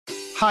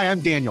Hi,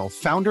 I'm Daniel,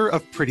 founder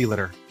of Pretty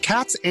Litter.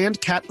 Cats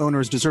and cat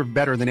owners deserve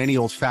better than any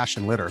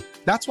old-fashioned litter.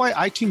 That's why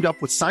I teamed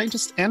up with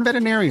scientists and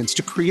veterinarians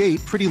to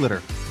create Pretty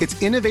Litter.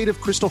 Its innovative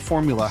crystal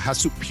formula has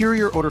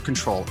superior odor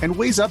control and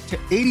weighs up to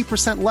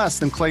 80% less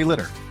than clay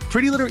litter.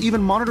 Pretty Litter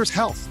even monitors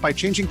health by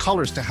changing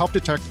colors to help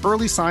detect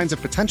early signs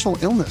of potential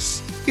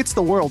illness. It's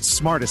the world's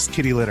smartest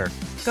kitty litter.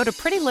 Go to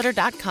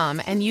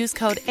prettylitter.com and use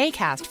code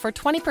ACAST for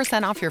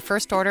 20% off your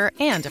first order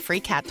and a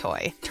free cat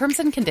toy. Terms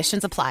and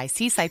conditions apply.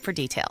 See site for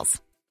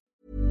details.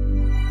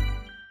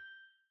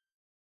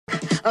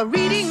 A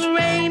reading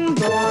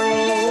rainbow.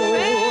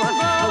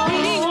 A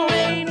reading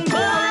rainbow.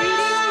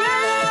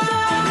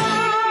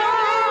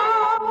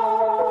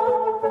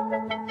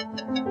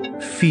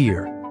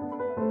 Fear.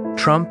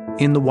 Trump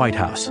in the White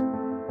House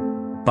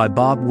by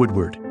Bob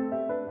Woodward.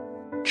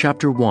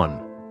 Chapter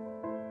 1.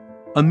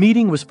 A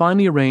meeting was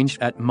finally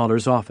arranged at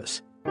Mueller's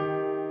office.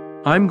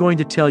 I'm going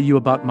to tell you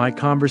about my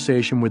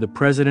conversation with the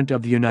President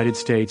of the United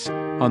States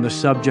on the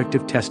subject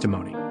of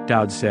testimony,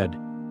 Dowd said.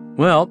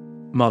 Well,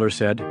 Mueller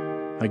said,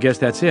 I guess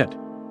that's it.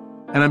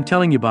 And I'm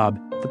telling you, Bob,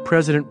 the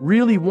President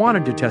really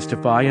wanted to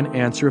testify and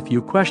answer a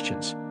few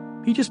questions.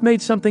 He just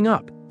made something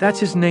up. That's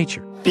his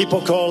nature.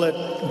 People call it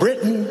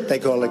Britain, they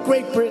call it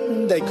Great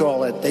Britain, they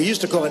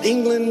used to call it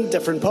England,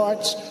 different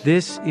parts.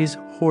 This is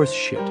horse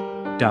shit,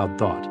 Dowd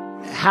thought.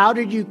 How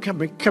did you come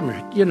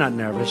here? You're not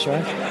nervous,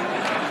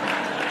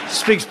 right?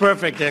 Speaks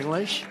perfect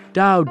English.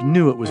 Dowd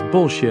knew it was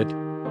bullshit,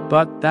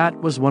 but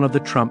that was one of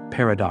the Trump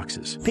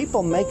paradoxes.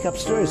 People make up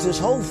stories. This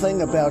whole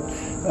thing about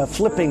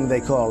flipping,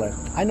 they call it.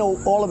 I know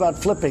all about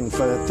flipping.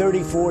 For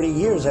 30, 40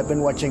 years, I've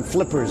been watching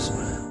flippers.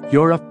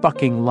 You're a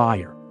fucking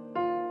liar.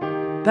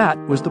 That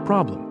was the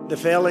problem. The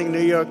failing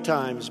New York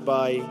Times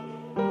by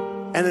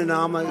an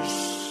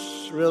anonymous,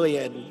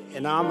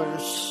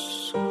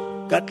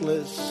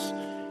 gutless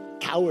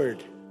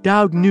coward.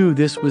 Dowd knew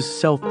this was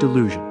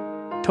self-delusion.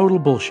 Total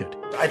bullshit.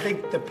 I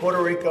think that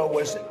Puerto Rico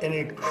was an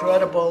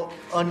incredible,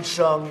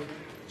 unsung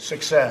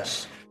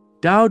success.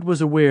 Dowd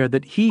was aware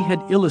that he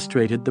had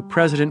illustrated the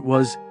president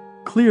was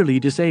clearly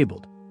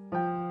disabled.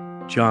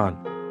 John,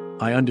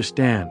 I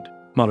understand,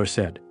 Mueller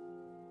said.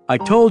 I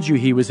told you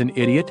he was an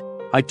idiot.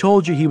 I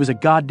told you he was a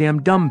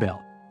goddamn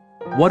dumbbell.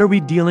 What are we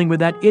dealing with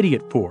that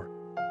idiot for?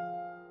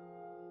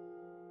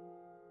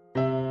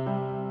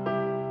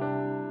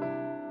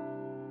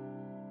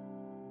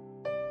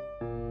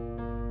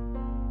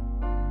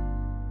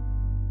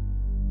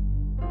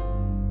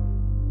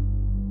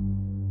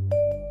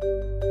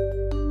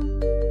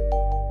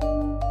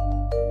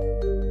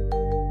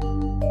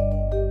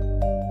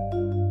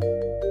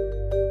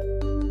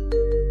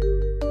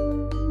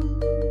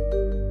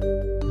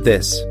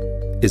 This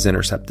is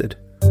Intercepted.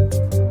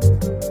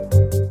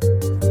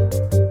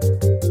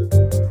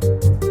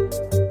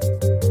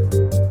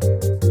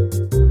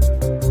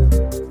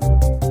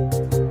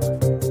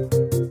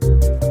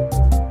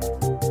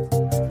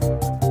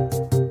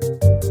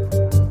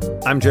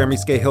 I'm Jeremy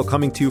Scahill,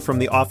 coming to you from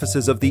the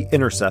offices of The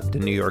Intercept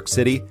in New York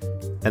City,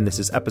 and this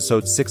is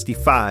episode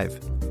 65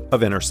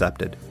 of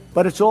Intercepted.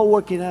 But it's all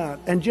working out.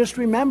 And just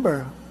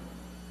remember,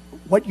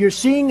 what you're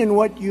seeing and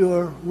what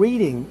you're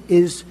reading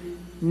is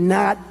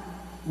not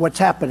what's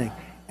happening.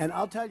 And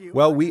I'll tell you...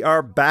 Well, we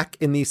are back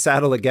in the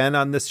saddle again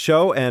on this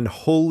show, and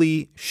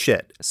holy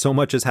shit, so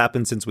much has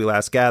happened since we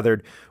last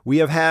gathered. We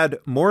have had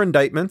more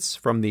indictments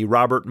from the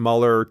Robert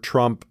Mueller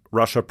Trump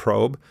Russia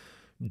probe.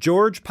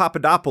 George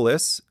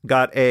Papadopoulos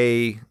got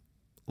a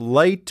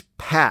light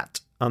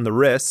pat on the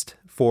wrist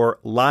for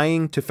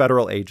lying to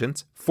federal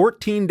agents,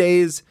 14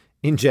 days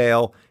in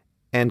jail,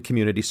 and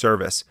community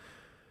service.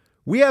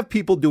 We have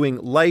people doing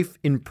life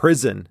in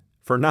prison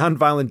for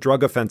nonviolent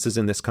drug offenses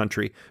in this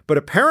country, but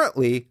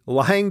apparently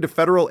lying to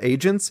federal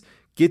agents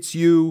gets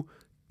you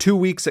 2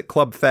 weeks at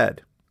Club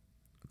Fed.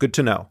 Good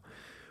to know.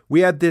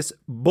 We had this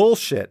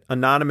bullshit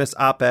anonymous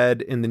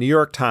op-ed in the New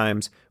York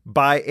Times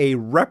by a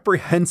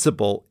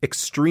reprehensible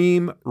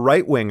extreme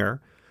right-winger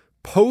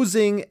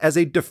posing as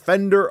a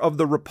defender of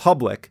the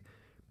Republic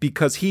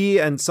because he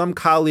and some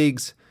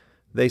colleagues,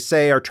 they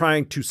say, are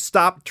trying to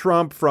stop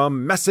Trump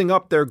from messing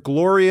up their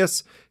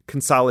glorious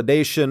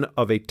consolidation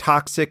of a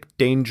toxic,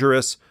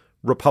 dangerous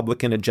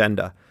Republican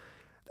agenda.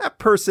 That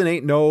person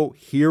ain't no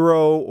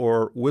hero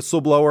or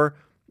whistleblower.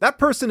 That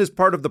person is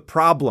part of the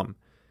problem.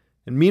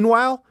 And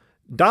meanwhile,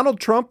 Donald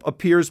Trump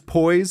appears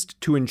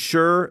poised to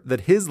ensure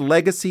that his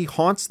legacy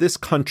haunts this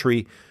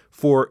country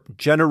for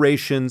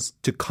generations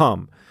to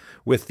come,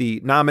 with the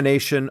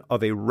nomination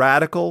of a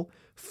radical,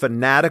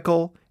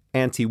 fanatical,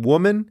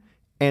 anti-woman,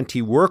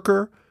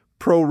 anti-worker,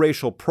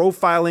 pro-racial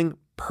profiling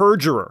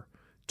perjurer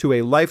to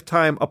a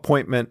lifetime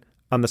appointment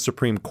on the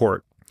Supreme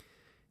Court.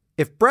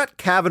 If Brett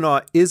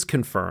Kavanaugh is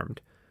confirmed,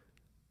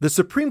 the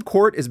Supreme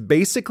Court is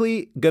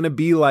basically going to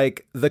be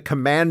like the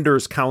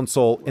Commander's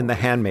Council in The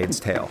Handmaid's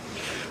Tale.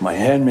 My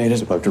handmaid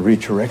is about to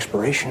reach her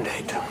expiration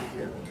date.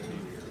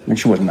 And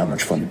she wasn't that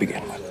much fun to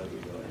begin with.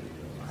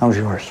 How was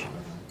yours?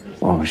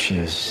 Oh, she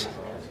has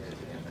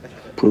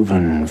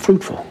proven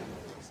fruitful.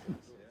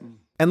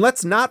 And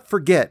let's not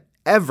forget,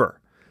 ever,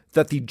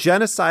 that the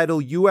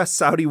genocidal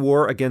U.S.-Saudi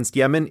war against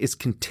Yemen is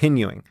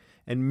continuing,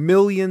 and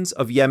millions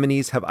of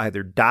Yemenis have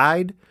either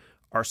died,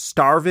 are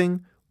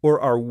starving, or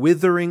are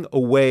withering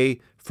away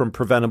from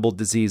preventable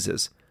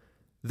diseases.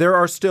 There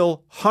are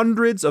still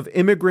hundreds of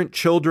immigrant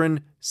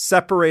children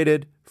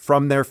separated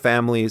from their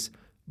families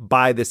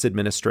by this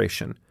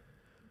administration.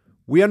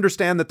 We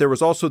understand that there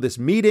was also this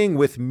meeting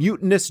with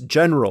mutinous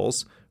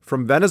generals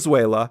from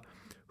Venezuela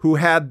who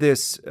had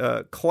this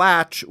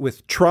clash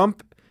with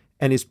Trump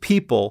and his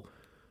people,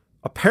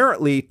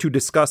 apparently to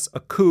discuss a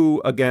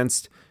coup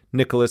against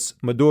Nicolas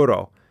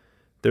Maduro.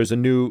 There's a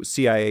new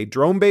CIA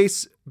drone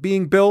base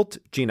being built.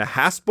 Gina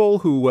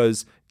Haspel, who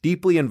was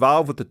deeply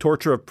involved with the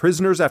torture of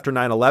prisoners after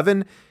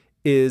 9/11,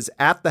 is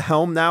at the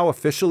helm now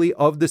officially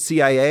of the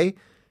CIA.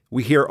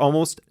 We hear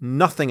almost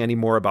nothing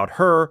anymore about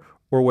her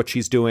or what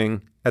she's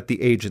doing at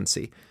the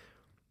agency.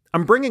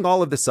 I'm bringing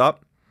all of this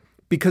up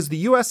because the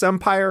U.S.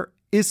 empire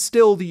is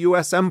still the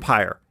U.S.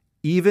 empire,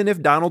 even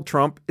if Donald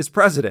Trump is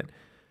president.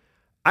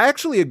 I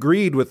actually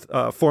agreed with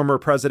former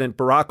President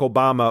Barack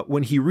Obama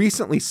when he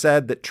recently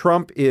said that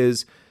Trump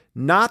is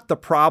not the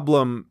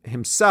problem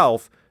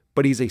himself,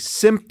 but he's a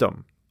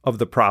symptom of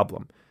the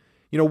problem.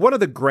 You know, one of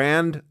the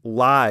grand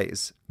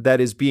lies that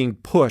is being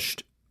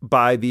pushed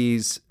by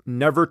these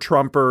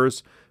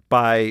never-Trumpers,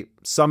 by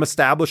some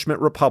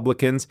establishment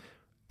Republicans,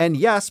 and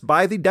yes,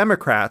 by the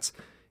Democrats,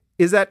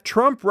 is that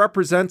Trump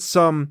represents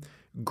some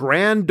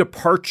grand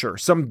departure,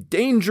 some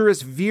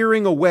dangerous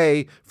veering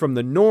away from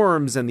the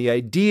norms and the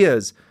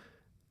ideas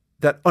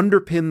that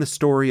underpin the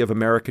story of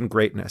American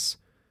greatness.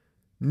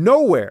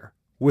 Nowhere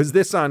was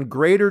this on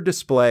greater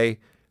display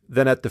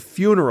than at the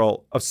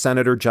funeral of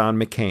Senator John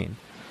McCain.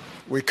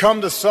 We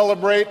come to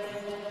celebrate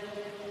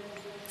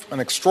an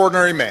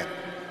extraordinary man,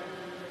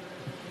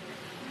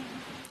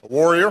 a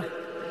warrior,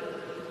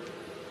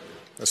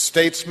 a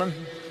statesman,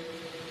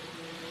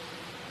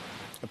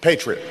 a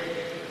patriot,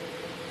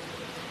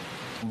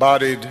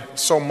 embodied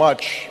so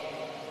much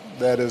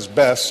that is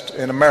best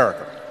in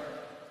America.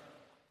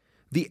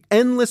 The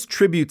endless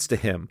tributes to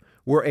him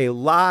were a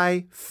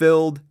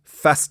lie-filled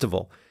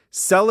festival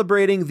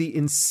celebrating the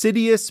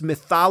insidious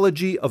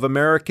mythology of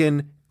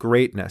American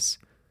greatness.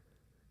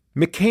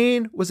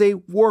 McCain was a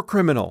war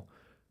criminal.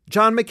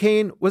 John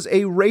McCain was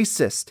a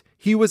racist.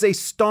 He was a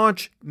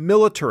staunch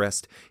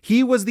militarist.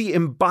 He was the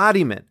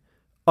embodiment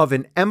of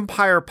an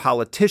empire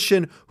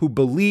politician who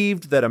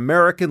believed that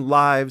American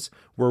lives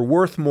were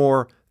worth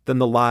more than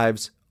the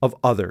lives of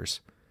others.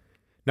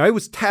 Now, it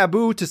was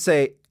taboo to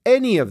say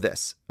any of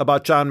this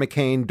about John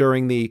McCain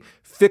during the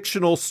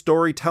fictional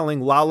storytelling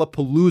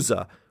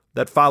Lollapalooza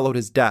that followed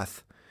his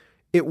death.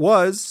 It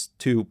was,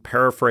 to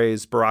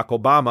paraphrase Barack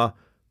Obama,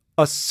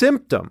 a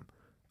symptom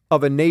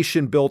of a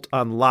nation built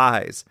on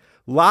lies.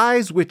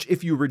 Lies which,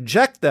 if you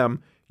reject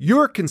them,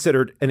 you're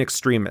considered an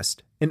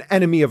extremist, an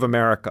enemy of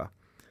America.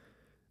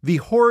 The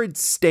horrid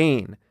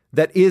stain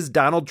that is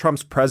Donald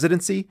Trump's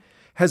presidency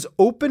has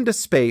opened a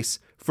space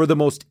for the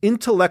most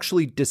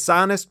intellectually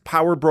dishonest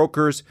power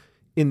brokers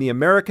in the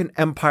American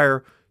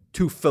empire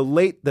to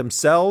fillet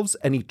themselves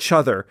and each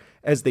other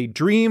as they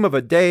dream of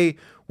a day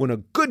when a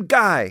good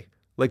guy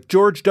like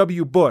George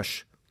W.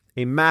 Bush,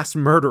 a mass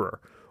murderer,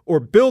 or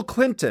Bill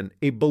Clinton,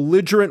 a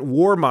belligerent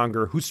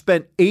warmonger who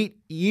spent 8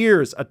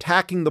 years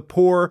attacking the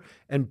poor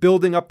and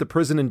building up the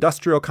prison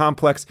industrial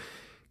complex,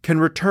 can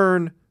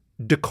return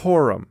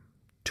decorum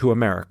to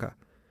America.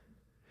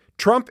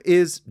 Trump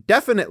is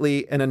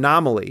definitely an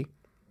anomaly,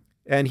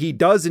 and he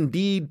does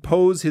indeed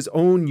pose his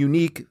own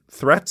unique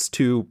threats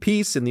to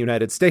peace in the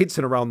United States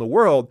and around the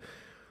world,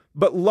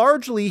 but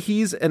largely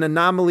he's an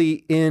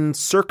anomaly in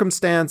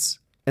circumstance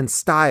and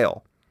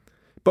style.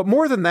 But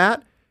more than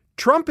that,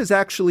 Trump is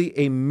actually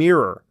a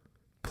mirror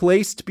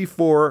placed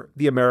before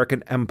the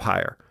American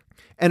empire,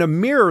 and a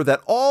mirror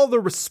that all the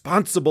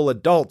responsible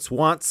adults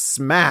want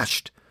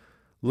smashed,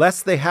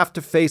 lest they have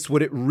to face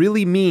what it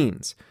really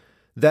means,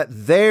 that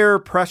their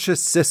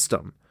precious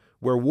system,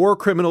 where war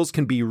criminals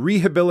can be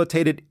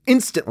rehabilitated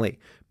instantly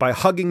by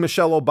hugging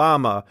Michelle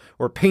Obama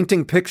or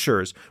painting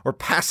pictures or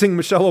passing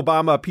Michelle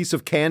Obama a piece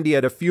of candy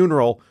at a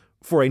funeral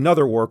for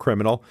another war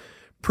criminal,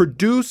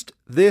 produced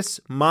this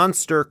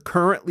monster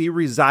currently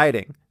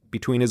residing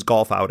between his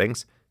golf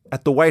outings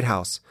at the White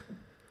House.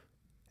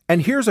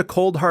 And here's a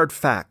cold hard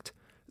fact.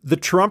 The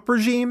Trump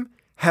regime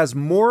has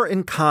more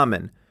in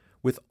common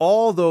with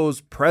all those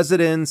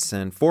presidents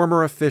and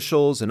former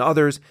officials and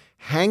others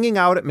hanging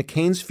out at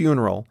McCain's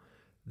funeral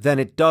than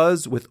it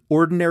does with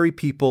ordinary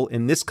people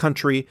in this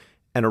country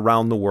and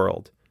around the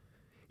world.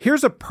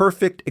 Here's a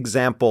perfect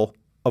example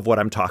of what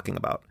I'm talking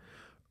about.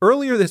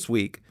 Earlier this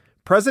week,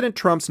 President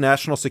Trump's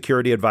national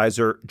security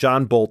advisor,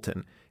 John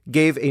Bolton,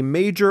 gave a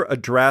major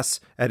address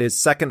at his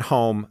second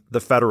home, the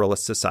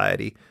Federalist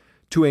Society,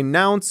 to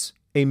announce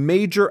a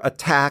major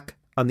attack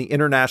on the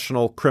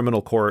International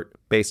Criminal Court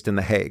based in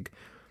The Hague.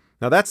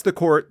 Now, that's the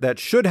court that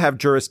should have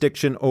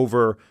jurisdiction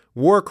over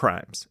war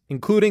crimes,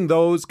 including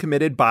those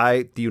committed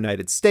by the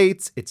United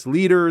States, its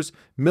leaders,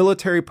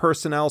 military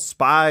personnel,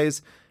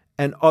 spies,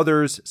 and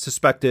others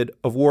suspected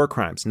of war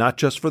crimes, not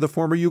just for the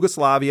former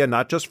Yugoslavia,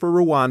 not just for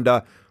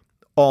Rwanda,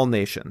 all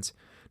nations.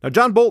 Now,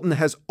 John Bolton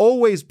has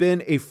always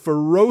been a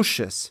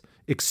ferocious,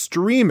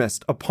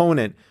 extremist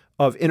opponent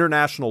of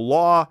international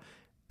law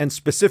and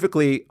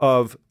specifically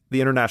of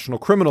the International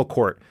Criminal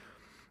Court.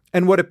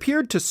 And what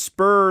appeared to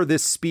spur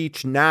this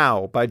speech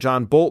now by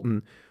John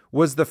Bolton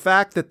was the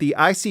fact that the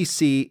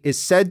ICC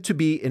is said to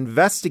be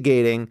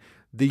investigating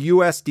the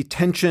U.S.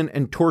 detention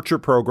and torture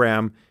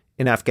program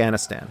in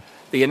Afghanistan.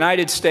 The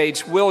United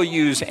States will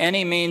use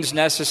any means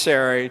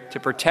necessary to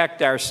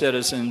protect our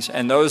citizens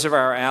and those of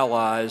our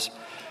allies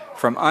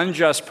from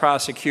unjust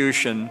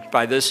prosecution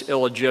by this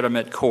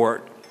illegitimate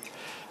court.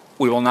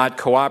 We will not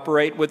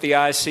cooperate with the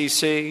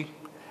ICC.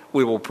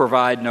 We will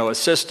provide no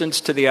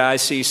assistance to the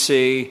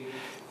ICC,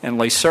 and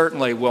we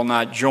certainly will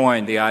not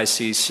join the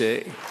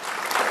ICC.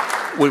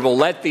 We will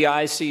let the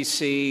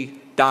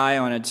ICC die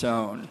on its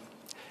own.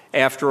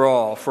 After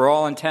all, for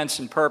all intents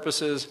and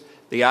purposes,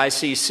 the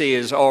ICC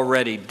is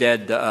already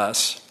dead to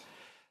us.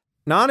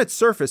 Now, on its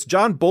surface,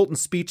 John Bolton's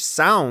speech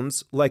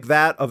sounds like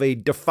that of a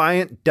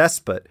defiant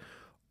despot,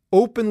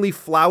 openly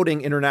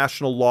flouting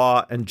international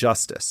law and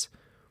justice.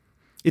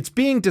 It's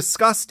being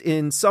discussed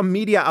in some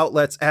media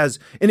outlets as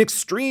an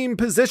extreme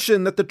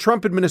position that the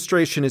Trump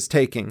administration is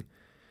taking.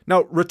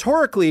 Now,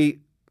 rhetorically,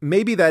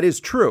 maybe that is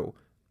true.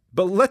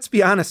 But let's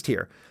be honest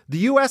here. The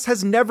U.S.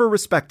 has never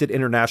respected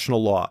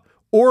international law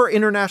or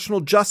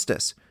international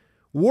justice.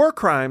 War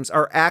crimes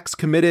are acts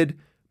committed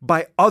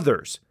by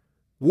others.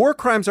 War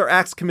crimes are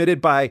acts committed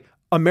by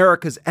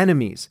America's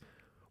enemies.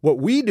 What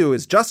we do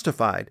is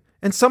justified,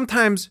 and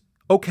sometimes,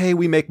 okay,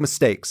 we make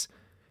mistakes.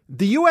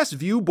 The U.S.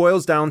 view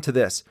boils down to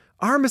this.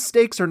 Our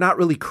mistakes are not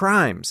really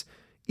crimes.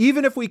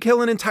 Even if we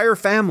kill an entire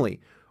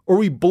family, or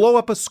we blow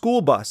up a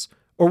school bus,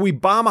 or we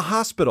bomb a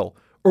hospital,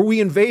 or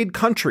we invade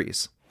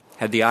countries.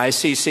 Had the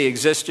ICC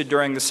existed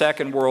during the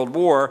Second World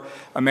War,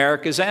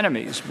 America's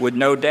enemies would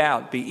no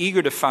doubt be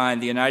eager to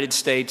find the United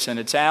States and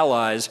its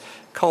allies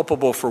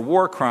culpable for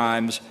war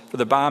crimes for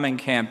the bombing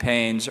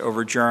campaigns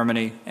over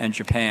Germany and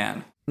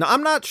Japan. Now,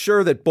 I'm not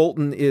sure that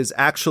Bolton is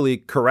actually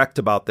correct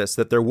about this,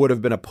 that there would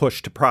have been a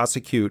push to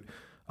prosecute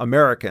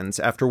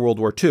Americans after World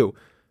War II.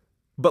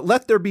 But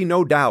let there be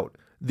no doubt,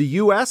 the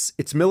U.S.,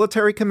 its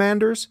military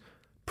commanders,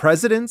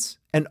 presidents,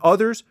 and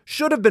others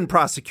should have been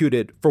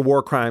prosecuted for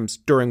war crimes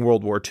during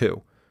World War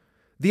II.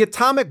 The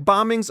atomic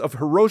bombings of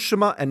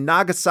Hiroshima and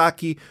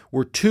Nagasaki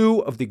were two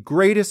of the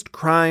greatest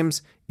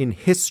crimes in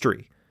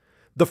history.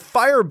 The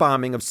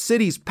firebombing of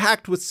cities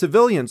packed with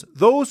civilians,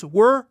 those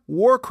were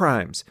war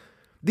crimes.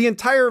 The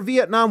entire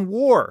Vietnam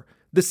War,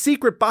 the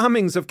secret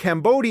bombings of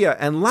Cambodia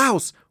and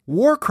Laos,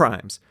 war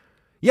crimes.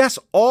 Yes,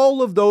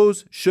 all of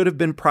those should have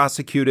been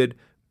prosecuted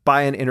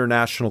by an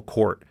international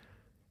court.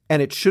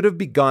 And it should have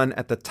begun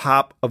at the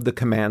top of the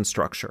command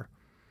structure.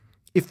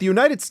 If the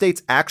United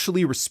States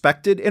actually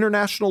respected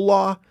international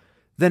law,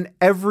 then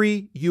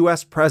every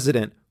U.S.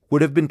 president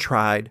would have been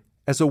tried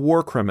as a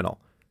war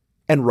criminal,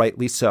 and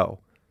rightly so.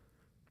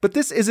 But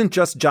this isn't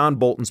just John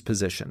Bolton's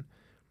position.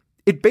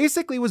 It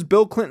basically was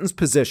Bill Clinton's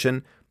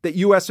position that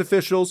U.S.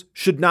 officials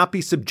should not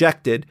be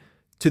subjected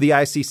to the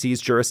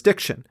ICC's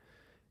jurisdiction.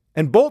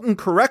 And Bolton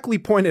correctly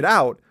pointed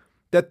out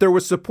that there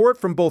was support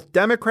from both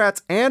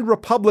Democrats and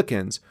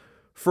Republicans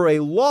for a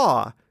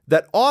law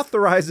that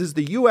authorizes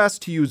the U.S.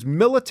 to use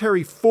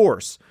military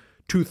force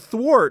to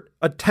thwart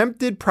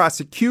attempted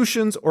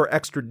prosecutions or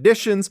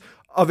extraditions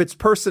of its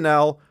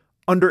personnel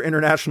under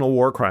international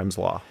war crimes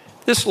law.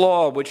 This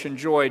law, which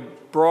enjoyed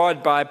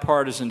broad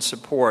bipartisan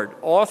support,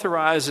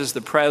 authorizes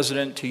the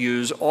president to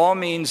use all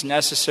means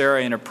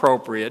necessary and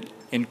appropriate,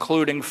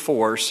 including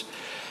force,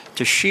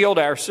 to shield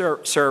our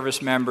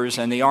service members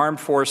and the armed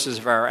forces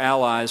of our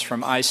allies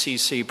from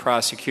ICC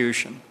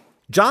prosecution.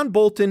 John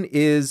Bolton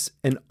is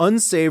an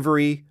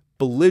unsavory,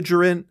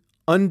 belligerent,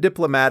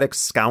 undiplomatic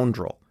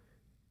scoundrel.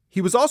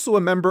 He was also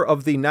a member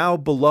of the now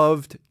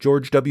beloved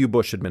George W.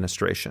 Bush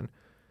administration.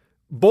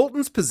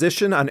 Bolton's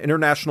position on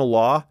international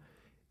law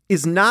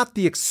is not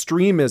the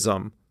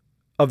extremism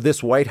of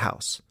this White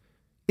House.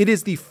 It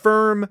is the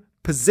firm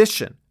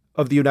position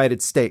of the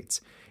United States.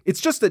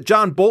 It's just that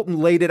John Bolton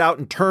laid it out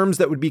in terms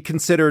that would be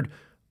considered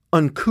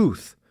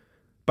uncouth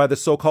by the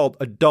so-called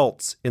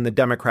adults in the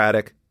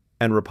Democratic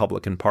and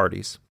Republican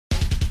parties.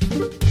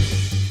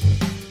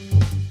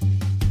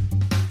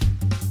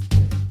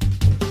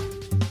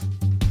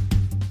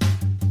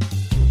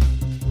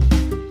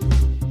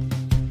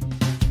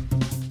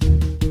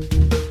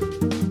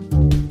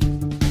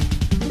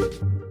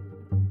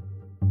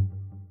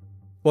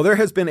 Well, there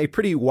has been a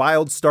pretty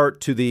wild start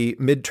to the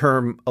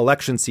midterm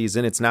election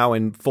season. It's now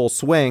in full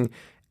swing,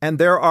 and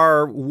there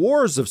are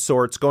wars of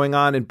sorts going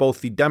on in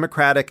both the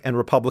Democratic and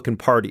Republican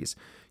parties.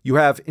 You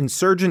have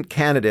insurgent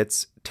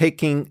candidates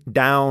taking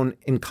down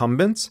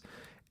incumbents,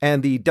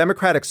 and the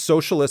Democratic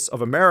Socialists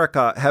of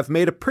America have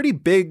made a pretty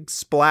big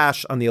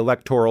splash on the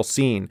electoral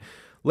scene.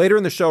 Later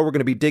in the show, we're going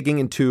to be digging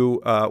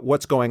into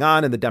what's going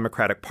on in the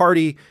Democratic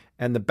Party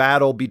and the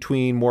battle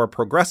between more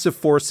progressive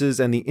forces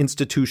and the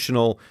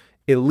institutional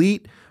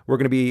elite. We're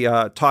going to be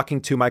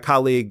talking to my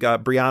colleague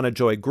Brianna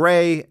Joy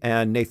Gray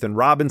and Nathan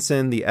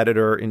Robinson, the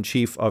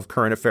editor-in-chief of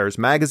Current Affairs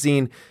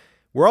magazine.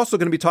 We're also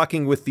going to be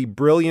talking with the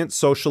brilliant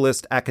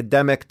socialist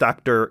academic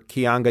Dr.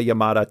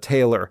 Keeanga-Yamahtta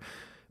Taylor.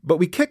 But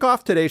we kick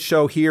off today's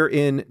show here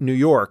in New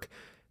York.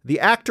 The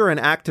actor and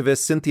activist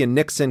Cynthia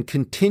Nixon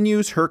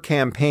continues her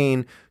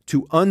campaign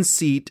to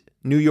unseat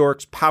New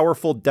York's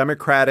powerful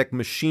Democratic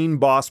machine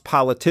boss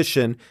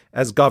politician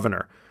as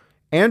governor.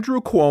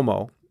 Andrew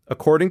Cuomo,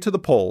 according to the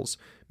polls,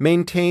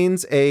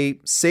 maintains a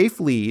safe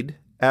lead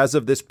as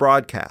of this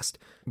broadcast.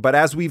 But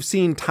as we've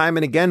seen time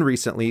and again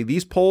recently,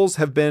 these polls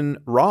have been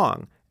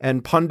wrong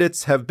and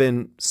pundits have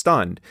been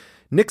stunned.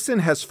 Nixon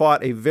has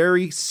fought a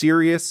very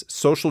serious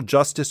social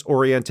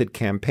justice-oriented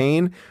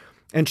campaign,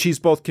 and she's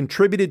both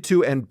contributed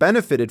to and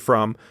benefited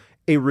from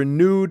a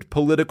renewed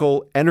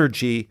political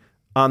energy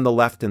on the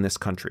left in this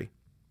country.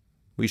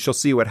 We shall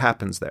see what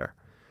happens there.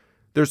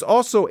 There's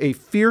also a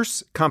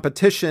fierce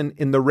competition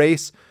in the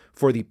race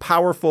for the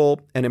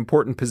powerful and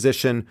important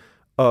position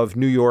of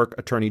New York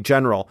Attorney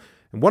General.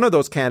 And one of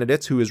those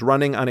candidates, who is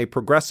running on a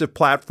progressive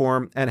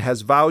platform and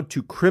has vowed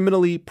to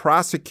criminally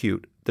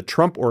prosecute the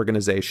Trump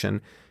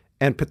Organization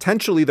and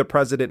potentially the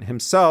president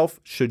himself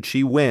should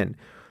she win.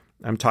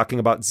 I'm talking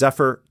about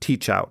Zephyr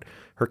Teachout.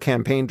 Her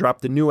campaign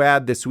dropped a new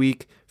ad this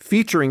week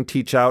featuring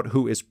Teachout,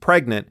 who is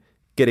pregnant,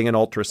 getting an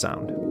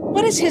ultrasound.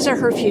 What does his or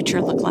her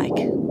future look like?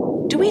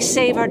 Do we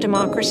save our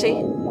democracy?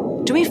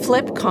 Do we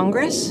flip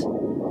Congress?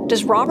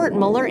 Does Robert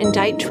Mueller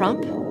indict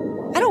Trump?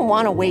 I don't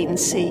want to wait and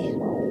see.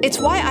 It's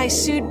why I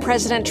sued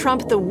President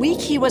Trump the week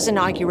he was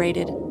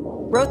inaugurated,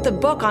 wrote the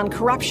book on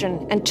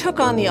corruption and took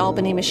on the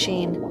Albany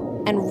machine,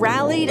 and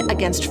rallied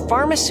against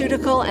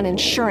pharmaceutical and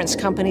insurance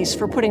companies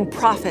for putting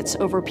profits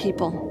over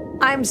people.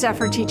 I'm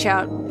Zephyr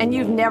Teachout, and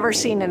you've never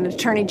seen an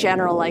attorney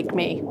general like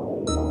me.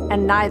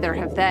 And neither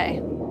have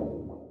they.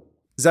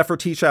 Zephyr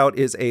Teachout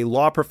is a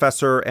law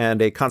professor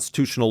and a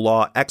constitutional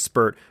law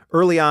expert.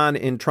 Early on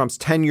in Trump's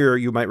tenure,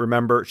 you might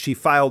remember, she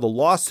filed a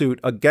lawsuit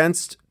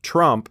against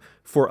Trump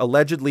for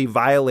allegedly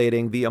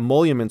violating the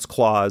emoluments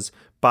clause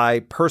by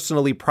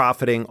personally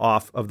profiting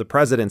off of the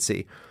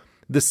presidency.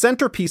 The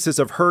centerpieces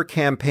of her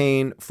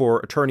campaign for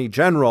attorney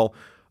general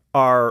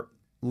are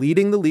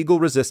leading the legal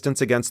resistance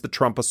against the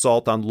Trump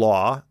assault on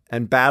law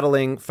and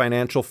battling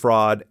financial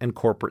fraud and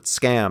corporate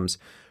scams.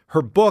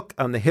 Her book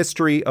on the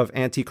history of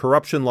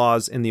anti-corruption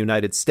laws in the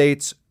United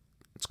States,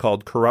 it's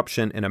called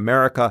Corruption in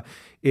America,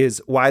 is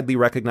widely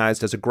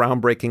recognized as a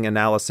groundbreaking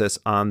analysis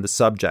on the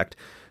subject.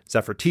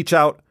 Zephyr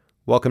Teachout,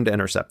 welcome to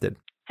Intercepted.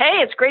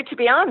 Hey, it's great to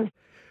be on.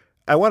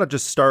 I want to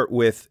just start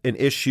with an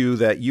issue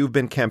that you've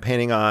been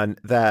campaigning on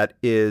that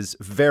is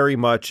very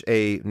much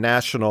a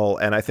national,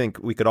 and I think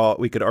we could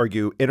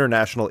argue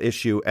international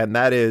issue, and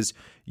that is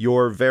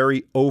your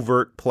very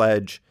overt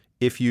pledge,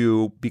 if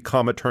you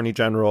become Attorney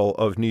General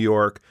of New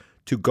York,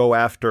 to go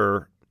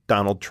after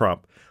Donald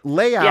Trump.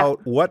 Lay out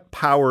what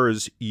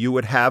powers you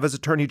would have as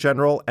Attorney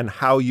General and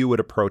how you would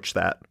approach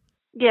that.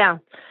 Yeah.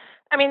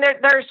 I mean, there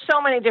are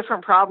so many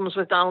different problems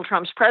with Donald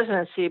Trump's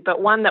presidency,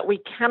 but one that we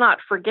cannot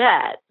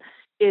forget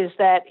is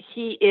that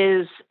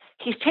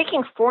he's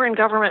taking foreign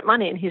government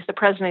money, and he's the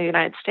president of the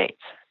United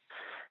States.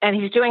 And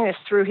he's doing this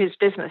through his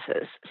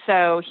businesses.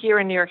 So here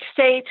in New York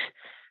State,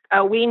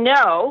 we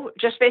know,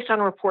 just based on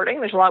reporting,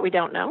 there's a lot we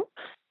don't know,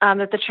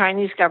 that the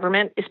Chinese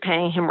government is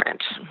paying him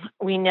rent.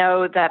 We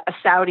know that a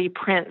Saudi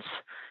prince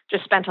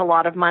just spent a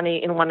lot of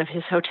money in one of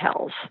his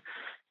hotels.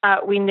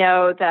 We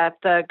know that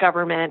the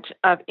government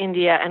of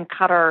India and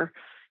Qatar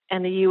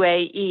and the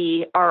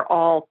UAE are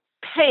all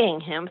paying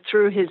him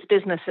through his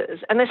businesses.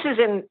 And this is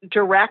in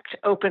direct,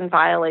 open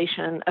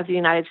violation of the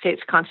United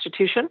States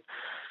Constitution.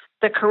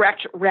 The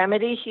correct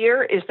remedy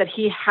here is that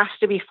he has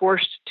to be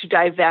forced to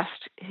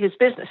divest his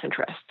business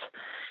interests.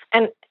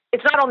 And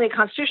it's not only a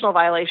constitutional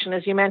violation,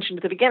 as you mentioned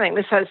at the beginning.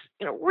 This has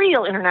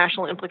real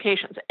international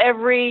implications.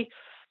 Every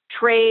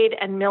trade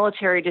and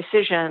military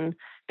decision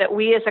that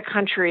we as a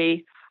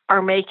country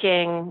are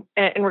making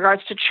in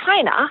regards to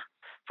China,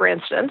 for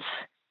instance,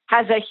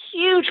 has a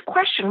huge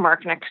question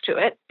mark next to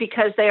it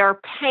because they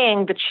are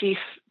paying the chief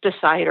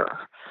decider.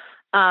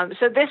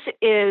 So this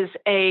is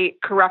a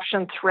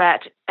corruption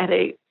threat at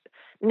a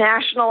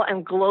national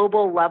and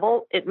global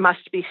level. It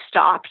must be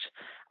stopped.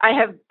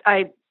 I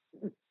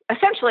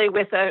essentially,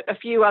 with a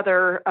few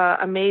other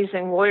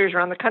amazing lawyers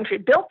around the country,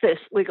 built this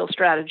legal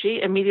strategy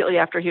immediately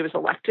after he was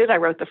elected. I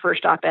wrote the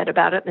first op-ed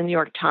about it in the New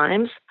York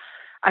Times.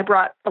 I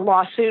brought a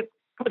lawsuit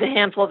with a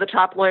handful of the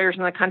top lawyers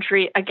in the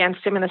country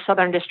against him in the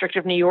Southern District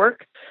of New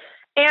York,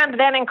 and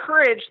then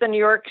encouraged the New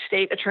York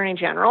State Attorney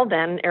General,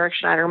 then Eric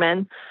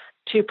Schneiderman,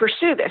 to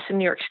pursue this in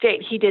New York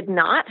State. He did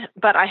not,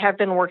 but I have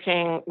been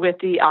working with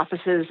the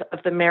offices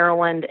of the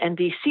Maryland and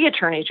D.C.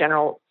 Attorneys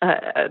General.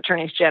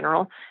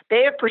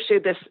 They have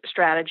pursued this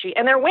strategy,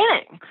 and they're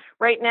winning.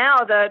 Right now,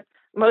 the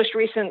most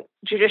recent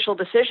judicial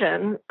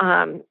decision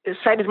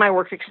cited my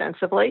work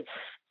extensively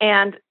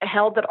and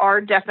held that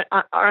our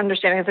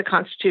understanding of the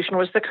Constitution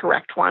was the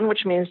correct one,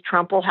 which means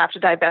Trump will have to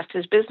divest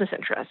his business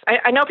interests.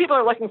 I know people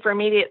are looking for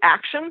immediate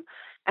action,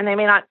 and they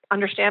may not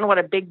understand what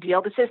a big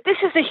deal this is. This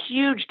is a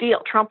huge deal.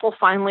 Trump will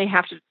finally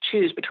have to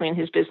choose between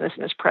his business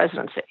and his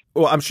presidency.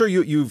 Well, I'm sure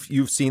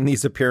you've seen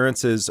these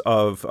appearances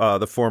of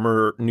the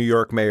former New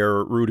York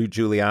Mayor Rudy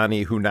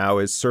Giuliani, who now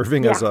is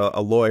serving as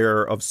a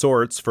lawyer of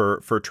sorts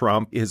for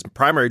Trump. His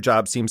primary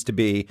job seems to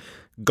be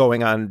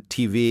going on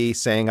TV,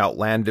 saying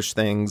outlandish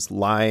things,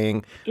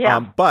 lying.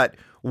 But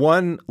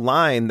one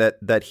line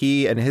that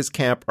he and his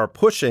camp are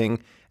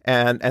pushing,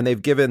 and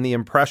they've given the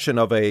impression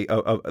of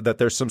that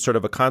there's some sort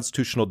of a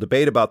constitutional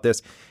debate about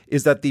this,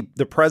 is that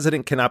the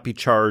president cannot be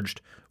charged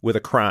with a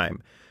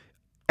crime.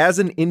 As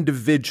an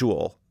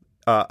individual,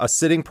 a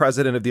sitting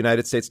president of the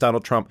United States,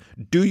 Donald Trump,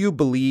 do you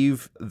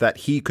believe that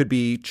he could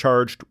be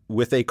charged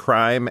with a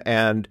crime?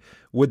 And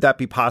would that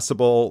be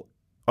possible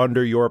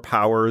under your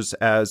powers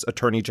as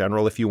Attorney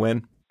General if you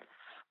win?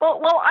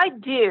 Well, I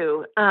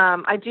do.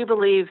 I do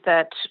believe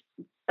that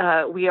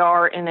we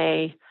are in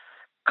a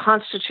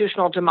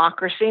constitutional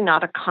democracy,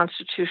 not a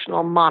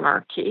constitutional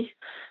monarchy.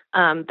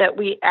 That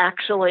we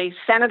actually,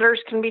 senators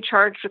can be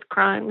charged with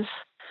crimes,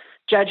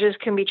 judges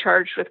can be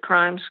charged with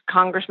crimes,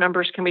 Congress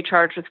members can be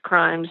charged with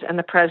crimes, and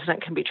the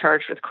president can be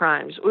charged with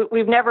crimes.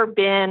 We've never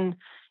been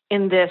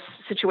in this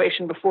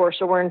situation before,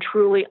 so we're in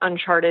truly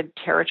uncharted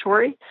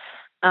territory.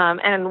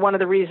 And one of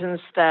the reasons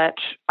that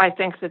I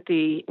think that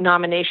the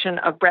nomination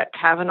of Brett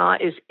Kavanaugh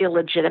is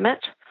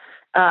illegitimate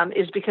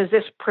is because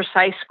this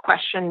precise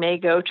question may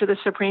go to the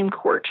Supreme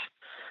Court.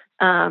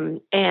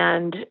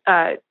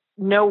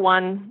 No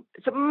one,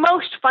 it's the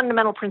most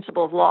fundamental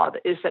principle of law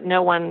is that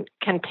no one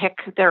can pick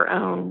their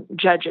own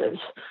judges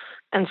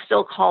and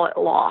still call it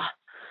law.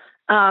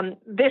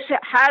 This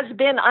has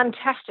been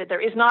untested. There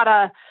is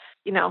not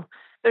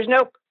there's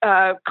no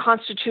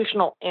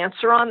constitutional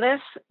answer on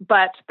this,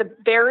 but the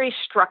very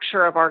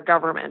structure of our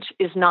government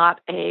is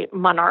not a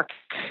monarchic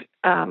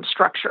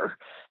structure.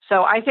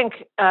 So I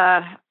think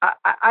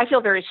I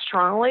feel very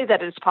strongly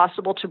that it's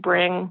possible to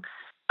bring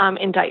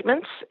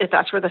indictments if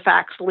that's where the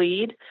facts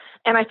lead.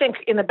 And I think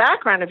in the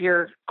background of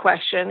your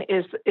question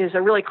is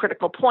a really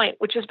critical point,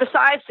 which is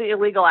besides the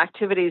illegal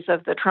activities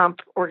of the Trump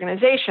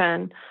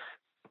organization,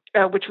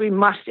 which we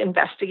must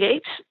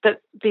investigate, that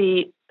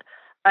the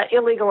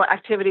illegal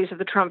activities of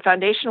the Trump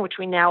Foundation, which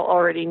we now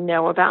already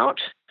know about.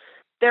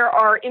 There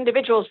are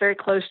individuals very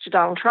close to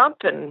Donald Trump,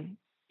 and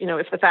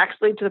if the facts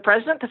lead to the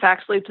president, the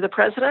facts lead to the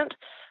president,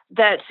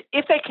 that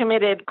if they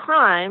committed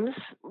crimes,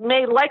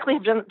 may likely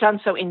have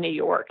done so in New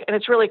York. And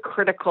it's really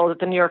critical that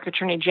the New York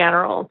Attorney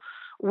General,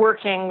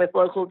 working with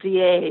local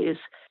DAs,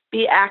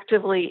 be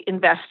actively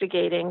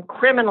investigating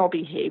criminal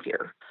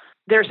behavior.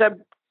 There's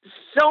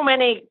so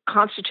many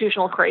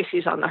constitutional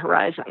crises on the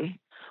horizon.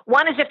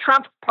 One is if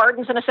Trump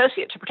pardons an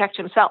associate to protect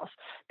himself,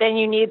 then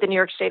you need the New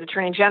York State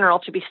Attorney General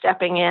to be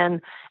stepping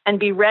in and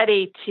be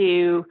ready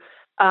to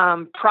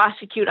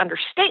prosecute under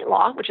state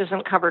law, which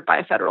isn't covered by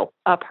a federal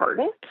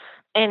pardon,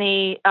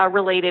 any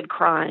related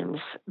crimes,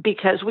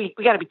 because we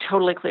got to be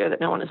totally clear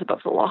that no one is above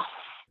the law.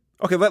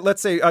 Okay,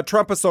 let's say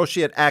Trump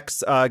associate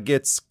X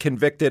gets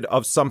convicted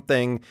of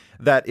something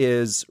that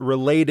is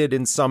related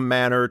in some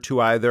manner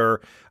to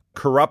either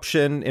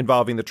corruption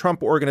involving the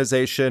Trump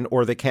organization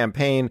or the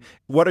campaign.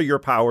 What are your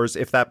powers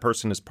if that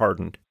person is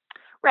pardoned?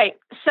 Right.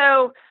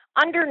 So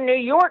under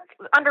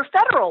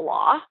federal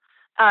law,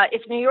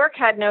 if New York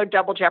had no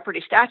double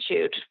jeopardy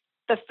statute,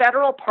 the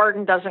federal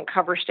pardon doesn't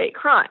cover state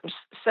crimes.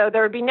 So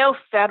there would be no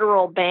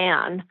federal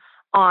ban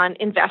on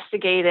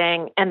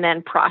investigating and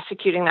then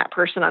prosecuting that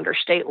person under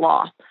state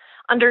law.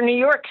 Under New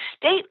York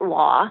state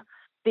law,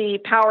 the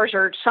powers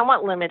are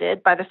somewhat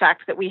limited by the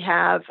fact that we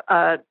have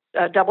a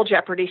double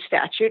jeopardy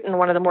statute, and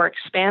one of the more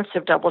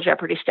expansive double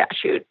jeopardy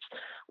statutes,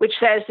 which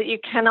says that you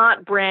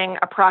cannot bring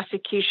a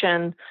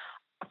prosecution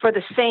for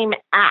the same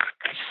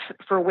act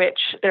for which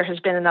there has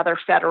been another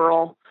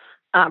federal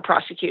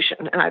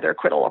prosecution, and either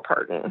acquittal or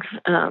pardon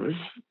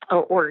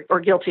or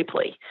guilty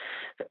plea.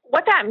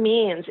 What that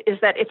means is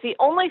that if the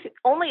only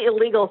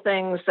illegal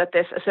things that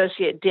this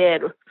associate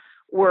did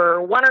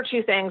were one or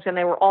two things and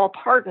they were all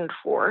pardoned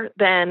for,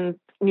 then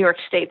New York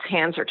State's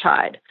hands are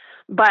tied.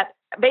 But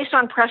based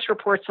on press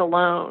reports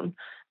alone,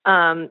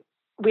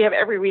 we have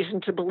every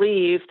reason to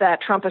believe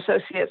that Trump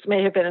associates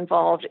may have been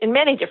involved in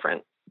many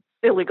different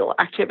illegal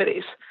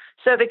activities.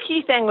 So the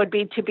key thing would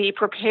be to be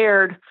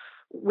prepared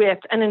with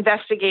an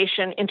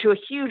investigation into a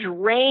huge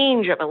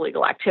range of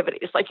illegal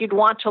activities. Like you'd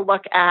want to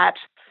look at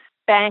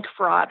bank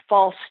fraud,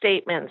 false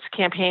statements,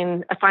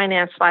 campaign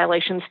finance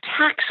violations,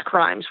 tax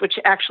crimes, which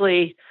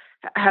actually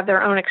have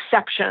their own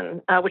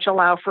exception, which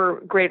allow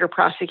for greater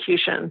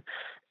prosecution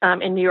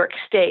in New York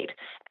State.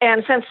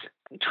 And since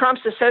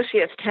Trump's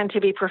associates tend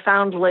to be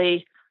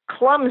profoundly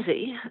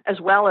clumsy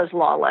as well as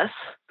lawless,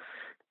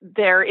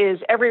 there is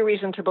every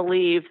reason to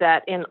believe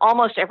that in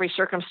almost every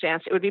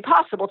circumstance, it would be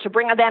possible to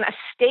bring then a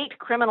state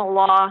criminal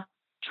law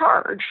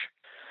charge.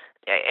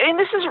 And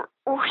this is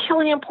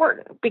really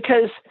important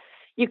because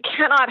you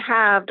cannot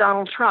have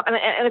Donald Trump, and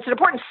it's an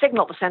important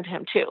signal to send to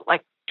him too.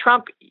 Like,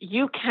 Trump,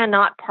 you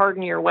cannot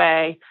pardon your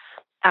way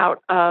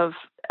out of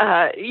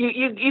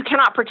you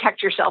cannot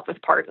protect yourself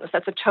with pardons.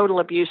 That's a total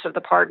abuse of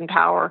the pardon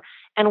power.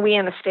 And we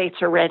in the states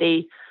are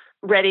ready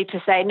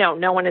to say,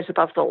 no one is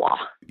above the law.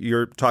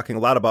 You're talking a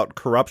lot about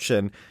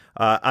corruption.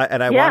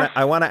 I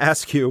want to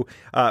ask you,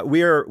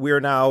 we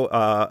are now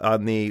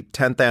on the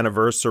 10th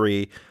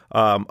anniversary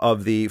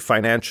of the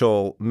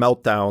financial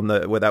meltdown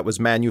that was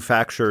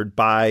manufactured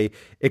by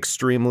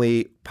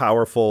extremely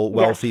powerful,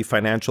 wealthy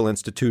financial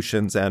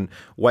institutions and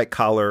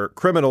white-collar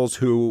criminals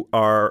who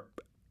are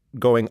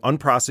going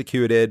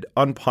unprosecuted,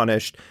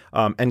 unpunished,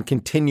 and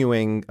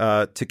continuing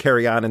to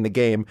carry on in the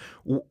game.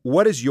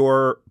 What is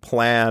your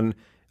plan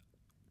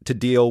to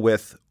deal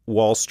with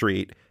Wall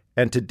Street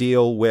and to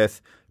deal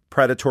with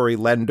predatory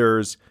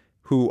lenders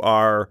who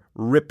are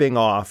ripping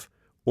off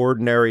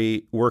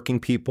ordinary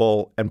working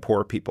people and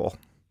poor people?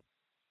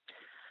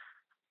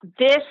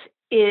 This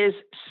is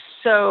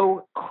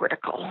so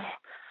critical.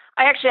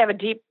 I actually have a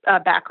deep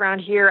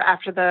background here.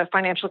 After the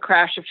financial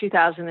crash of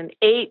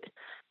 2008,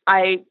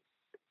 I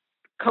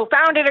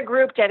co-founded a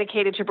group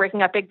dedicated to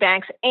breaking up big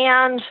banks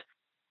and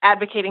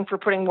advocating for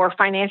putting more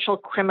financial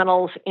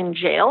criminals in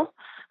jail.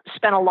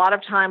 Spent a lot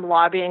of time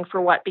lobbying for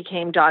what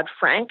became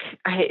Dodd-Frank.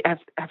 I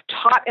have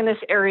taught in this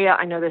area.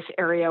 I know this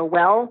area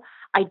well.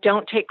 I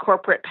don't take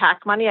corporate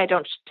PAC money. I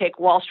don't take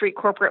Wall Street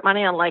corporate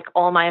money, unlike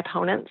all my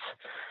opponents.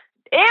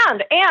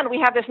 And we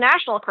have this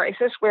national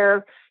crisis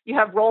where you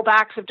have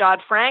rollbacks of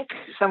Dodd-Frank,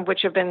 some of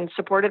which have been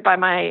supported by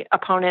my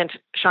opponent,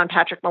 Sean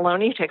Patrick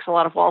Maloney, who takes a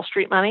lot of Wall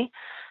Street money,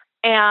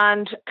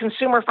 and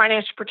Consumer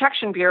Financial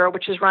Protection Bureau,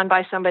 which is run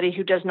by somebody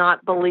who does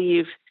not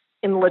believe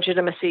in the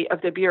legitimacy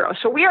of the Bureau.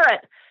 So we are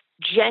at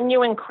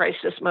genuine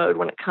crisis mode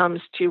when it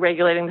comes to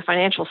regulating the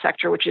financial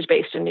sector, which is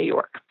based in New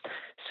York.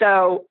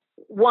 So,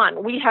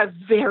 one, we have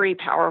very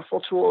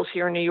powerful tools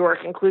here in New York,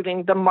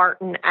 including the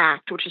Martin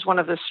Act, which is one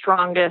of the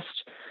strongest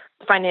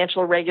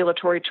financial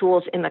regulatory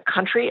tools in the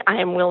country. I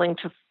am willing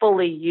to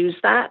fully use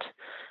that.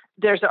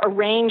 There's a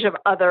range of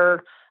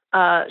other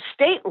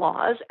state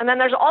laws, and then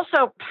there's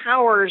also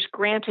powers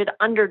granted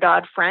under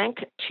Dodd-Frank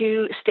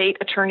to state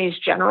attorneys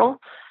general,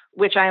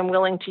 which I am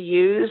willing to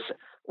use.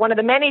 One of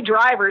the many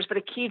drivers, but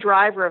a key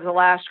driver of the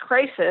last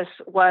crisis,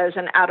 was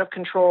an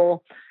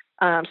out-of-control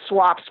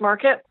swaps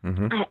market.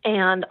 Mm-hmm.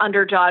 And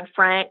under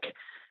Dodd-Frank,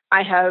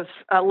 I have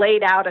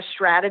laid out a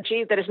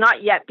strategy that is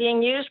not yet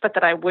being used, but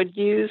that I would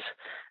use,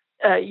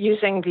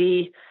 using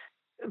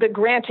the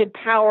granted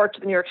power to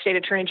the New York State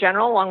Attorney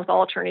General, along with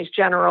all attorneys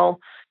general,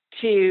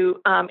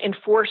 to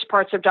enforce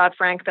parts of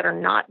Dodd-Frank that are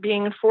not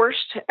being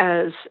enforced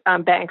as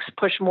banks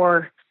push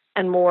more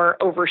and more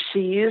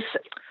overseas.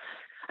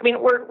 I mean,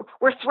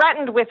 we're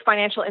threatened with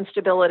financial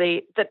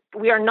instability that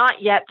we are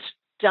not yet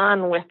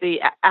done with the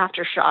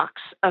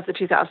aftershocks of the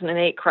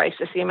 2008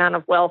 crisis. The amount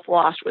of wealth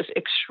lost was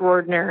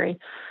extraordinary.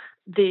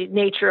 The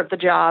nature of the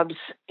jobs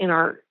in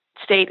our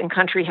state and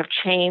country have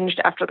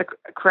changed after the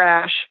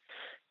crash.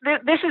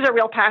 This is a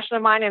real passion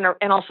of mine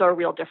and also a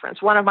real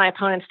difference. One of my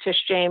opponents,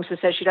 Tish James, has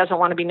said she doesn't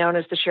want to be known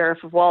as the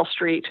sheriff of Wall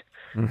Street.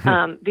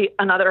 Mm-hmm.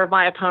 Another of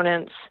my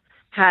opponents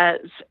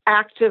has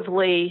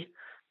actively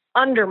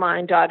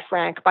undermined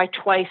Dodd-Frank by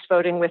twice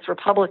voting with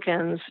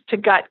Republicans to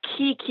gut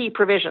key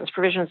provisions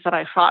that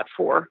I fought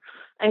for,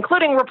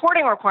 including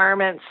reporting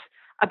requirements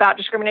about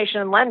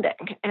discrimination in lending.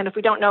 And if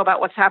we don't know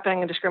about what's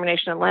happening in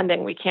discrimination in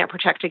lending, we can't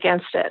protect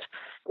against it.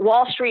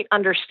 Wall Street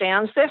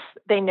understands this.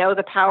 They know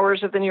the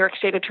powers of the New York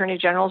State Attorney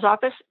General's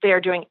office. They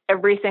are doing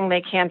everything they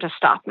can to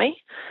stop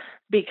me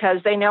because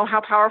they know how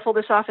powerful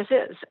this office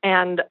is.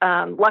 And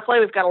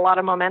luckily, we've got a lot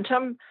of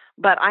momentum,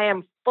 but I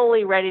am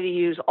fully ready to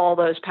use all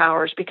those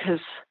powers because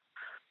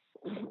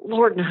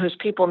Lord knows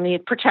people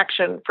need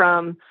protection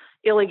from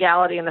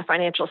illegality in the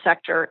financial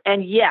sector.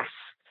 And yes,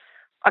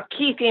 a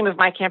key theme of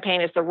my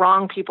campaign is the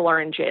wrong people are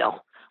in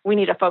jail. We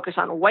need to focus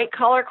on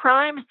white-collar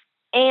crime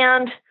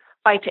and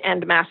fight to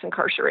end mass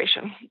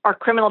incarceration. Our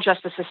criminal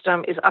justice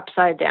system is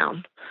upside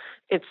down.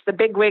 It's the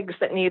bigwigs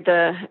that need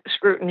the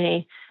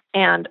scrutiny,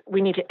 and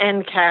we need to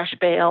end cash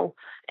bail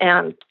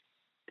and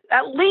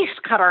at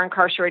least cut our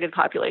incarcerated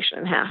population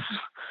in half.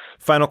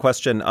 Final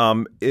question.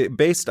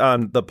 Based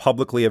on the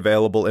publicly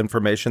available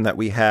information that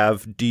we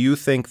have, do you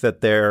think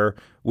that there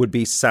would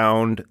be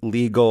sound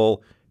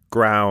legal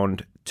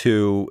ground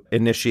to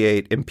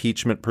initiate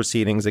impeachment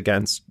proceedings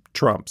against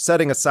Trump?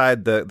 Setting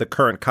aside the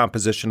current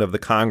composition of the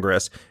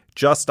Congress,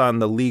 just on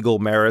the legal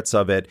merits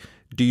of it,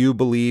 do you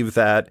believe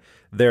that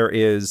there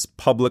is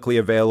publicly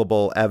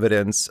available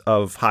evidence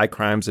of high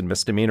crimes and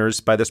misdemeanors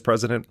by this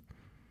president?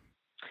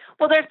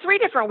 Well, there are three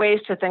different ways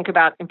to think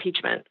about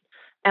impeachment,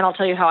 and I'll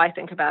tell you how I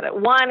think about it.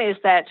 One is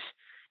that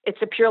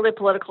it's a purely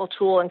political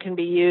tool and can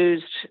be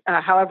used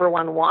however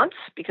one wants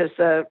because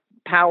the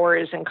power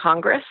is in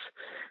Congress.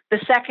 The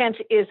second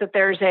is that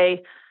there's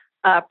a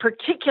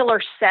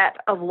particular set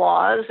of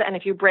laws, and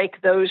if you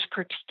break those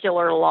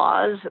particular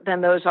laws,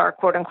 then those are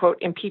quote-unquote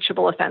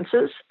impeachable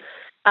offenses.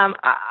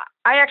 I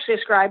actually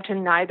ascribe to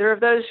neither of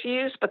those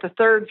views, but the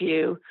third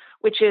view,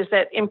 which is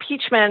that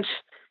impeachment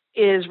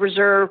is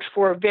reserved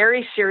for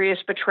very serious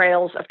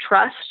betrayals of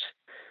trust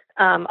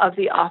of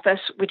the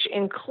office, which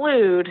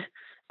include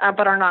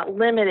but are not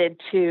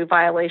limited to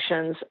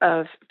violations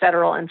of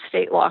federal and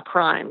state law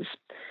crimes.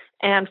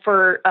 And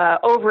for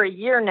over a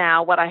year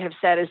now, what I have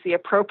said is the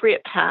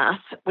appropriate path,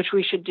 which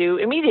we should do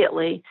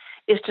immediately,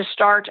 is to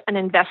start an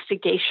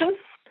investigation,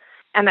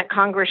 and that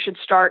Congress should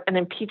start an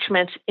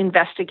impeachment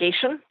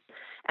investigation.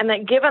 And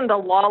that given the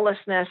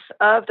lawlessness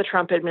of the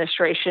Trump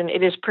administration,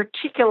 it is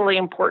particularly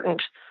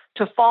important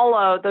to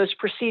follow those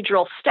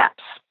procedural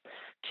steps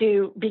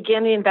to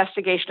begin the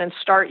investigation and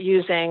start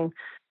using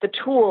the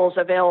tools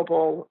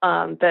available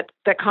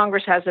that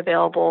Congress has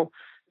available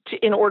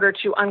in order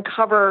to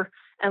uncover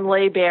and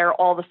lay bare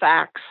all the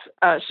facts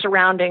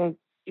surrounding,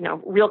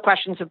 real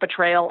questions of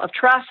betrayal of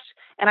trust.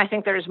 And I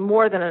think there is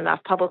more than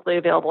enough publicly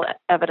available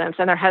evidence,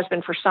 and there has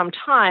been for some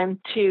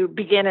time, to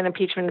begin an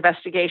impeachment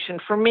investigation.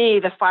 For me,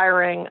 the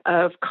firing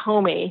of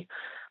Comey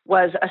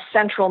was a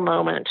central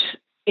moment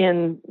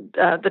in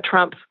the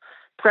Trump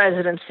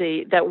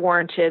presidency that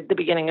warranted the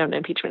beginning of an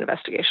impeachment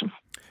investigation.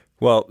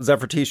 Well,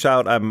 Zephyr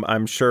Teashout,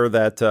 I'm sure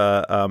that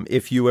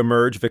if you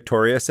emerge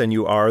victorious and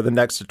you are the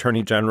next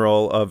Attorney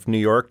General of New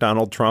York,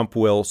 Donald Trump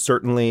will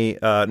certainly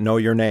know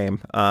your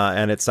name.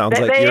 And it sounds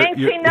like they ain't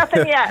seen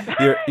nothing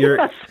yet. You're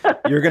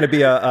going to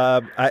be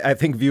I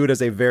think, viewed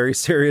as a very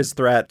serious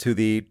threat to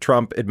the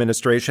Trump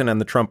administration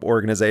and the Trump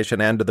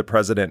organization and to the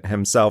president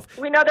himself.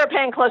 We know they're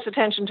paying close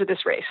attention to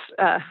this race.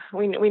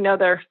 We know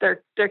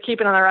they're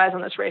keeping their eyes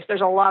on this race.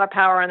 There's a lot of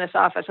power in this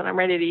office, and I'm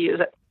ready to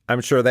use it. I'm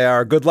sure they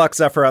are. Good luck,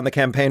 Zephyr, on the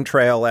campaign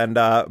trail. And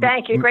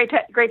thank you. Great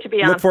to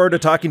be on. Look forward to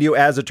talking to you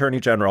as Attorney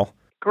General.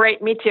 Great.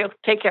 Me too.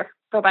 Take care.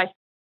 Bye-bye.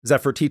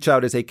 Zephyr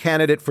Teashout is a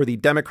candidate for the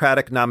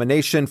Democratic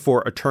nomination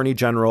for Attorney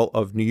General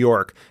of New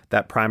York.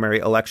 That primary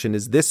election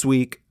is this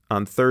week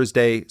on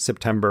Thursday,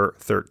 September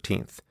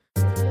 13th.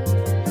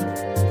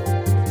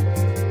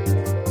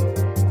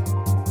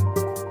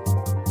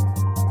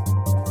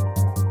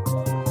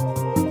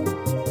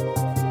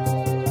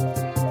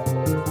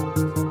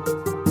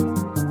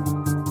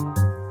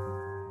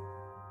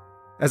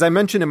 As I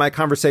mentioned in my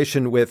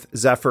conversation with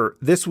Zephyr,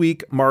 this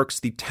week marks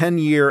the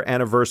 10-year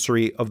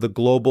anniversary of the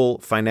global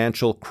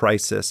financial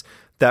crisis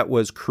that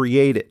was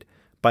created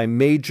by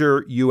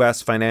major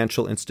U.S.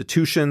 financial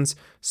institutions,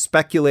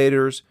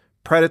 speculators,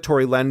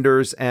 predatory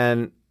lenders,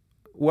 and,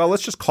 well,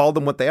 let's just call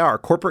them what they are,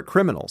 corporate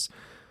criminals.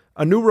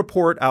 A new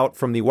report out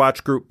from the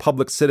watch group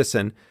Public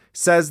Citizen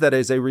says that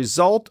as a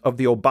result of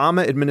the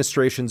Obama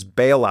administration's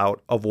bailout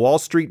of Wall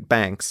Street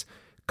banks,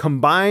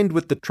 combined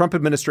with the Trump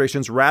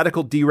administration's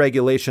radical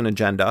deregulation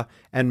agenda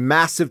and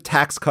massive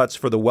tax cuts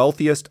for the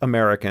wealthiest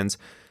Americans,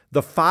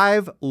 the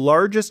 5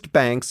 largest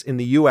banks in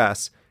the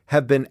U.S.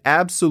 have been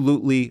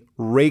absolutely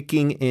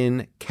raking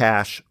in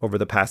cash over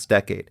the past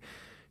decade.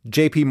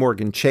 J.P.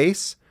 Morgan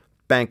Chase,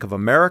 Bank of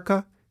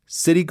America,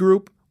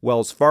 Citigroup,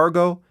 Wells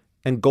Fargo,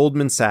 and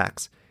Goldman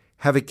Sachs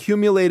have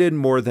accumulated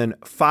more than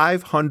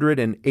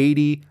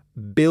 $580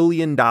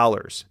 billion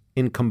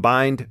in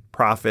combined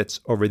profits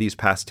over these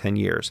past 10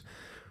 years.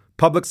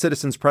 Public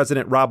Citizen's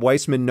president Rob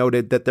Weissman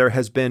noted that there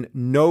has been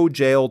no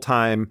jail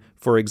time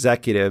for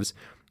executives,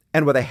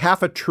 and with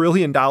 $500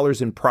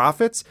 billion in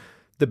profits,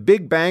 the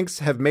big banks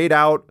have made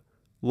out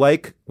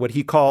like what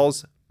he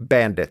calls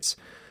bandits.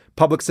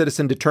 Public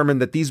Citizen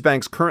determined that these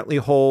banks currently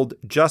hold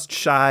just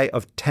shy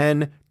of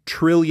 $10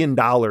 trillion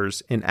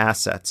in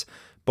assets.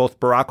 Both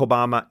Barack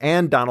Obama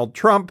and Donald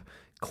Trump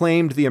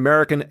claimed the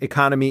American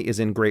economy is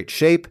in great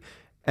shape,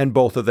 and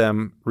both of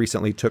them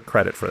recently took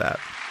credit for that.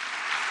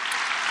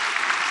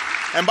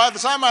 And by the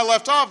time I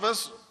left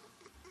office,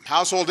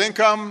 household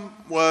income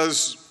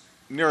was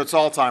near its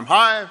all-time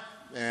high,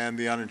 and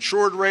the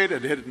uninsured rate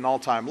had hit an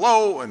all-time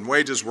low, and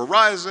wages were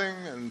rising,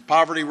 and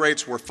poverty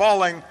rates were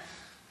falling.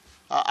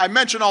 I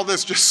mention all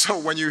this just so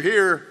when you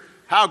hear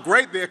how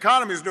great the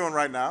economy is doing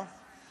right now,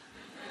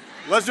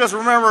 let's just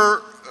remember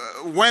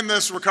when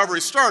this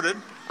recovery started.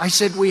 I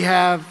said we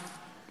have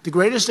the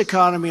greatest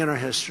economy in our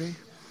history.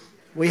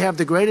 We have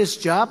the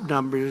greatest job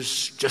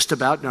numbers just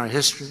about in our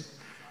history.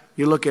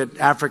 You look at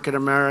African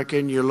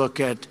American, you look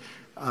at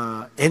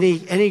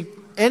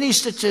any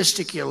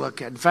statistic you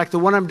look at. In fact, the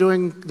one I'm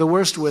doing the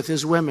worst with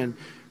is women,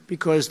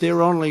 because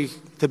they're only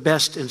the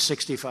best in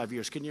 65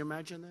 years. Can you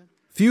imagine that?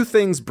 Few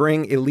things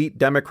bring elite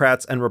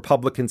Democrats and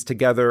Republicans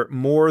together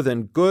more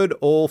than good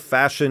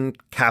old-fashioned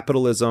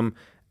capitalism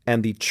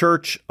and the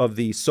church of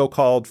the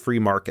so-called free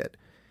market.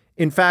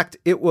 In fact,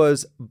 it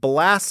was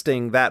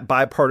blasting that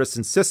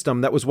bipartisan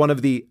system that was one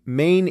of the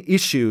main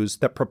issues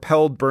that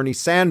propelled Bernie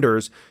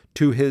Sanders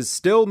to his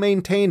still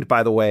maintained,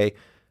 by the way,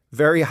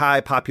 very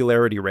high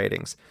popularity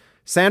ratings.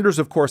 Sanders,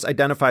 of course,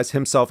 identifies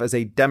himself as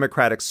a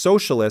democratic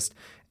socialist,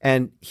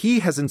 and he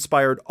has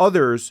inspired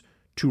others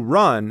to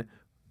run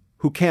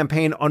who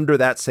campaign under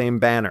that same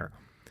banner.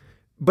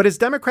 But is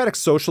democratic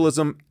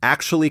socialism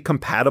actually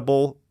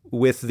compatible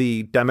with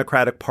the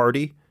Democratic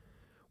Party?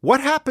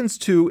 What happens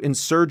to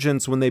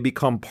insurgents when they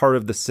become part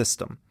of the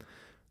system?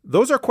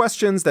 Those are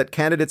questions that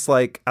candidates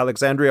like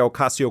Alexandria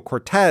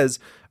Ocasio-Cortez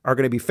are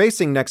going to be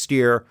facing next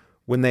year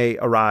when they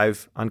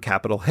arrive on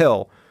Capitol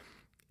Hill.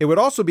 It would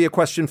also be a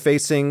question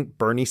facing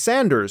Bernie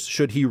Sanders,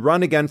 should he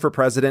run again for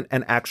president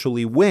and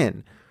actually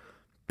win.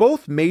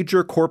 Both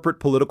major corporate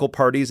political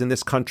parties in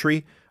this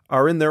country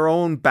are in their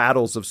own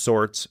battles of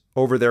sorts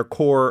over their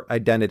core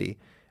identity.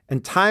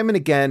 And time and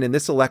again in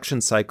this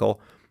election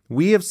cycle,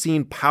 we have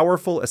seen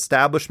powerful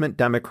establishment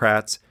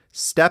Democrats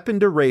step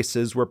into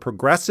races where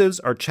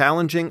progressives are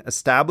challenging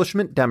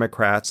establishment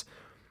Democrats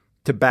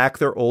to back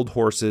their old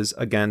horses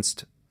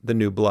against the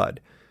new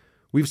blood.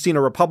 We've seen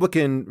a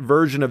Republican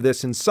version of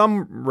this in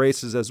some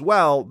races as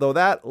well, though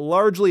that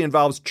largely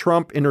involves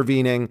Trump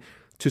intervening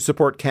to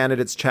support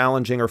candidates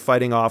challenging or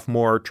fighting off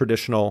more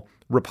traditional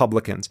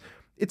Republicans.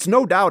 It's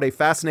no doubt a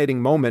fascinating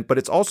moment, but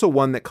it's also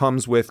one that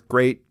comes with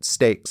great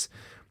stakes.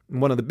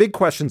 And one of the big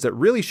questions that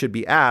really should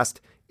be asked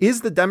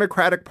is the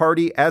Democratic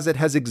Party, as it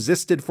has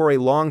existed for a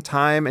long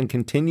time and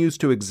continues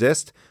to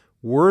exist,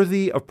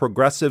 worthy of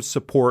progressive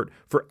support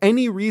for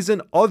any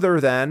reason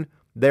other than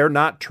they're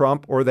not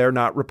Trump or they're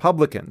not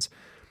Republicans?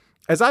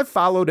 As I've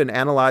followed and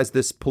analyzed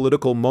this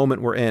political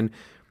moment we're in,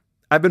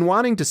 I've been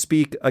wanting to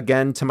speak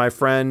again to my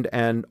friend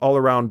and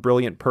all-around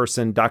brilliant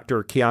person,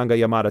 Dr.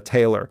 Keeanga-Yamahtta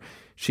Taylor.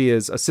 She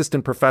is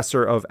assistant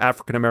professor of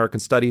African American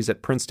Studies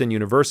at Princeton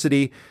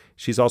University.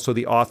 She's also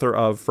the author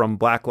of From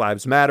Black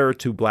Lives Matter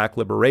to Black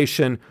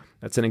Liberation.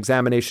 That's an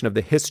examination of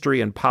the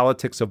history and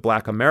politics of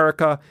Black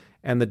America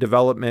and the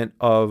development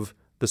of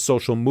the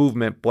social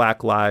movement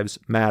Black Lives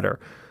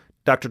Matter.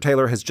 Dr.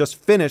 Taylor has just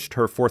finished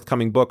her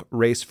forthcoming book,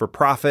 Race for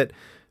Profit,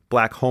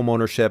 Black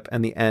Homeownership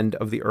and the End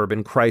of the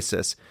Urban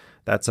Crisis.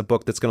 That's a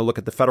book that's going to look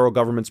at the federal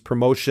government's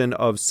promotion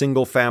of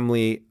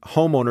single-family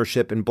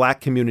homeownership in Black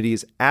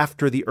communities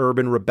after the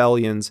urban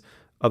rebellions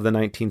of the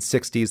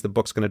 1960s. The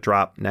book's going to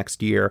drop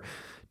next year.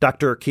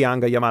 Dr.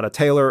 Keeanga-Yamahtta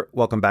Taylor,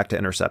 welcome back to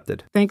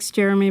Intercepted. Thanks,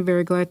 Jeremy.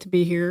 Very glad to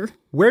be here.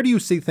 Where do you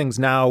see things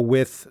now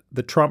with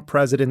the Trump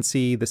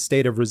presidency, the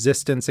state of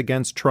resistance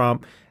against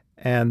Trump,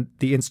 and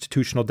the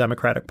institutional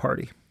Democratic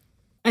Party?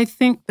 I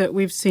think that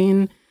we've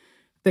seen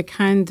the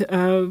kind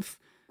of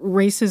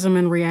racism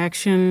and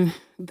reaction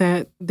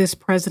that this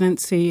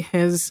presidency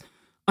has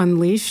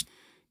unleashed.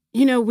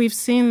 You know, we've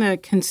seen the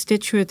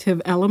constitutive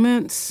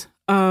elements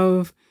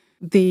of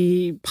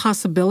the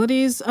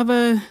possibilities of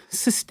a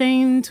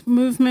sustained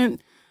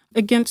movement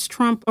against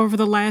Trump over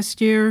the last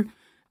year.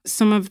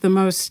 Some of the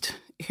most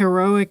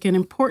heroic and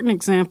important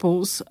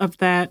examples of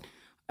that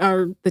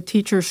are the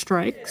teacher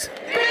strikes.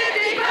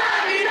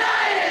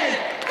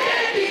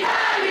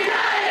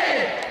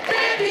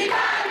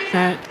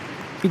 That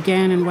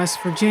began in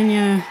West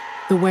Virginia,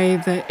 the way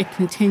that it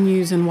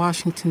continues in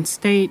Washington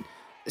state.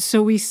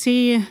 So we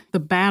see the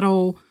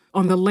battle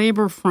on the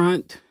labor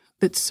front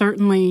that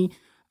certainly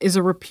is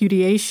a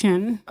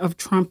repudiation of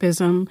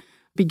Trumpism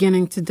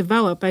beginning to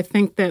develop. I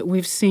think that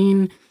we've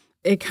seen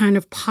a kind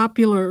of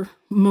popular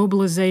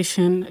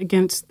mobilization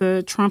against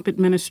the Trump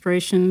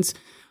administration's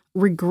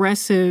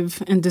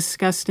regressive and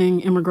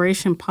disgusting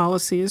immigration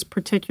policies,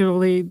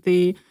 particularly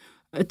the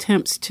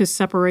attempts to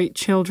separate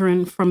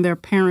children from their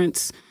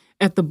parents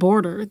at the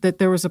border, that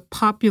there was a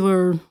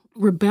popular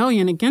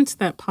rebellion against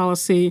that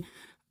policy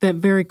that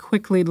very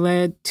quickly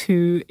led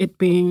to it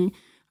being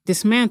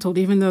dismantled,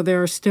 even though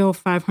there are still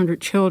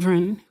 500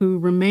 children who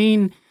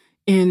remain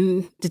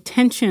in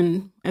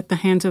detention at the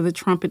hands of the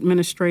Trump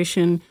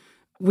administration.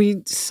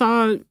 We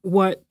saw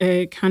what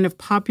a kind of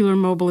popular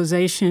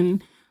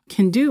mobilization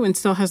can do and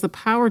still has the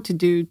power to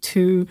do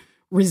to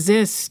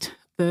resist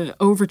the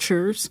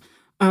overtures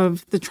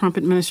of the Trump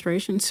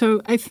administration.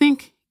 So I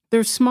think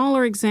there's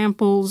smaller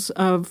examples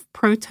of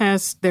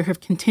protests. There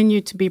have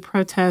continued to be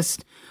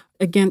protests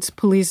against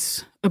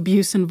police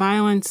abuse and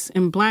violence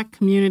in Black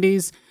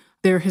communities.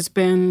 There has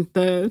been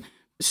the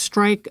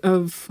strike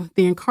of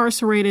the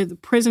incarcerated, the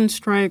prison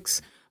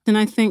strikes. And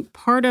I think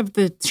part of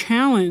the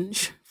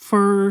challenge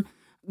for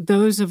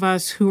those of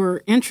us who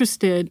are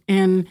interested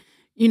in,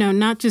 you know,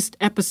 not just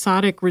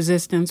episodic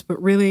resistance,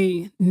 but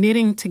really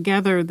knitting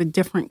together the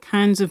different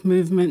kinds of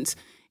movements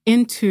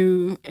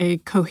into a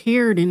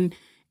coherent and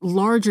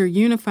larger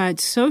unified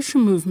social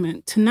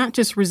movement to not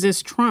just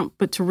resist Trump,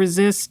 but to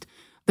resist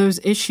those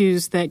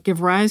issues that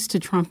give rise to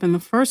Trump in the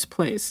first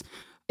place,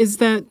 is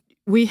that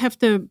we have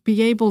to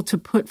be able to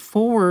put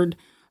forward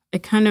a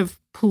kind of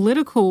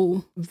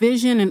political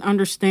vision and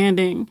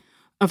understanding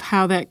of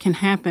how that can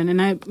happen.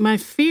 And my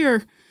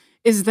fear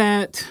is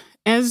that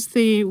as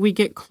we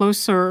get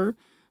closer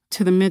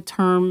to the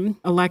midterm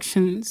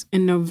elections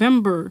in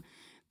November,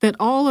 that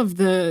all of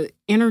the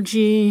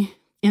energy,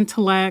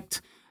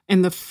 intellect,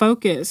 and the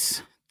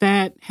focus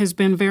that has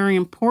been very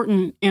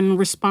important in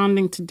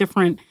responding to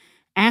different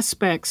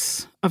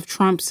aspects of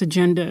Trump's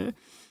agenda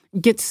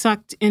gets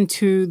sucked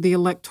into the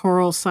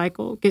electoral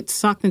cycle, gets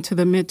sucked into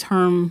the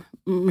midterm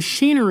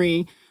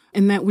machinery,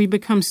 and that we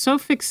become so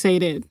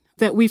fixated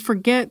that we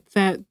forget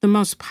that the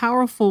most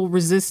powerful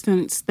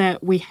resistance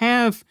that we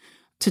have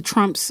to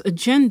Trump's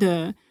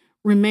agenda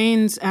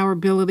remains our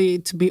ability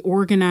to be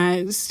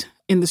organized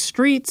in the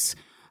streets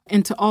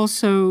and to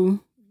also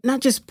not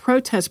just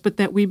protest, but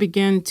that we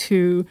begin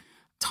to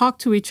talk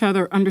to each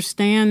other,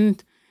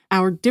 understand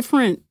our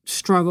different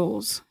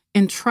struggles,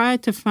 and try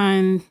to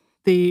find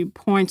the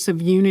points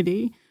of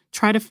unity,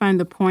 try to find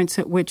the points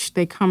at which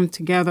they come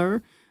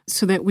together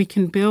so that we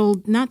can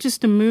build not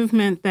just a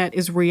movement that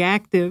is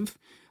reactive,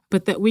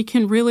 but that we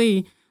can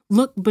really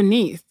look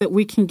beneath, that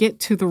we can get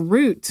to the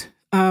root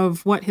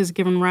of what has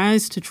given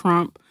rise to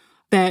Trump,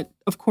 that,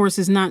 of course,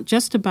 is not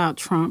just about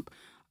Trump,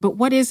 but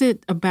what is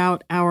it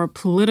about our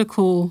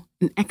political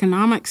and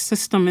economic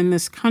system in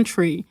this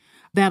country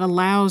that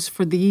allows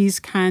for these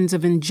kinds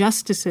of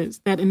injustices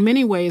that in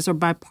many ways are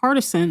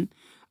bipartisan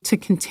to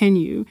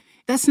continue?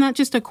 That's not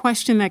just a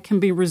question that can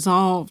be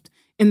resolved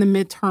in the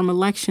midterm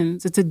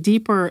elections. It's a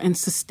deeper and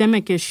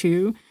systemic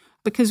issue,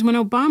 because when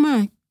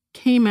Obama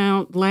came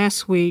out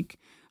last week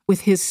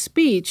with his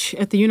speech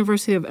at the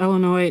University of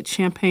Illinois at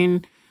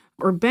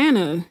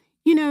Champaign-Urbana,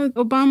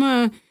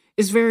 Obama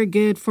is very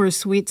good for a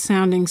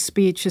sweet-sounding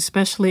speech,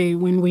 especially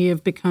when we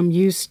have become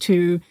used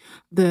to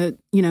the,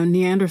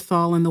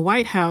 Neanderthal in the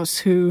White House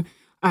who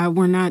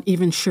we're not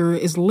even sure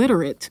is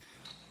literate.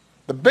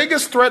 The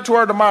biggest threat to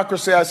our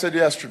democracy, I said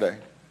yesterday,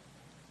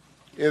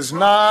 is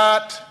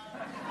not,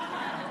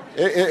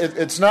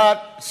 it's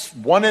not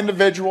one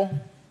individual.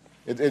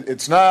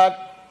 It's not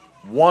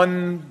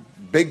one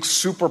big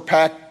super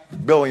PAC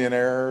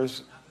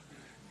billionaires.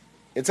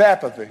 It's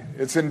apathy.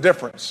 It's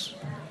indifference.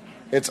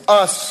 It's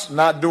us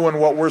not doing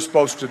what we're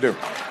supposed to do.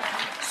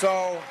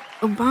 So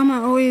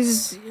Obama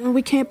always,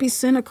 we can't be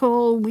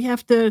cynical. We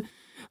have to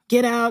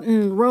get out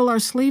and roll our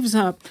sleeves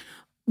up.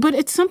 But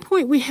at some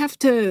point, we have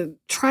to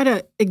try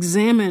to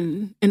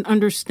examine and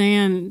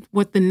understand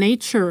what the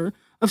nature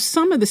of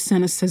some of the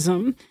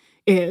cynicism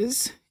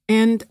is.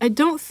 And I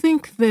don't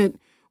think that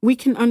we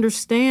can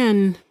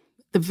understand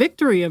the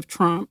victory of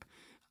Trump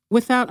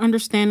without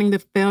understanding the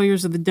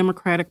failures of the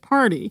Democratic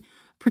Party,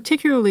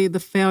 particularly the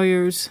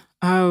failures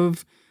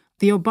of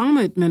the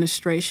Obama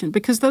administration,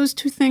 because those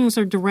two things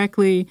are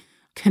directly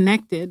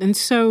connected. And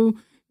so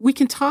we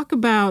can talk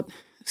about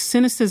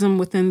cynicism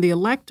within the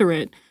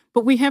electorate,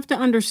 but we have to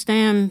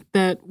understand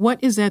that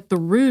what is at the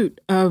root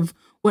of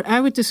what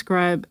I would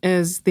describe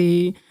as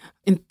the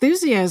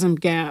enthusiasm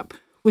gap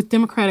with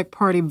Democratic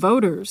Party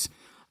voters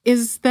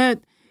is that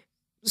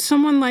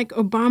someone like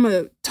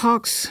Obama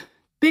talks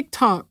big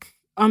talk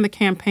on the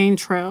campaign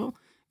trail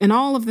and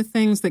all of the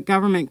things that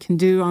government can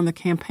do on the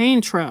campaign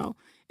trail.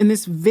 And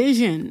this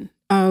vision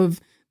of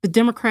the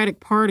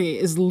Democratic Party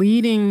is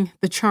leading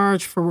the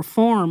charge for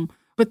reform.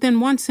 But then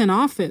once in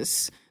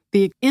office,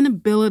 the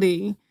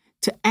inability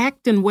to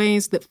act in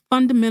ways that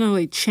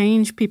fundamentally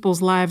change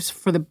people's lives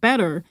for the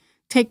better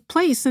take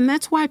place. And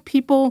that's why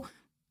people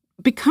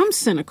become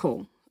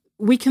cynical.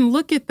 We can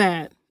look at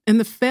that and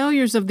the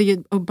failures of the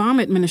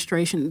Obama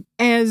administration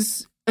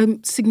as a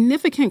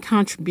significant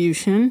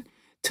contribution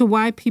to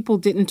why people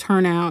didn't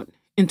turn out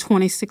in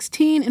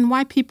 2016 and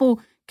why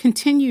people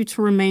continue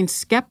to remain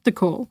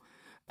skeptical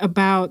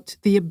about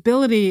the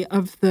ability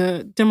of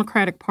the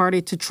Democratic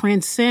Party to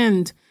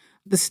transcend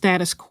the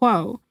status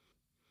quo.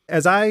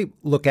 As I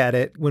look at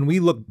it, when we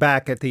look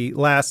back at the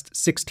last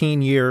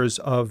 16 years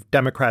of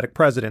Democratic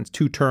presidents,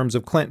 2 terms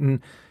of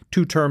Clinton,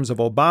 2 terms of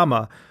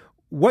Obama,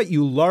 what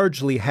you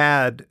largely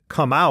had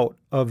come out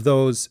of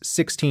those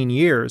 16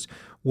 years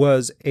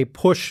was a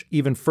push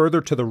even further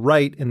to the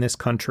right in this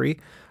country,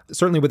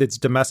 certainly with its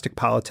domestic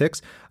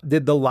politics.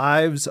 Did the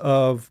lives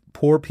of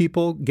poor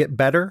people get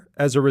better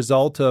as a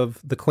result of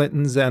the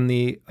Clintons and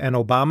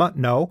Obama?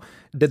 No.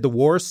 Did the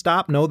wars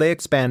stop? No, they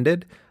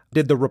expanded.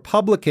 Did the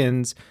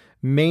Republicans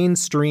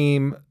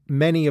mainstream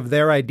many of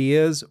their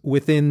ideas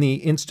within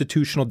the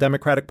institutional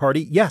Democratic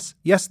Party? Yes,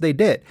 they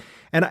did.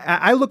 And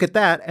I look at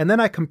that and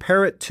then I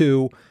compare it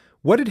to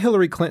what did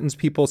Hillary Clinton's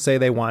people say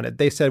they wanted?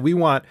 They said, we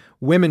want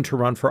women to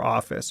run for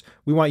office.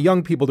 We want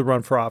young people to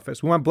run for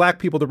office. We want black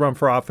people to run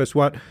for office. We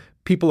want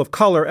people of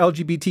color,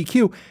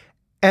 LGBTQ.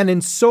 And in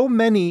so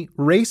many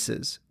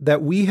races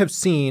that we have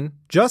seen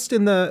just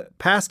in the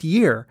past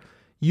year,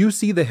 you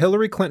see the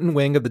Hillary Clinton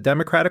wing of the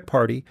Democratic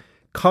Party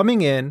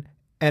coming in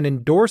and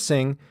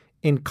endorsing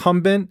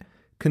incumbent,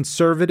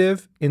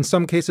 conservative, in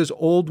some cases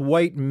old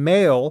white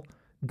male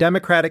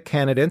Democratic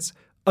candidates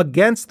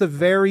against the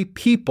very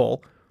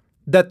people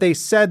that they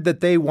said that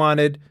they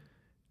wanted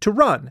to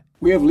run.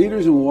 We have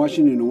leaders in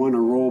Washington who want to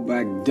roll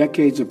back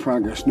decades of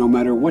progress, no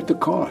matter what the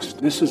cost.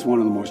 This is one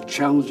of the most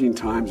challenging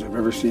times I've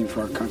ever seen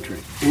for our country.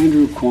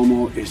 Andrew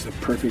Cuomo is the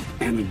perfect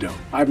antidote.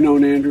 I've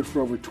known Andrew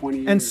for over 20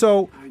 years. And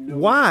so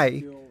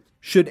why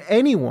should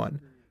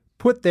anyone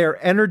put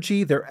their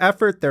energy, their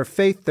effort, their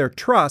faith, their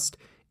trust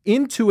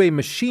into a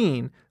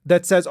machine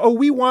that says, oh,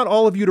 we want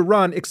all of you to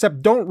run,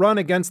 except don't run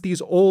against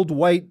these old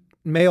white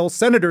male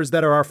senators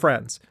that are our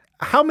friends?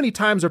 How many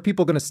times are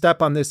people going to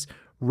step on this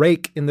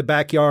rake in the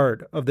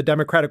backyard of the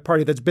Democratic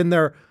Party that's been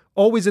there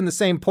always in the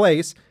same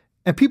place,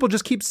 and people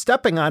just keep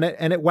stepping on it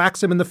and it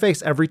whacks them in the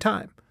face every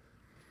time?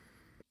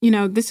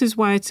 This is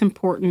why it's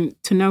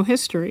important to know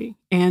history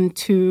and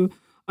to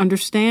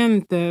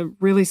understand the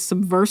really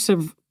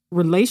subversive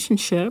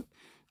relationship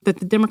that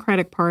the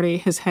Democratic Party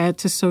has had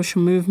to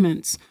social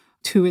movements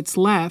to its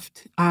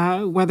left,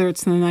 whether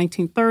it's in the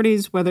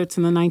 1930s, whether it's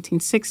in the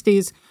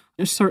 1960s,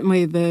 or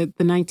certainly the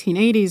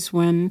 1980s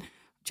when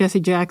Jesse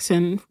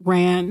Jackson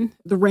ran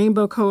the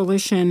Rainbow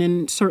Coalition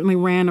and certainly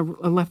ran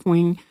a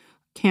left-wing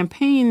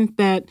campaign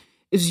that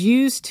is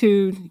used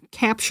to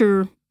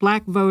capture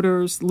Black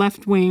voters,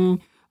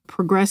 left-wing,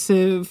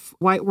 progressive,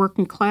 white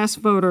working class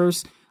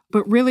voters,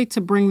 but really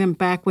to bring them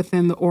back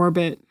within the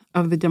orbit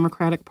of the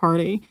Democratic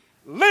Party.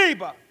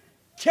 Labor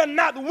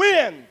cannot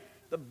win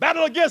the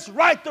battle against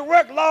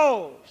right-to-work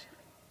laws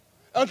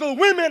until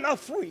women are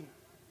free.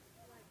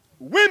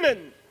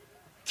 Women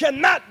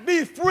cannot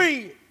be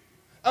free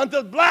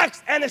until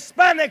blacks and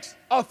Hispanics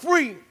are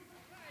free.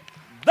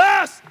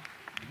 Thus,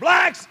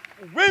 blacks,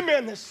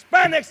 women,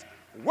 Hispanics,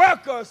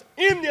 workers,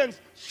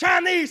 Indians,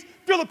 Chinese,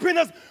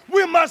 Filipinos,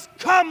 we must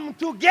come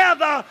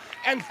together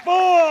and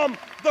form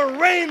the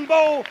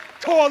Rainbow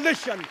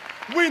Coalition.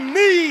 We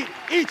need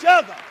each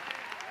other.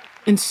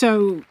 And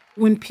so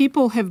when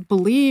people have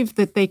believed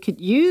that they could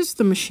use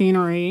the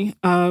machinery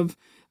of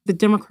the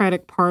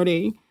Democratic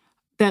Party,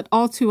 that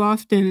all too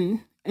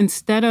often,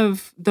 instead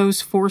of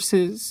those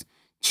forces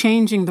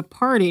changing the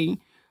party,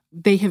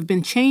 they have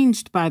been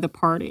changed by the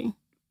party.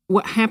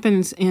 What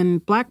happens in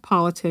Black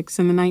politics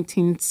in the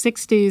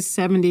 1960s,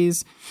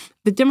 70s,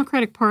 the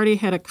Democratic Party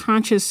had a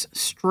conscious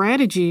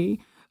strategy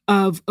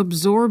of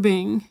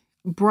absorbing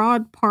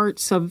broad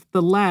parts of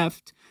the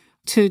left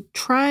to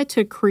try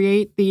to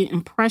create the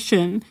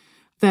impression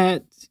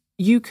that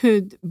you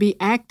could be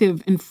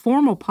active in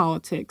formal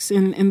politics,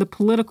 in the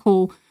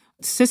political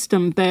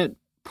system, that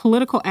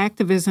political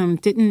activism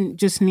didn't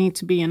just need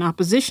to be in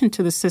opposition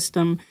to the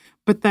system,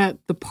 but that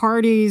the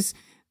parties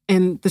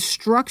and the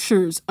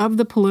structures of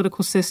the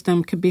political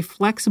system could be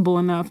flexible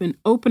enough and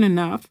open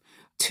enough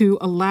to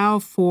allow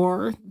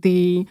for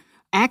the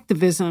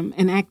activism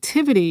and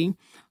activity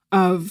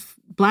of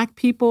Black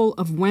people,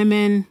 of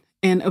women,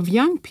 and of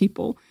young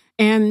people.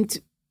 And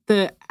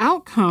the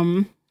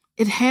outcome,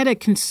 it had a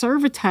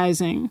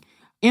conservatizing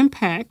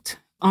impact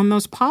on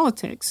those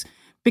politics,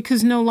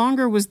 because no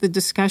longer was the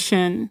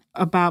discussion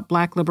about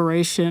Black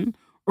liberation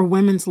or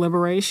women's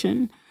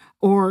liberation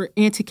or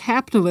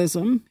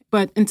anti-capitalism,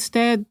 but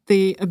instead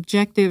the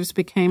objectives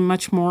became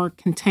much more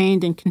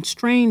contained and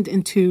constrained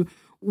into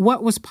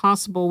what was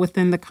possible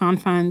within the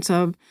confines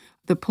of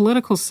the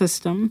political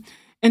system.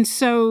 And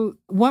so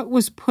what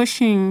was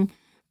pushing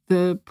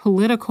the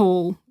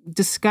political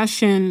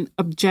discussion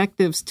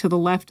objectives to the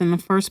left in the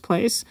first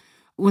place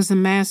was a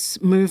mass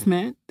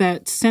movement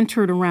that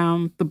centered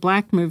around the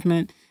Black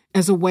movement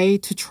as a way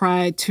to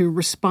try to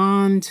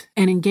respond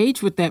and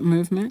engage with that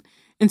movement.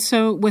 And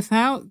so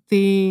without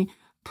the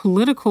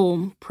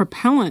political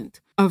propellant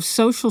of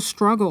social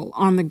struggle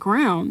on the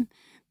ground,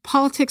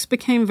 politics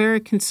became very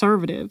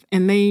conservative,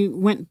 and they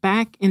went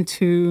back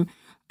into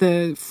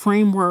the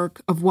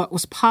framework of what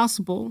was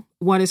possible,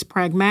 what is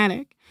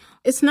pragmatic.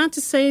 It's not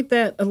to say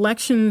that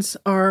elections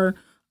are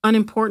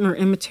unimportant or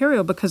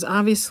immaterial, because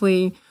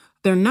obviously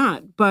they're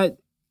not, but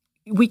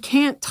we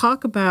can't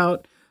talk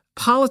about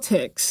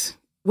politics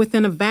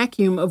within a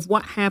vacuum of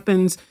what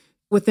happens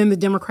within the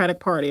Democratic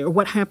Party or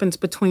what happens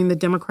between the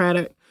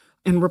Democratic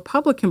and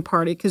Republican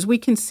Party, because we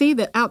can see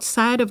that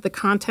outside of the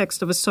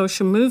context of a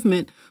social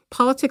movement,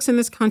 politics in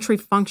this country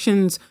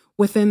functions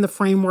within the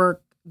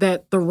framework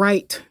that the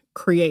right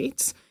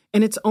creates.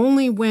 And it's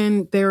only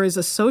when there is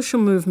a social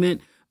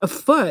movement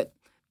afoot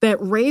that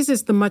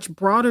raises the much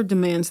broader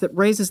demands, that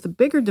raises the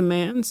bigger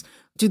demands,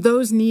 do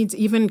those needs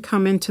even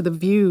come into the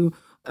view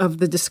of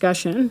the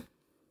discussion.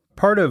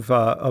 Part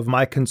of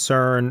my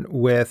concern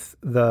with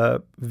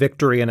the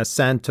victory and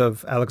ascent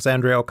of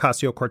Alexandria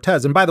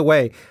Ocasio-Cortez, and by the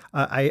way,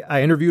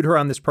 I interviewed her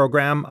on this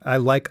program. I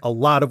like a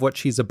lot of what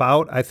she's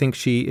about. I think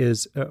she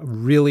is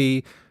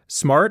really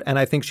smart, and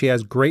I think she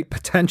has great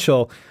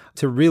potential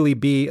to really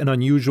be an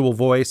unusual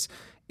voice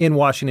in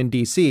Washington,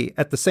 D.C.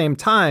 At the same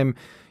time,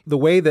 the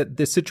way that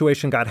this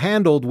situation got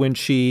handled when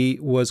she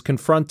was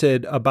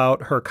confronted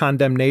about her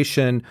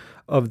condemnation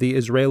of the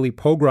Israeli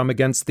pogrom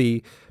against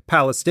the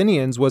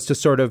Palestinians was to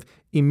sort of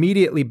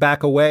immediately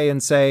back away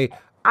and say,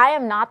 I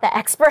am not the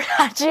expert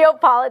on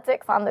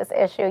geopolitics on this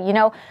issue. You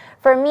know,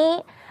 for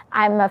me,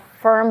 I'm a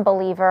firm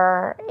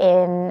believer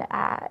in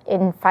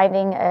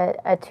finding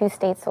a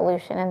two-state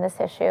solution in this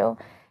issue.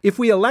 If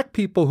we elect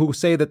people who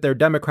say that they're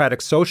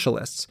democratic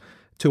socialists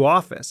to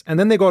office, and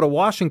then they go to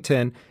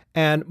Washington,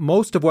 and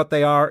most of what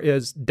they are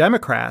is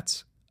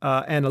Democrats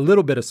and a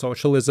little bit of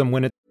socialism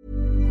when it.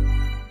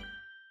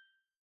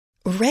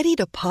 Ready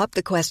to pop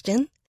the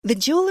question? The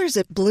jewelers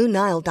at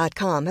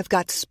BlueNile.com have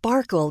got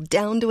sparkle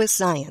down to a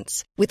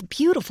science with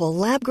beautiful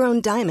lab-grown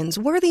diamonds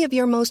worthy of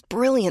your most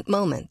brilliant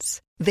moments.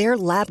 Their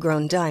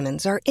lab-grown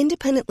diamonds are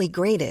independently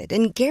graded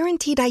and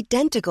guaranteed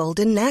identical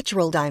to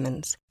natural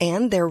diamonds,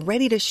 and they're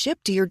ready to ship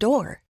to your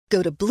door.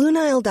 Go to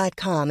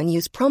BlueNile.com and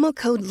use promo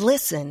code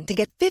LISTEN to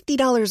get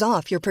 $50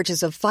 off your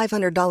purchase of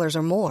 $500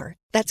 or more.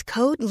 That's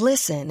code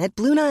LISTEN at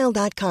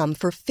BlueNile.com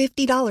for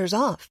 $50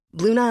 off.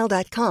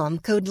 BlueNile.com,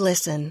 code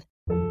LISTEN.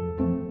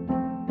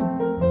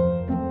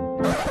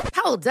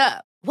 Hold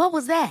up. What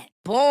was that?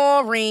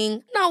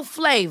 Boring. No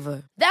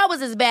flavor. That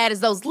was as bad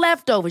as those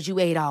leftovers you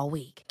ate all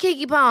week.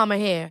 Keke Palmer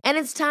here, and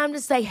it's time to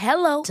say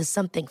hello to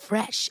something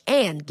fresh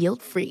and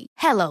guilt-free.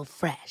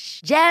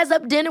 HelloFresh. Jazz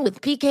up dinner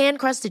with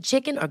pecan-crusted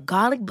chicken or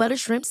garlic butter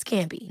shrimp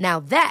scampi. Now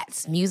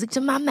that's music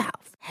to my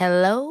mouth.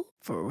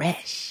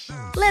 HelloFresh.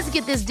 Let's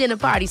get this dinner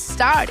party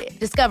started.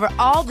 Discover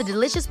all the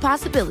delicious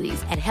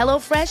possibilities at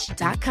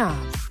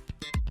HelloFresh.com.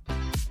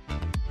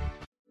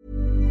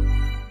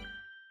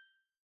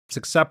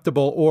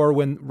 Acceptable, or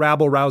when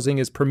rabble-rousing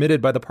is permitted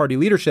by the party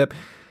leadership,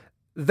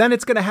 then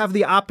it's going to have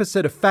the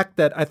opposite effect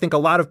that I think a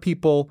lot of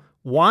people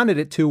wanted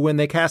it to when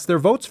they cast their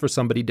votes for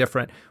somebody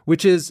different,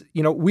 which is,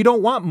 we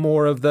don't want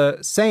more of the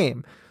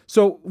same.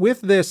 So with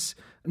this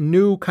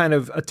new kind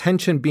of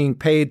attention being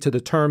paid to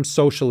the term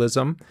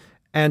socialism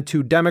and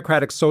to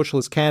democratic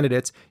socialist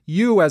candidates,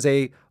 you as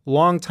a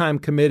longtime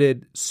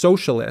committed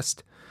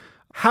socialist,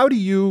 how do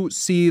you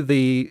see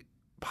the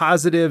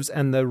positives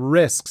and the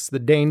risks, the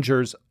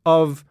dangers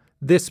of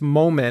this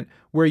moment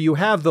where you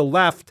have the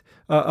left,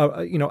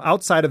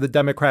 outside of the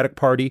Democratic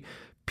Party,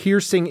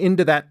 piercing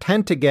into that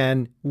tent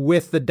again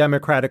with the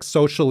Democratic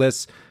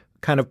Socialists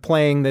kind of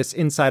playing this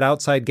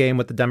inside-outside game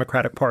with the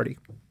Democratic Party?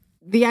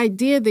 The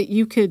idea that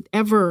you could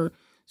ever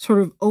sort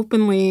of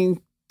openly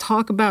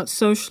talk about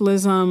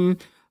socialism,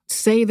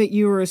 say that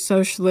you were a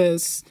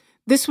socialist,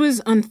 this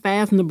was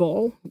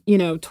unfathomable,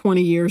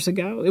 20 years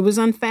ago. It was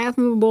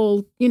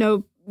unfathomable,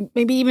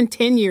 maybe even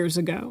 10 years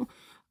ago.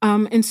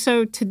 And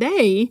so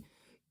today,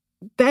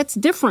 that's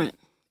different.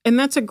 And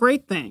that's a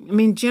great thing. I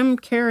mean, Jim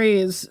Carrey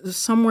is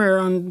somewhere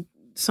on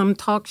some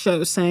talk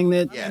show saying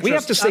that... We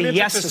have to say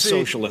yes to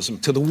socialism,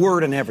 to the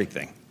word and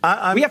everything.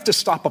 We have to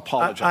stop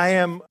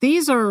apologizing.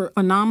 These are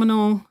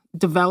phenomenal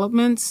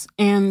developments,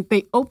 and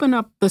they open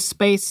up the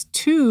space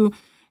to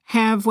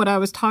have what I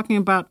was talking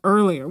about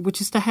earlier,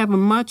 which is to have a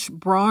much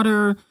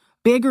broader,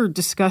 bigger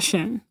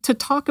discussion, to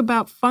talk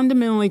about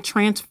fundamentally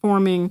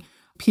transforming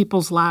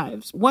people's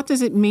lives. What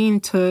does it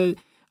mean to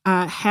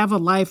have a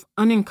life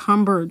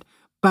unencumbered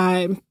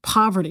by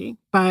poverty,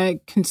 by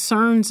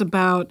concerns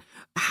about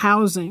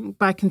housing,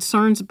 by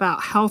concerns about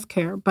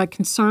healthcare, by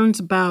concerns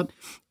about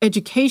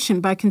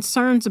education, by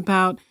concerns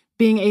about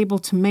being able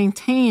to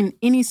maintain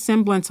any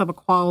semblance of a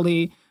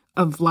quality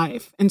of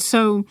life? And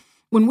so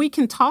when we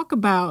can talk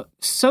about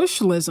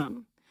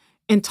socialism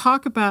and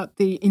talk about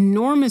the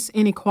enormous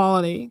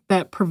inequality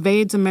that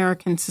pervades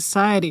American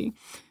society,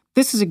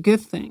 this is a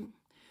good thing.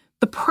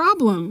 The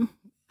problem,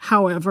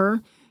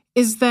 however,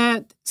 is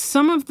that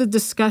some of the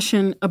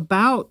discussion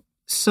about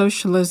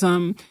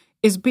socialism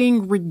is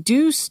being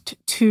reduced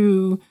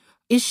to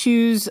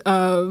issues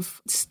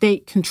of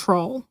state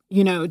control.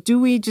 Do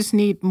we just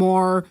need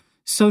more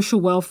social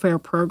welfare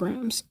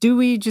programs? Do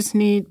we just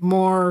need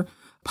more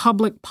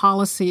public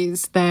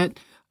policies that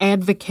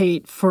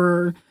advocate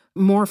for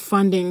more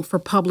funding for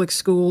public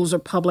schools or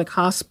public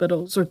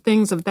hospitals or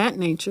things of that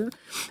nature?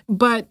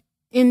 But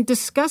in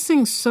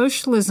discussing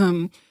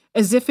socialism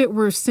as if it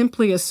were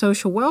simply a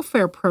social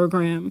welfare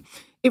program,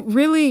 it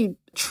really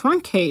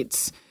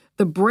truncates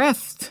the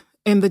breadth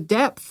and the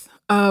depth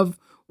of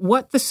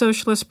what the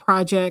socialist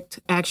project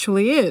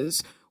actually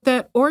is.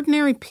 That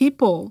ordinary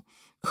people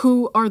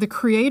who are the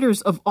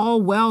creators of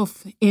all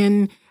wealth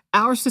in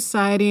our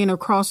society and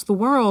across the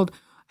world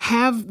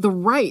have the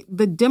right,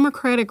 the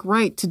democratic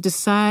right, to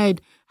decide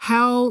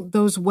how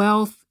those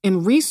wealth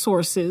and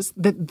resources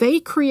that they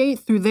create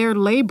through their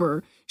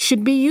labor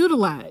should be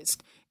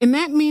utilized. And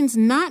that means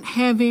not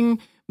having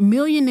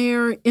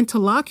millionaire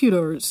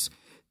interlocutors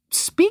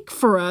speak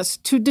for us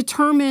to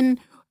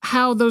determine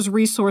how those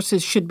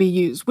resources should be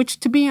used, which,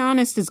 to be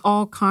honest, is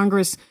all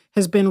Congress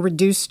has been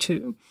reduced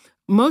to.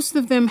 Most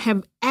of them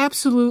have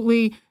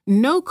absolutely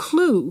no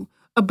clue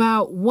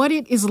about what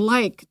it is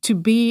like to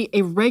be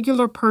a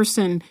regular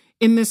person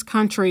in this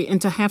country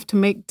and to have to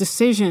make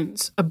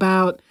decisions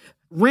about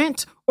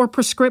rent or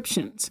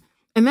prescriptions.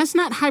 And that's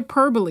not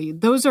hyperbole.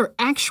 Those are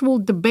actual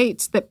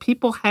debates that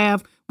people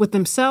have with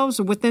themselves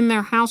or within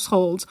their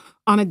households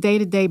on a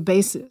day-to-day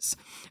basis.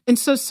 And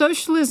so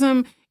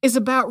socialism is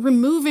about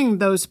removing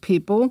those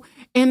people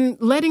and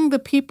letting the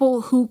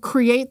people who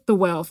create the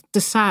wealth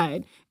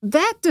decide.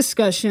 That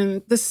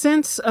discussion, the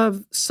sense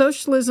of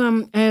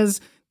socialism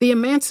as the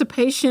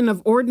emancipation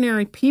of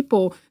ordinary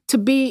people to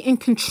be in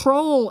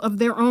control of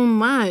their own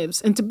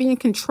lives and to be in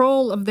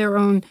control of their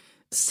own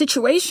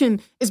situation,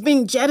 is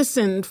being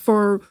jettisoned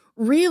for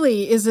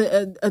really is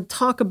a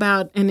talk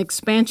about an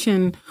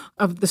expansion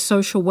of the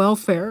social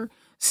welfare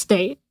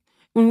state.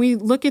 When we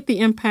look at the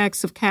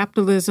impacts of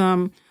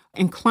capitalism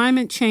and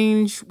climate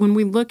change, when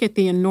we look at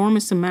the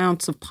enormous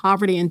amounts of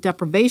poverty and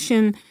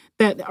deprivation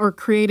that are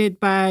created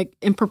by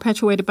and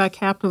perpetuated by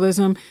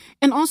capitalism,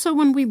 and also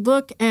when we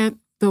look at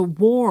the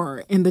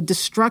war and the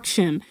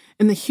destruction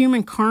and the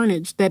human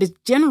carnage that is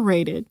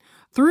generated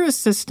through a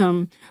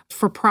system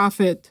for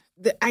profit,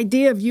 the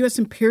idea of U.S.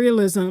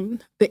 imperialism,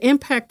 the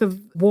impact of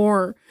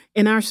war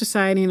in our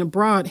society and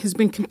abroad has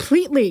been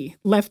completely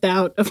left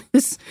out of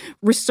this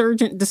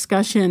resurgent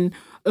discussion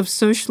of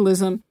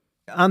socialism.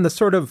 On the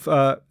sort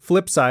of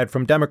flip side,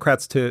 from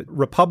Democrats to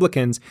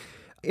Republicans,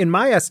 in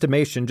my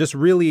estimation, just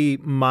really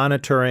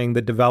monitoring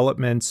the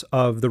developments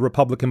of the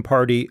Republican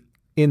Party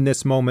in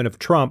this moment of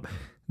Trump,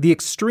 the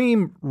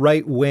extreme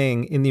right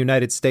wing in the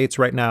United States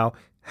right now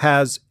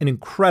has an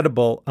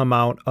incredible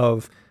amount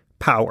of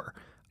power.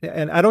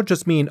 And I don't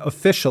just mean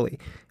officially.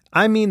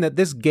 I mean that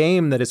this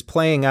game that is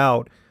playing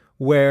out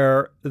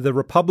where the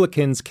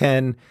Republicans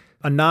can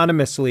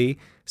anonymously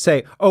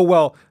say, oh,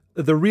 well,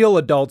 the real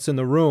adults in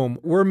the room,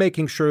 we're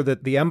making sure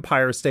that the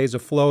empire stays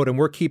afloat and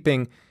we're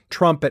keeping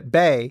Trump at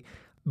bay,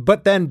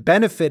 but then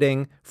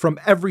benefiting from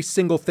every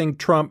single thing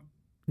Trump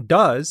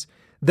does.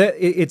 That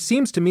it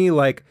seems to me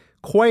like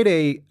quite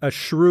a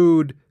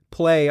shrewd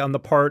play on the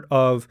part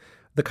of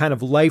the kind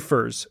of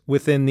lifers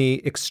within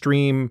the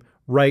extreme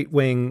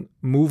right-wing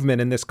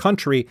movement in this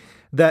country,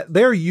 that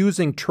they're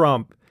using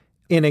Trump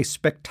in a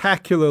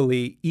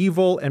spectacularly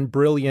evil and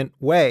brilliant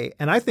way.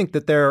 And I think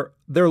that they're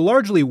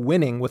largely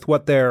winning with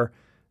what they're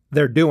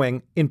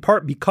doing, in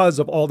part because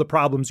of all the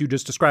problems you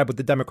just described with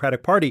the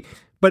Democratic Party.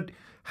 But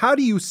how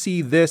do you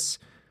see this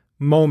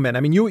moment?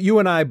 I mean, you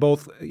and I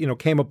both,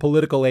 came of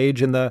political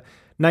age in the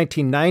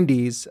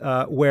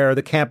 1990s, where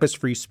the campus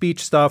free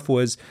speech stuff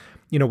was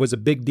a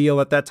big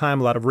deal at that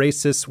time. A lot of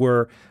racists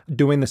were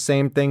doing the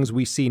same things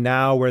we see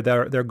now, where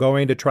they're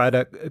going to try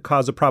to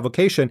cause a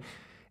provocation.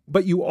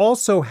 But you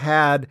also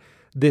had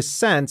this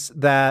sense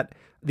that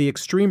the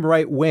extreme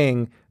right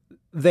wing,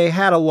 they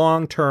had a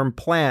long-term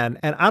plan.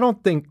 And I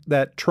don't think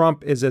that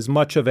Trump is as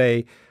much of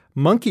a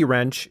monkey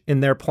wrench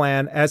in their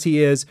plan as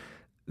he is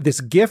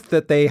this gift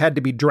that they had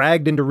to be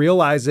dragged into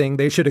realizing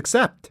they should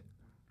accept.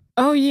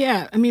 Oh,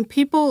 yeah. I mean,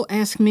 people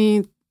ask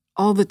me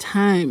all the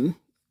time,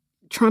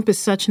 Trump is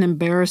such an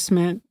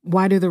embarrassment.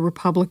 Why do the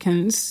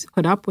Republicans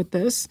put up with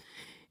this?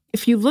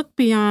 If you look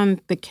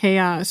beyond the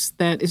chaos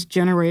that is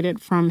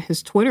generated from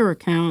his Twitter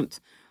account,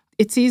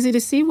 it's easy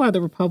to see why the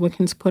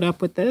Republicans put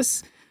up with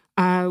this,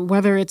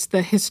 whether it's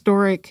the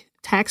historic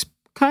tax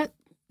cut,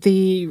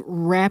 the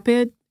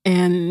rapid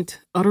and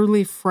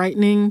utterly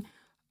frightening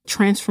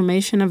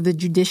transformation of the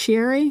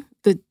judiciary,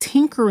 the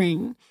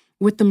tinkering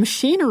with the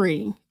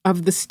machinery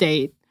of the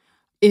state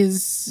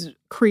is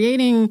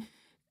creating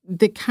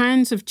the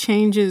kinds of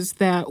changes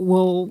that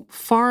will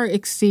far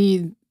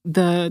exceed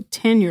the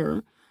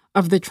tenure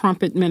of the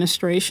Trump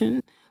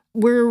administration.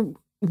 We're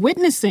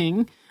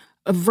witnessing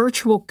a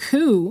virtual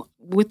coup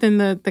within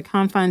the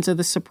confines of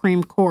the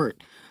Supreme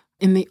Court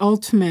in the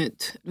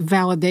ultimate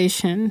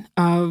validation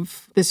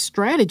of this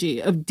strategy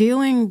of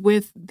dealing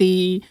with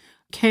the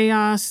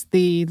chaos,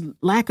 the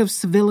lack of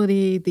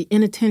civility, the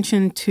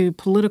inattention to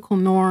political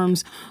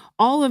norms,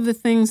 all of the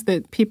things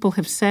that people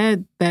have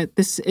said that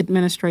this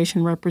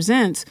administration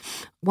represents,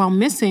 while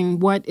missing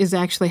what is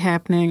actually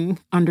happening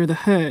under the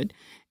hood.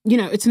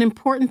 It's an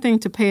important thing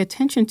to pay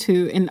attention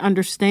to in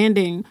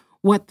understanding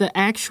what the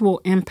actual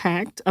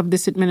impact of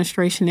this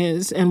administration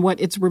is and what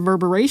its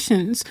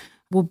reverberations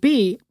will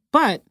be.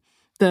 But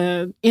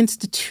the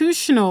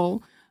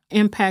institutional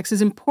impacts,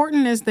 as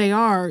important as they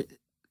are,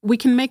 we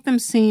can make them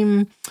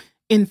seem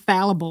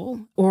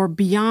infallible or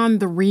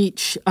beyond the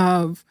reach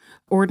of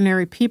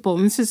ordinary people.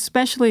 And this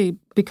especially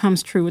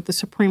becomes true with the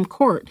Supreme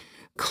Court.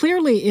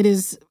 Clearly, it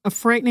is a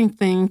frightening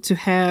thing to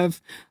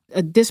have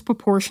a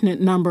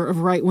disproportionate number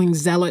of right-wing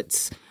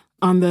zealots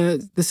on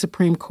the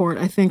Supreme Court.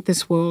 I think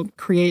this will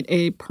create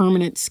a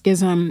permanent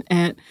schism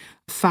at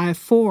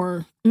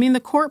 5-4. I mean, the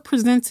court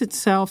presents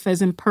itself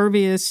as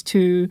impervious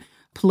to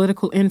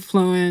political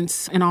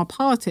influence in all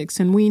politics,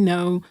 and we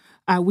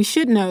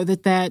should know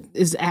that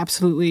is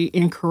absolutely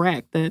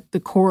incorrect, that the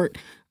court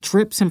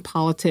drips in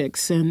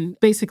politics and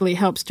basically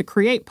helps to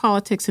create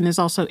politics and is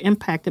also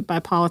impacted by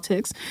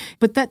politics.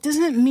 But that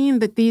doesn't mean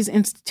that these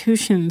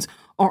institutions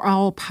are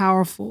all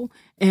powerful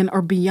and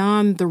are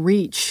beyond the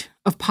reach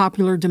of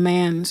popular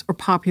demands or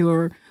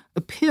popular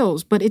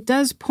appeals. But it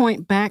does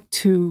point back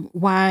to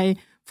why,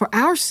 for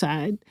our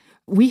side,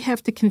 we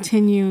have to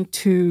continue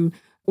to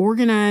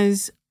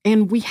organize,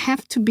 and we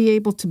have to be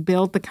able to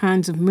build the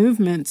kinds of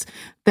movements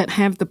that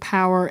have the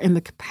power and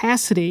the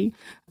capacity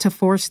to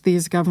force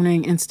these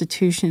governing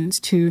institutions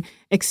to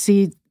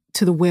accede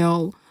to the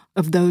will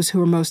of those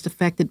who are most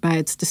affected by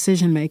its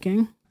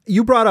decision-making.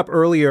 You brought up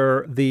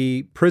earlier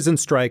the prison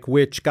strike,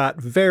 which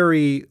got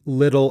very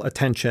little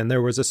attention.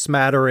 There was a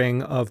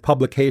smattering of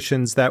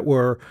publications that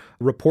were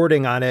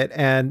reporting on it,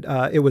 and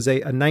it was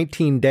a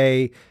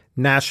 19-day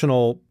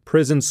national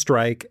prison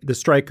strike. The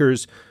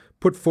strikers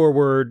put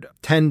forward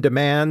 10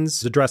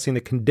 demands addressing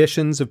the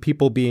conditions of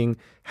people being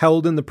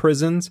held in the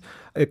prisons.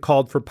 It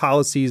called for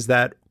policies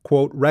that,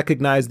 quote,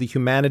 recognize the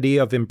humanity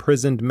of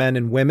imprisoned men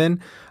and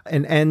women,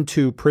 an end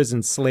to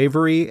prison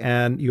slavery,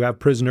 and you have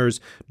prisoners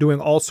doing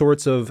all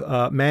sorts of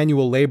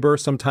manual labor,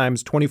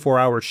 sometimes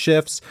 24-hour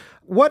shifts.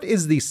 What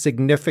is the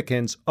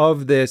significance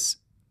of this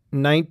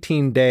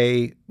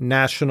 19-day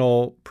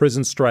national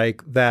prison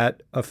strike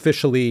that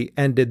officially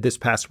ended this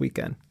past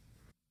weekend?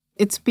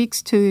 It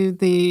speaks to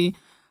the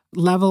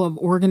level of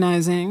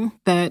organizing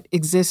that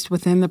exists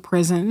within the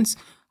prisons.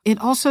 It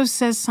also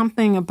says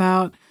something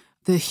about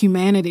the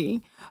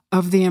humanity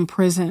of the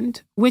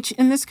imprisoned, which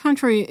in this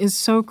country is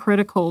so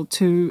critical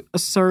to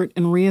assert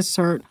and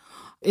reassert.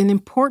 An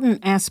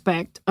important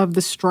aspect of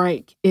the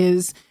strike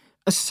is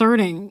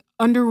asserting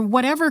under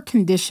whatever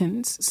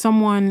conditions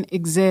someone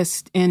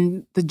exists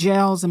in the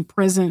jails and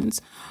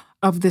prisons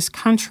of this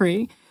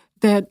country,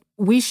 that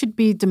we should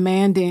be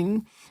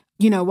demanding,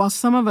 while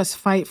some of us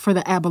fight for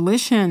the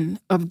abolition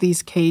of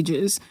these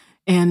cages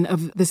and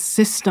of the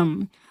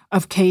system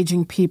of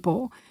caging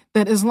people,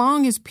 that as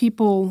long as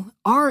people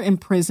are in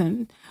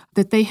prison,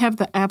 that they have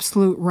the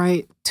absolute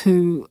right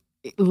to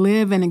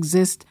live and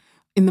exist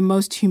in the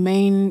most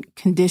humane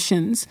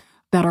conditions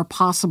that are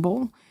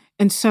possible.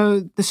 And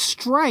so the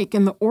strike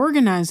and the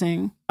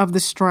organizing of the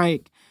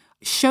strike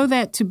show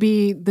that to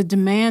be the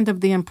demand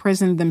of the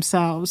imprisoned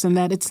themselves, and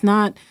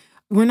that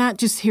we're not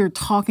just here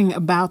talking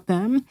about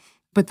them,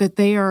 but that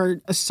they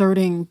are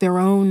asserting their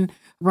own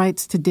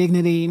rights to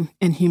dignity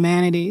and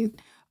humanity.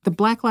 The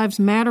Black Lives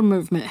Matter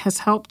movement has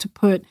helped to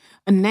put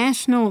a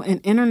national and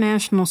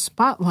international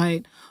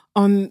spotlight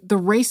on the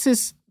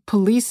racist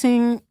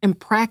policing and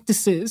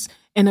practices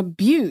and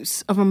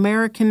abuse of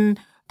American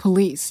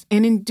police.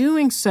 And in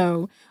doing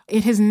so,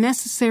 it has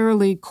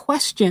necessarily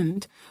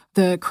questioned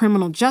the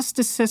criminal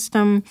justice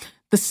system,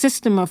 the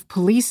system of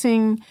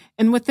policing.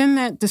 And within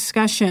that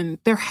discussion,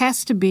 there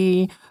has to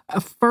be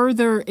a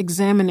further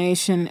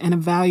examination and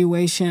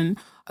evaluation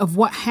of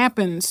what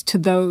happens to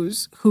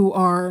those who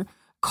are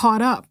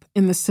caught up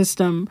in the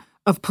system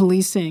of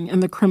policing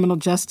and the criminal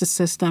justice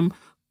system.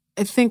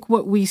 I think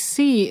what we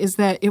see is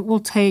that it will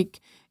take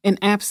an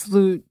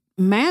absolute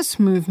mass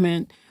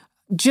movement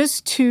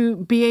just to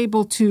be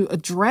able to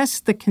address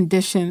the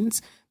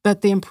conditions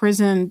that the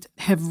imprisoned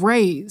have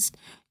raised.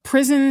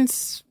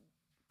 Prisons,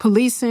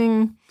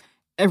 policing,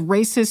 a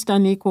racist,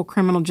 unequal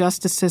criminal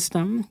justice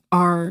system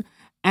are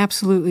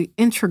absolutely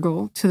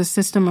integral to the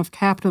system of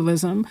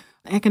capitalism,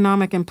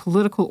 economic and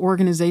political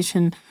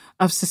organization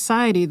of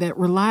society that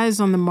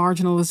relies on the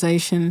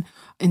marginalization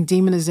and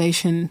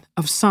demonization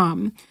of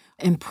some.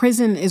 And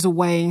prison is a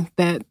way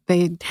that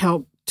they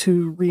help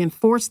to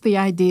reinforce the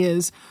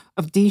ideas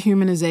of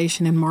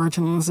dehumanization and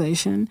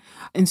marginalization.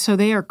 And so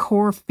they are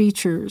core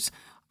features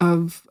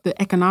of the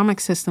economic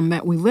system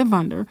that we live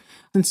under.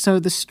 And so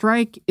the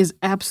strike is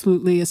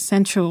absolutely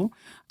essential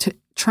to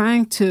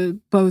trying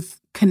to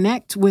both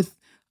connect with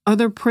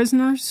other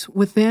prisoners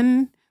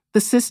within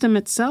the system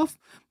itself,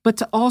 but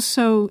to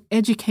also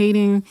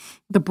educating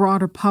the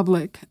broader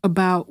public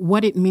about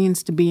what it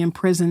means to be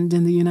imprisoned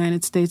in the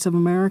United States of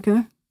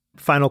America.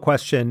 Final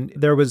question.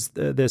 There was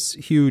this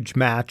huge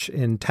match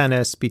in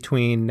tennis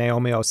between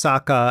Naomi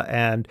Osaka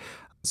and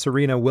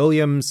Serena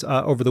Williams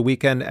over the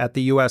weekend at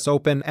the U.S.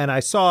 Open. And I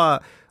saw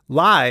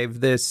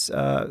live this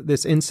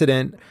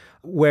incident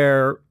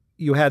where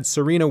you had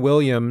Serena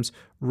Williams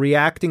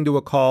reacting to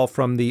a call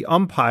from the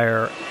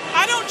umpire.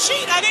 I don't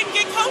cheat. I didn't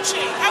get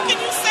coaching. How can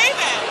you say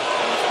that?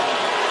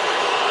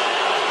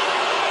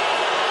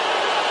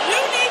 You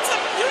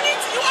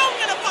owe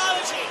me an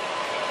apology.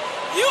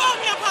 You owe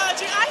me an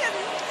apology. I have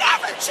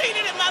never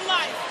cheated in my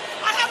life.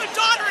 I have a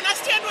daughter and I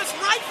stand what's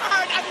right for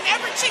her, and I've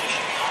never cheated.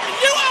 And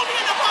you owe me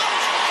an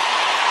apology.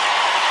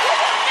 You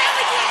will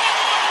never do it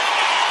again.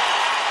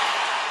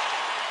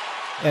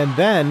 And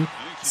then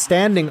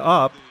standing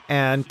up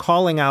and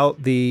calling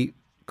out the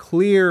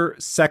clear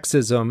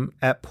sexism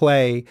at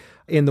play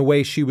in the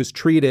way she was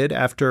treated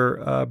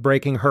after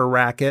breaking her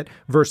racket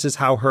versus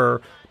how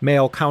her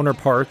male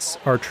counterparts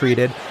are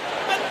treated.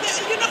 But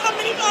you know how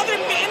many other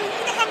men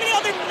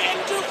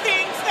do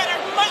things that are,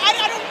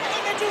 I don't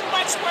think they do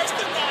much worse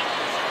than that.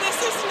 This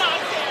is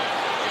not fair.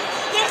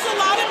 There's a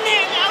lot of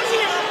men out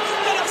here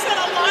that have said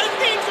a lot of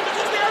things, and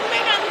because there are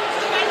men out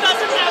here, that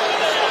doesn't happen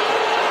to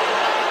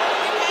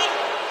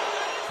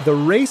them. The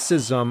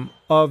racism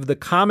of the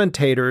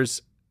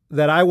commentators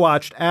that I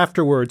watched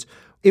afterwards,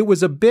 it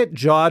was a bit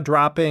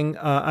jaw-dropping.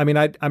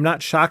 I'm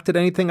not shocked at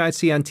anything I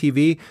see on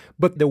TV,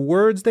 but the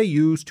words they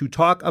use to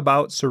talk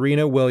about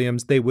Serena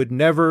Williams, they would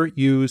never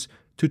use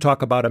to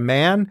talk about a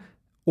man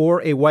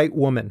or a white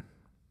woman.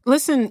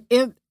 Listen,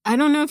 I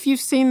don't know if you've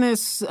seen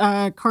this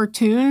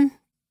cartoon.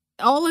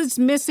 All it's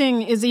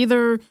missing is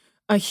either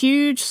a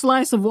huge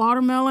slice of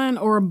watermelon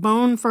or a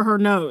bone for her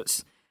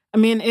nose. I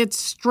mean, it's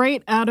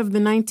straight out of the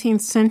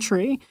 19th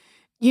century.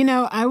 You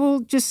know, I will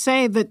just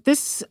say that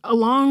this,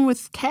 along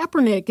with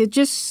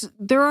Kaepernick,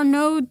 there are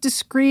no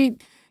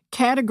discrete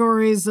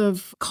categories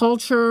of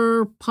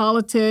culture,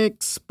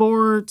 politics,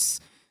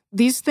 sports.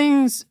 These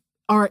things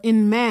are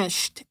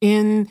enmeshed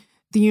in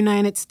the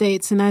United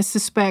States, and I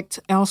suspect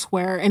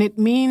elsewhere. And it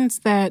means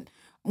that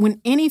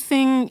when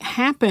anything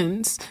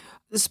happens,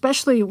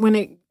 especially when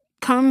it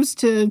comes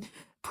to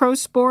pro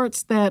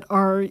sports that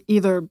are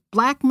either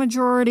Black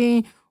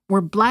majority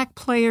or Black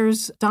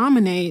players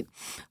dominate,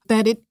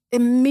 that it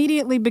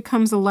immediately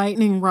becomes a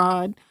lightning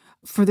rod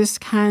for this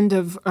kind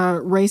of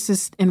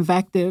racist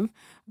invective.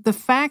 The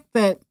fact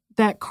that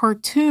that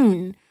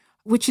cartoon,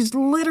 which is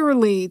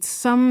literally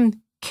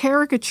some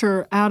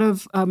caricature out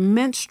of a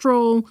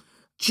minstrel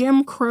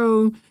Jim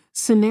Crow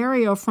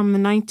scenario from the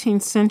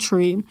 19th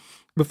century,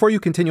 Before you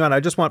continue on, I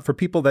just want, for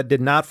people that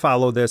did not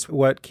follow this,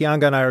 what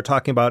Kianga and I are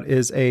talking about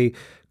is a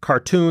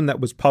cartoon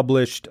that was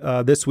published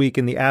this week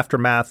in the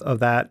aftermath of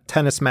that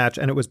tennis match,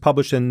 and it was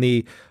published in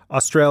the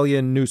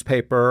Australian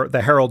newspaper,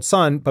 the Herald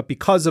Sun. But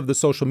because of the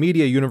social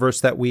media universe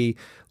that we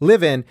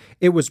live in,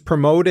 it was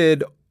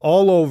promoted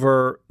all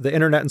over the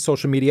internet and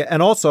social media,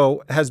 and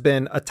also has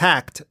been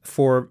attacked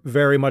for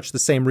very much the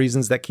same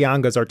reasons that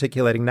Kianga is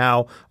articulating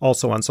now,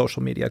 also on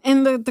social media.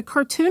 And the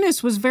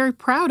cartoonist was very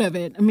proud of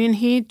it. I mean,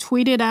 he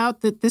tweeted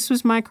out that this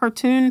was my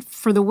cartoon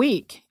for the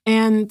week.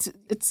 And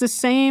it's the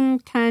same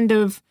kind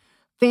of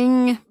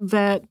thing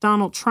that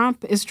Donald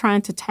Trump is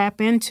trying to tap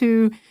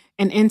into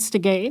and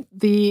instigate.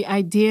 The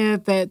idea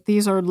that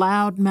these are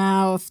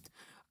loudmouthed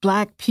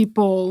Black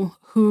people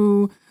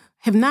who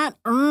have not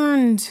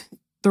earned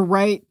the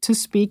right to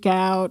speak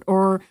out,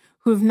 or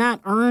who have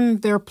not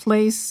earned their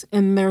place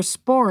in their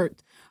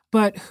sport,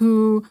 but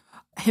who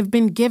have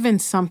been given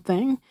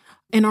something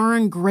and are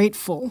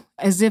ungrateful,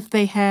 as if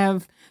they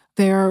have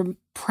their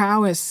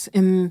prowess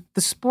in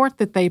the sport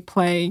that they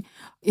play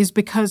is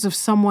because of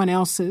someone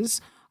else's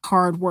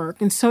hard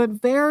work. And so it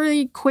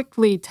very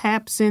quickly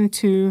taps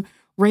into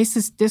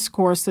racist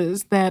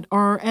discourses that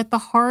are at the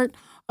heart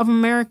of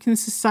American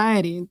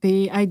society.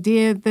 The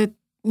idea that,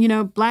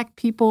 Black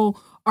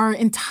people are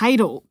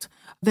entitled,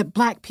 that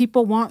Black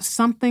people want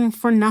something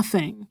for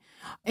nothing,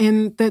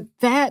 and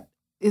that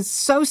is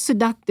so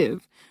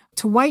seductive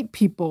to white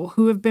people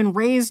who have been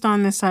raised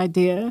on this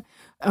idea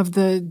of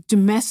the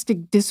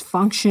domestic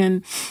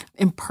dysfunction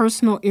and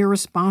personal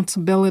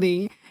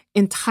irresponsibility,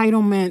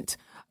 entitlement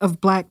of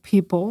Black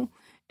people.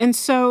 And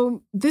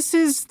so this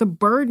is the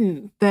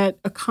burden that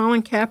a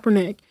Colin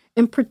Kaepernick,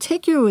 and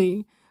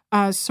particularly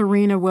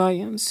Serena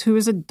Williams, who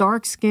is a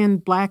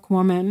dark-skinned Black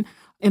woman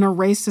in a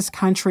racist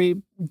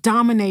country,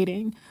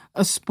 dominating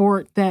a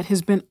sport that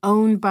has been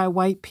owned by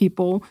white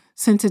people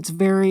since its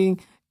very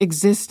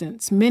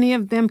existence. Many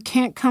of them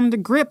can't come to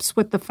grips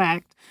with the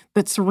fact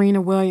that Serena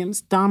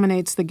Williams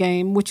dominates the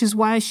game, which is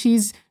why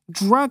she's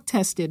drug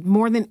tested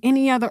more than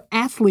any other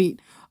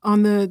athlete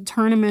on the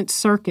tournament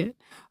circuit,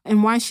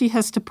 and why she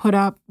has to put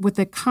up with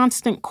a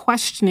constant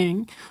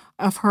questioning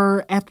of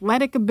her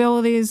athletic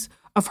abilities,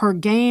 of her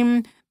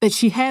game, that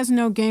she has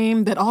no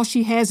game, that all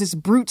she has is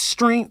brute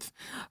strength.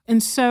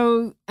 And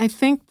so I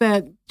think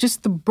that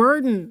just the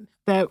burden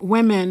that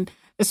women,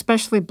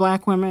 especially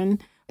Black women,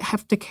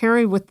 have to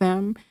carry with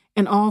them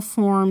in all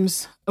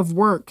forms of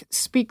work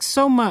speaks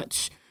so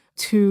much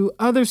to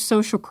other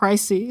social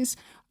crises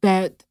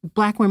that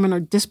Black women are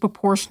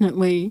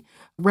disproportionately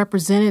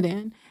represented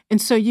in.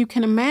 And so you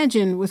can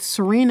imagine with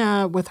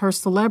Serena, with her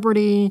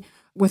celebrity,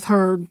 with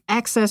her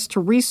access to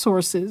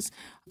resources,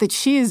 that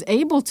she is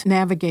able to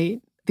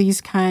navigate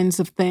these kinds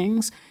of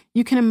things.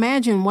 You can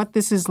imagine what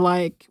this is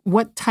like,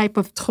 what type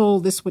of toll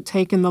this would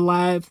take in the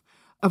life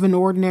of an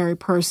ordinary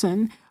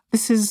person.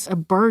 This is a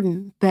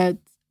burden that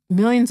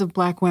millions of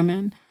Black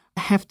women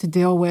have to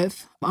deal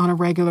with on a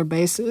regular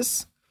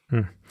basis.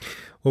 Well,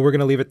 we're going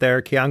to leave it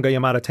there.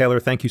 Keeanga-Yamahtta Taylor,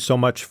 thank you so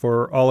much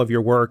for all of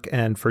your work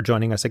and for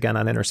joining us again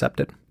on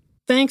Intercepted.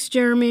 Thanks,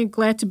 Jeremy.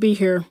 Glad to be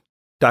here.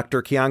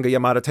 Dr.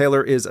 Keeanga-Yamahtta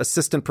Taylor is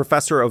Assistant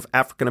Professor of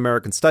African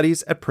American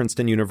Studies at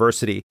Princeton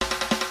University.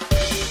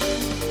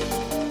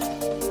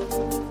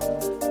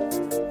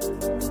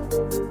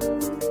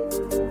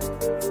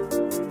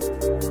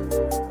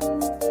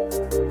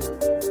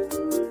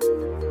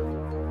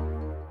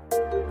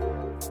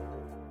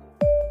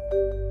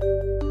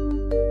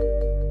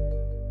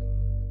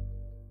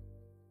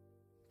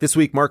 This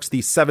week marks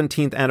the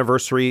 17th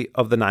anniversary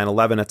of the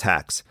 9/11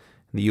 attacks.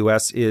 The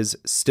U.S. is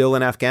still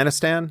in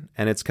Afghanistan,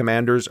 and its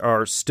commanders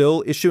are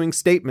still issuing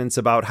statements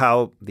about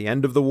how the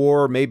end of the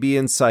war may be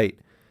in sight.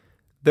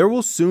 There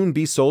will soon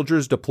be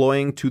soldiers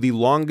deploying to the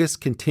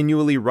longest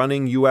continually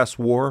running U.S.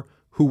 war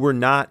who were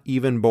not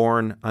even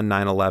born on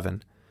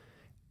 9/11.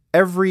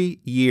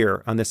 Every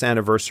year on this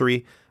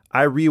anniversary,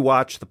 I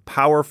rewatch the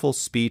powerful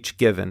speech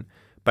given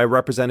by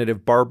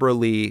Representative Barbara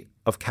Lee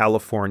of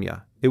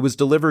California. It was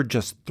delivered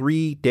just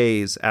 3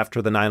 days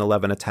after the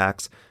 9/11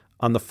 attacks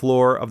on the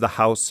floor of the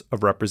House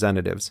of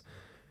Representatives.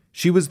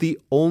 She was the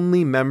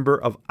only member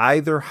of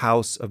either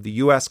house of the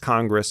U.S.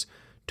 Congress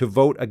to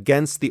vote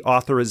against the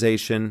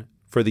authorization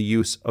for the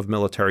use of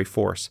military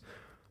force.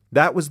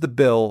 That was the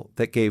bill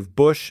that gave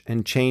Bush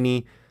and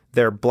Cheney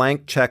their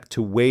blank check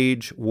to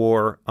wage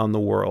war on the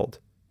world,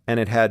 and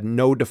it had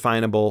no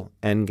definable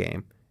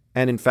endgame.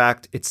 And in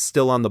fact, it's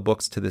still on the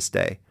books to this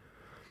day.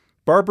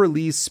 Barbara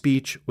Lee's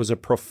speech was a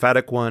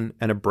prophetic one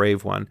and a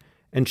brave one,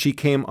 and she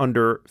came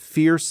under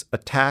fierce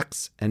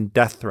attacks and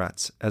death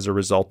threats as a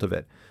result of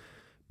it.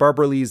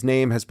 Barbara Lee's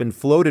name has been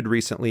floated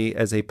recently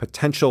as a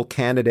potential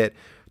candidate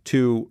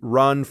to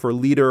run for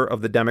leader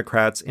of the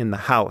Democrats in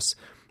the House.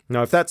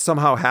 Now, if that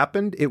somehow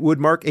happened, it would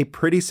mark a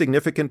pretty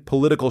significant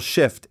political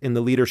shift in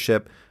the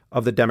leadership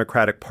of the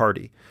Democratic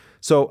Party.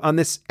 So on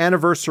this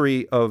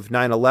anniversary of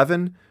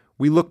 9/11,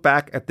 we look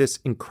back at this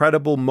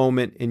incredible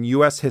moment in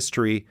U.S.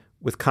 history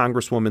with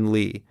Congresswoman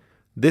Lee.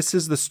 This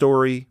is the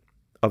story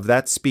of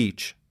that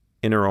speech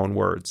in her own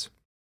words.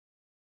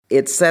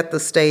 it set the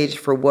stage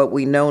for what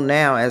we know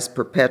now as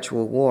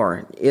perpetual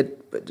war.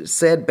 It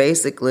said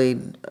basically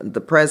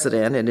the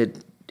president,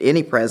 and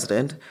any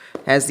president,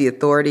 has the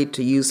authority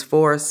to use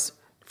force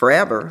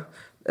forever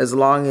as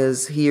long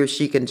as he or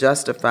she can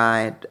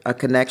justify a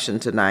connection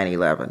to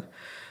 9/11.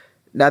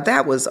 Now,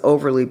 that was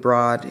overly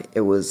broad,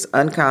 it was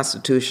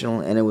unconstitutional,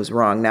 and it was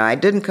wrong. Now, I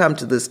didn't come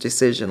to this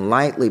decision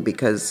lightly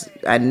because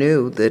I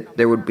knew that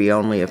there would be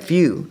only a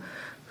few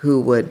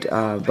who would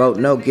vote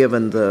no,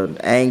 given the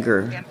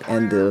anger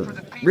and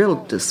the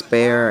real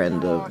despair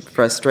and the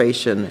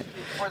frustration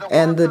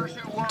and the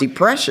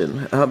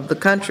depression of the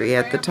country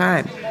at the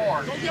time.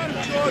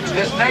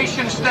 This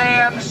nation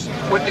stands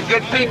with the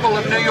good people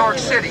of New York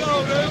City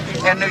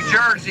and New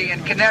Jersey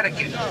and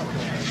Connecticut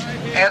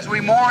as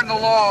we mourn the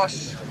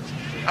loss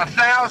of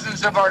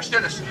thousands of our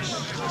citizens.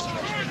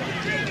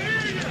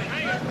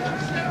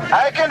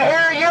 I can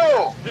hear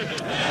you.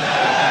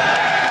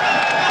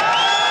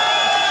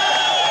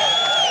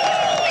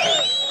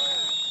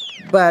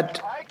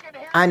 But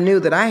I knew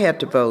that I had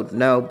to vote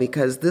no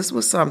because this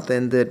was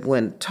something that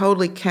went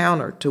totally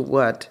counter to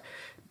what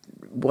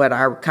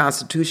our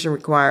Constitution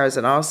requires,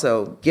 and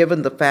also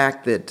given the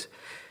fact that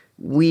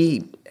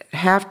we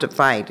have to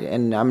fight,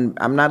 and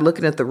I'm not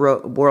looking at the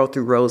world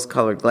through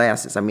rose-colored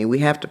glasses. I mean, we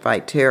have to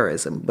fight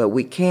terrorism, but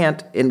we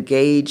can't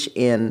engage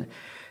in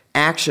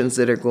actions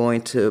that are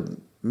going to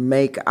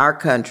make our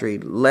country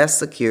less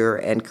secure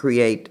and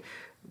create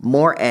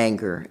more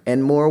anger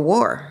and more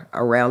war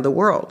around the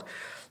world.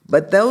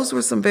 But those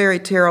were some very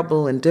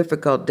terrible and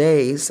difficult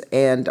days,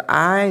 and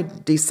I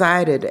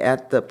decided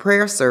at the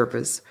prayer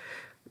service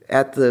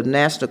at the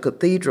National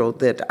Cathedral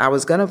that I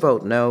was going to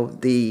vote no.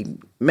 The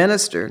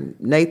minister,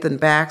 Nathan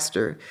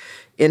Baxter,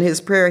 in his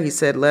prayer, he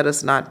said, "Let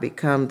us not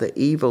become the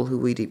evil who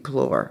we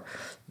deplore."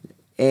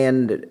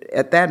 And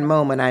at that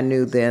moment, I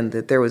knew then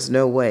that there was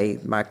no way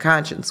my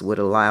conscience would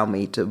allow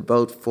me to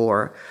vote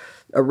for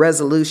a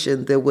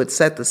resolution that would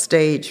set the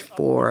stage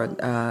for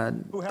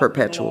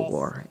perpetual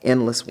war,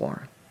 endless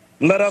war.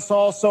 Let us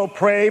also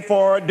pray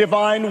for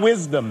divine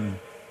wisdom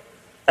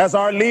as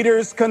our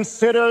leaders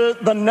consider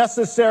the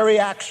necessary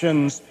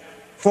actions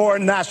for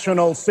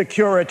national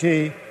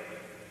security.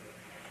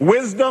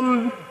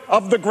 Wisdom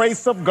of the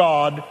grace of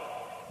God,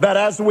 that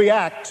as we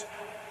act,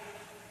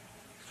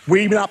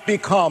 we not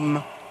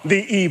become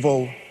the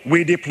evil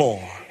we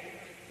deplore.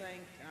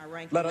 Thank our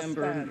ranking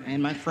member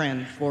and my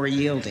friend for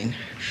yielding.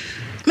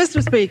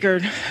 Mr. Speaker,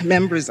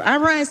 members, I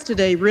rise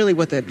today really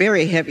with a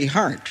very heavy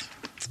heart.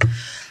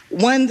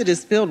 One that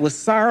is filled with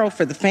sorrow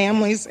for the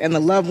families and the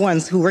loved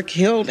ones who were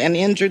killed and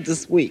injured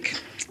this week.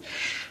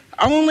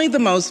 Only the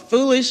most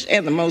foolish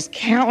and the most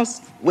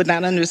callous would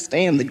not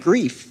understand the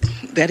grief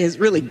that has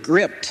really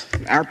gripped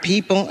our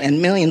people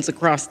and millions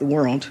across the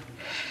world.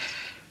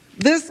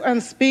 This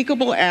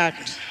unspeakable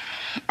act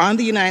on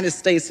the United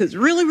States has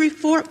really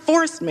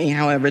forced me,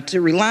 however,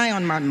 to rely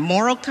on my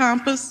moral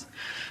compass,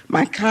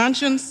 my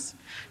conscience,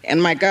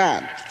 and my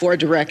God for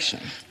direction.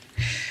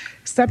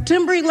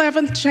 September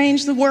 11th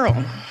changed the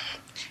world.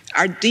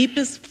 Our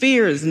deepest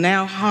fears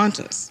now haunt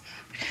us.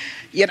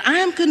 Yet I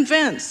am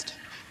convinced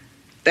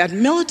that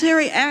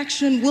military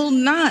action will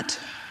not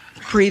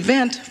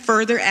prevent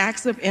further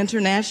acts of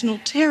international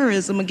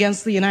terrorism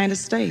against the United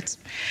States.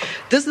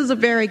 This is a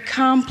very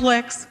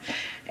complex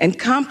and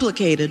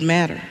complicated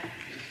matter.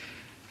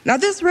 Now,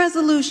 this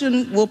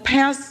resolution will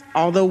pass,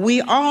 although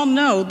we all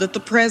know that the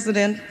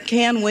president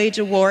can wage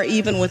a war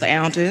even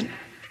without it.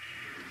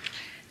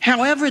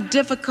 However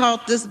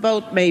difficult this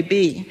vote may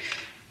be,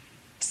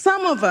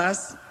 some of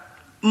us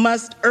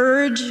must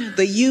urge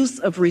the use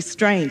of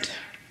restraint.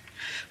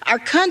 Our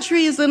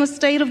country is in a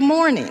state of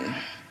mourning.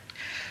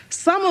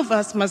 Some of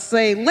us must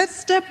say, let's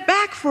step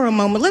back for a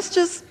moment. Let's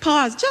just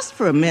pause just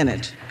for a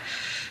minute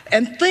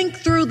and think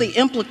through the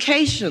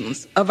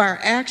implications of our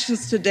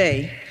actions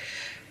today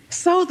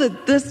so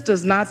that this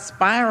does not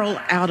spiral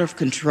out of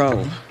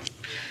control.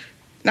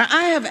 Now,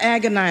 I have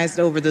agonized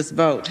over this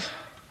vote,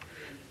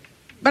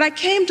 but I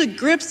came to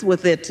grips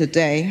with it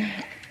today,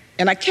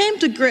 and I came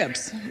to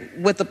grips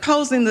with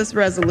opposing this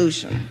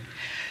resolution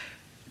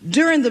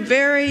during the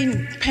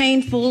very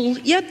painful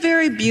yet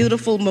very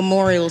beautiful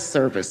memorial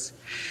service.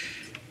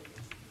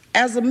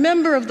 As a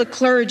member of the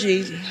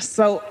clergy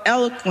so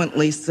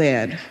eloquently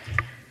said,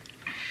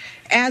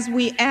 as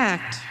we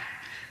act,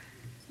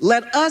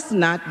 let us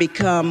not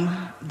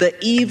become the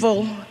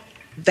evil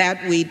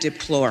that we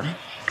deplore.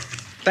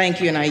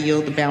 Thank you, and I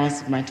yield the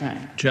balance of my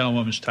time.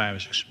 Gentlewoman's time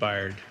has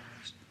expired.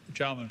 The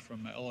gentleman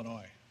from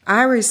Illinois.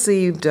 I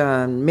received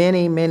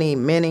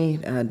many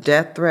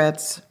death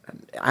threats.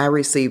 I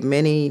received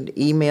many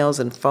emails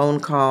and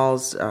phone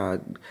calls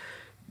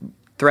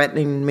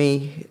threatening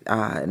me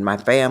and my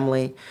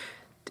family.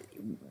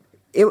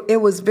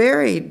 It was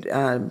very,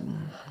 I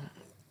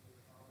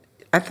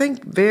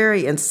think,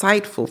 very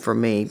insightful for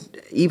me,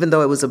 even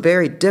though it was a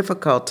very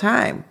difficult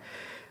time.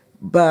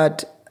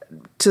 But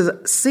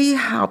to see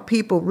how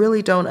people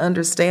really don't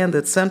understand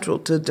that central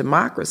to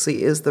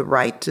democracy is the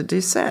right to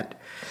dissent.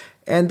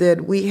 and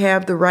that we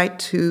have the right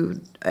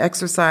to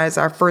exercise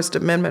our First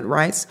Amendment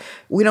rights.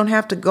 We don't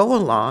have to go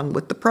along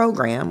with the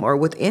program or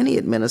with any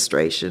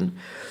administration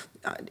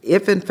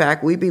if, in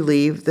fact, we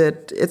believe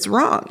that it's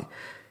wrong.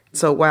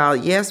 So while,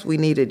 yes, we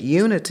needed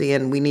unity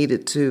and we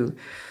needed to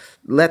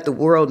let the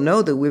world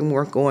know that we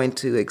weren't going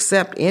to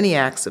accept any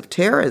acts of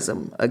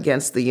terrorism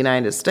against the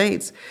United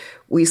States,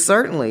 we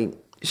certainly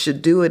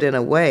should do it in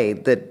a way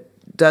that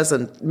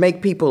doesn't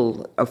make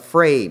people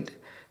afraid,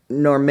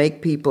 nor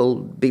make people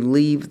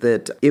believe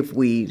that if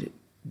we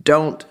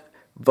don't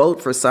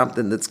vote for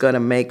something that's going to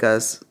make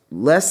us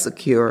less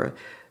secure,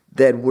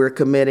 that we're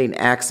committing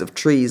acts of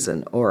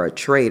treason or a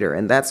traitor.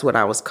 And that's what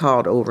I was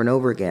called over and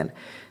over again.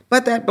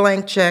 But that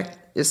blank check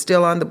is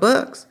still on the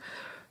books.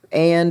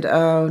 And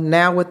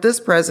now with this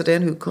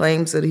president who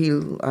claims that he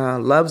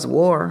loves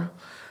war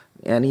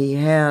and he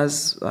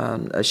has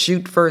a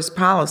shoot first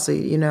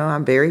policy,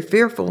 I'm very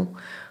fearful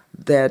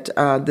that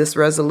this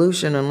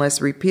resolution,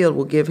 unless repealed,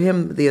 will give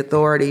him the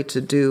authority to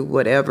do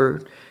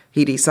whatever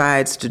he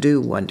decides to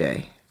do one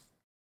day.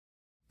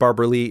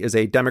 Barbara Lee is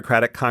a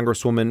Democratic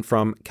congresswoman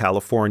from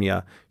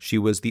California. She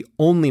was the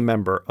only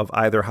member of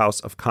either house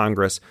of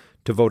Congress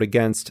to vote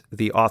against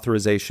the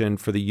authorization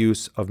for the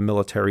use of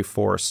military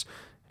force.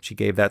 She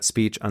gave that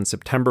speech on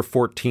September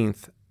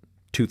 14th,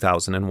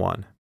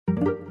 2001.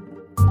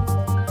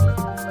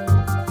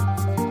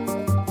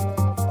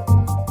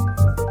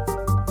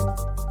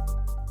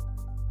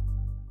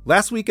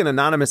 Last week, an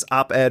anonymous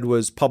op-ed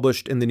was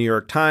published in the New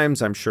York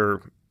Times. I'm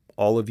sure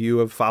all of you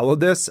have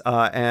followed this,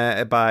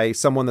 by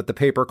someone that the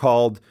paper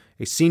called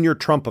a senior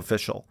Trump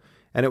official.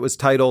 And it was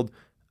titled,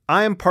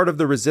 "I am part of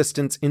the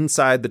resistance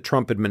inside the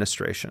Trump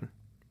administration."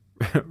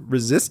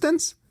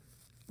 Resistance?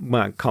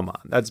 Man, come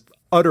on. That's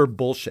utter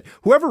bullshit.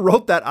 Whoever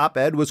wrote that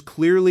op-ed was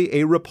clearly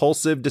a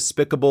repulsive,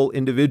 despicable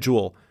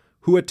individual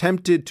who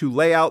attempted to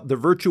lay out the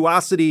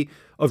virtuosity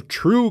of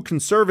true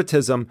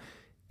conservatism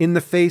in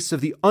the face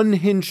of the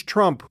unhinged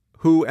Trump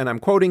who, and I'm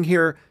quoting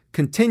here,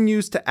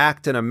 continues to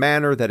act in a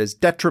manner that is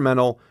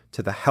detrimental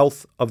to the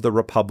health of the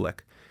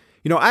republic.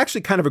 I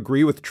actually kind of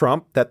agree with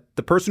Trump that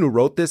the person who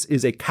wrote this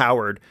is a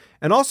coward.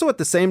 And also at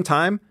the same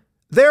time,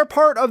 they're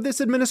part of this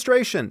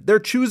administration. They're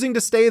choosing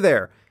to stay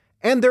there.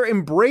 And they're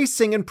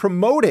embracing and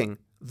promoting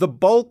the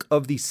bulk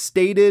of the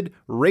stated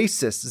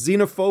racist,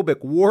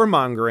 xenophobic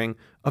warmongering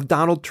of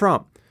Donald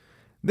Trump.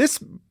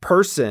 This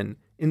person,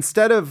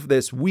 instead of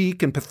this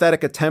weak and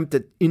pathetic attempt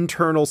at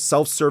internal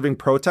self-serving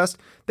protest,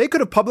 they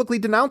could have publicly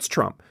denounced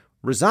Trump,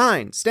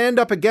 resign, stand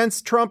up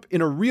against Trump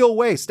in a real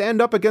way,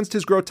 stand up against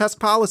his grotesque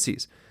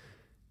policies.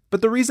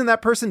 But the reason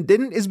that person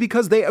didn't is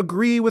because they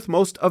agree with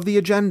most of the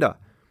agenda.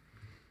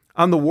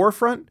 On the war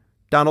front,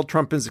 Donald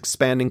Trump is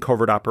expanding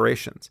covert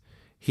operations.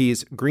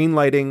 He's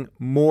greenlighting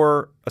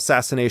more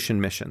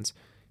assassination missions.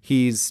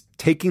 He's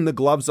taking the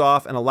gloves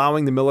off and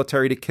allowing the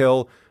military to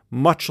kill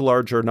much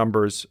larger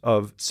numbers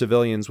of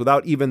civilians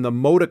without even the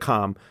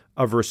modicum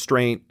of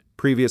restraint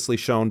previously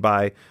shown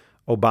by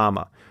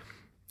Obama.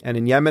 And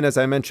in Yemen, as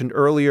I mentioned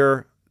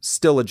earlier,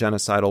 still a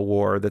genocidal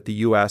war that the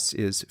U.S.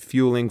 is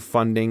fueling,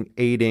 funding,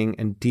 aiding,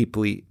 and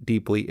deeply,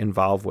 deeply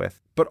involved with.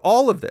 But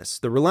all of this,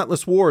 the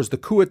relentless wars, the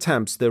coup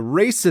attempts, the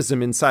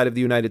racism inside of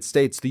the United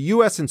States, the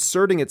U.S.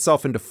 inserting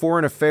itself into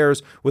foreign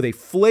affairs with a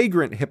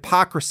flagrant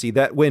hypocrisy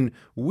that when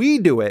we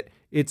do it,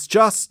 it's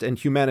just and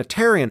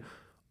humanitarian.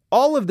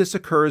 All of this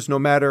occurs no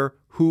matter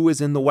who is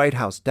in the White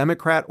House,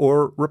 Democrat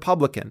or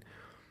Republican.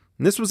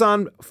 And this was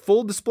on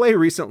full display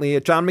recently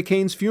at John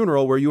McCain's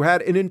funeral, where you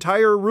had an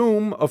entire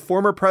room of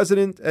former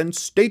president and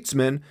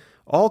statesmen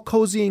all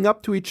cozying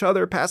up to each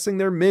other, passing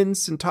their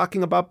mints and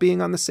talking about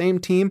being on the same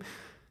team.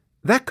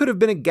 That could have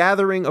been a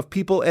gathering of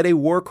people at a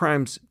war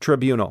crimes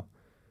tribunal.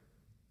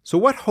 So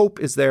what hope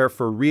is there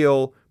for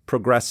real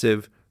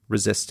progressive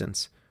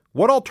resistance?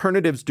 What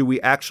alternatives do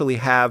we actually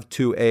have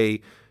to a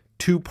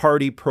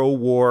two-party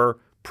pro-war,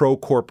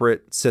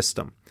 pro-corporate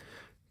system?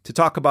 To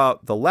talk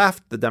about the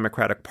left, the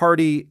Democratic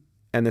Party,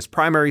 and this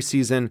primary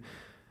season,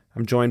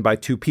 I'm joined by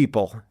two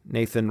people.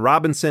 Nathan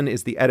Robinson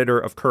is the editor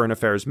of Current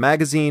Affairs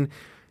magazine,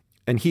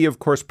 and he, of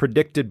course,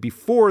 predicted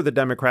before the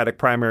Democratic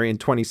primary in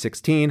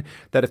 2016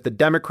 that if the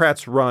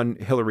Democrats run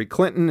Hillary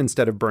Clinton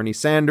instead of Bernie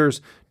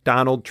Sanders,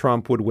 Donald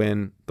Trump would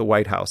win the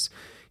White House.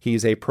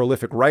 He's a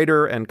prolific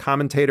writer and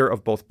commentator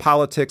of both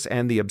politics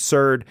and the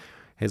absurd.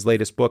 His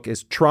latest book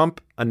is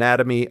Trump,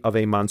 Anatomy of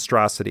a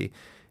Monstrosity.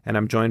 And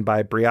I'm joined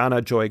by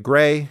Briahna Joy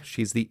Gray.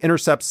 She's the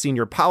Intercept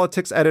senior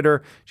politics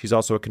editor. She's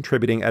also a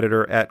contributing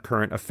editor at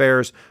Current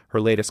Affairs.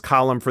 Her latest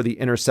column for the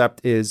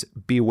Intercept is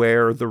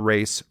Beware the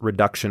Race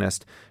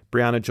Reductionist.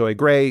 Briahna Joy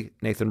Gray,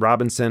 Nathan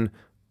Robinson,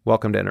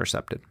 welcome to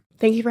Intercepted.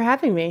 Thank you for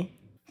having me.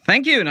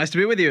 Thank you. Nice to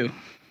be with you.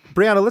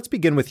 Briahna, let's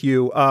begin with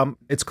you.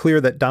 It's clear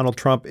that Donald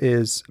Trump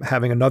is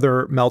having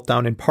another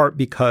meltdown in part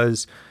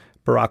because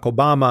Barack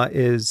Obama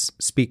is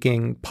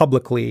speaking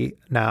publicly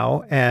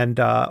now. And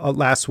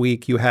last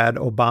week you had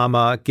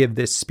Obama give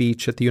this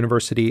speech at the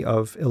University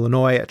of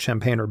Illinois at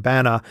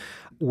Champaign-Urbana,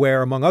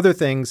 where, among other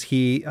things,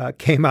 he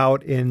came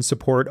out in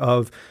support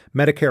of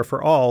Medicare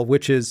for All,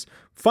 which is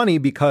funny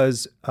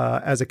because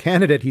as a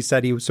candidate, he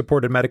said he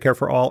supported Medicare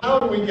for all. How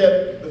do we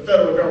get the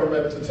federal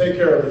government to take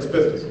care of its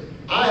business?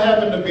 I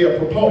happen to be a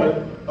proponent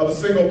of a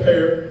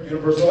single-payer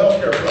universal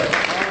health care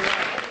plan.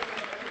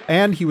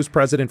 And he was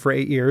president for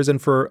 8 years.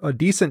 And for a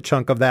decent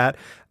chunk of that,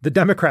 the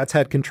Democrats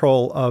had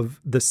control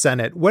of the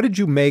Senate. What did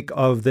you make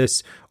of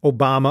this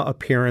Obama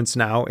appearance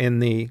now in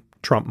the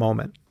Trump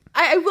moment?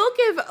 I will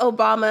give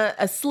Obama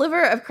a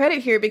sliver of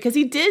credit here because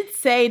he did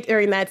say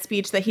during that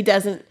speech that he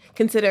doesn't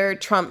consider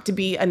Trump to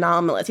be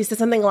anomalous. He said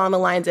something along the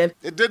lines of,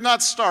 "It did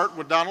not start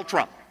with Donald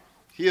Trump.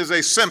 He is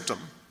a symptom,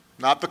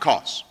 not the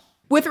cause."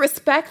 With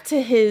respect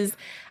to his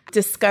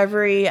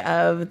discovery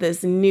of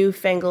this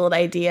newfangled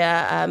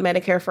idea,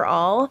 Medicare for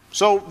all.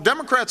 So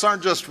Democrats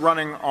aren't just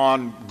running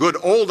on good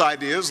old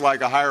ideas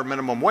like a higher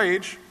minimum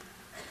wage.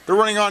 They're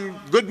running on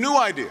good new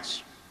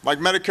ideas like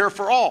Medicare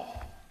for all.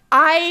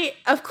 I,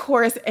 of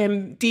course,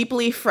 am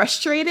deeply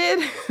frustrated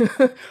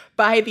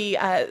by the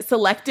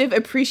selective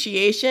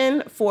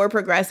appreciation for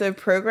progressive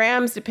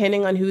programs,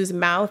 depending on whose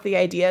mouth the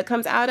idea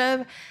comes out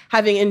of,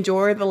 having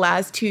endured the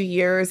last 2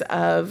 years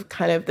of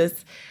kind of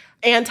this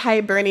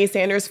anti-Bernie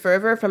Sanders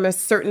fervor from a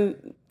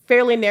certain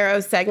fairly narrow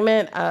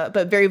segment,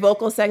 but very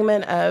vocal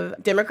segment of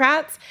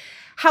Democrats.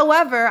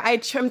 However,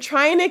 I'm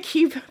trying to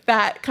keep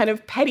that kind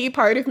of petty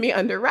part of me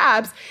under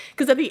wraps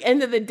because at the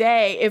end of the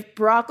day, if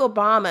Barack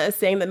Obama is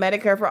saying that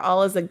Medicare for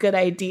all is a good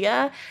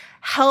idea,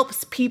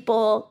 helps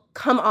people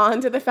come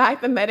on to the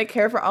fact that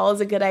Medicare for all is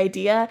a good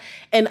idea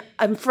and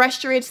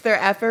frustrates their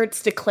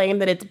efforts to claim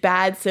that it's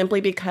bad simply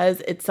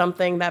because it's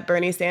something that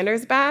Bernie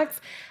Sanders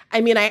backs,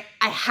 I mean, I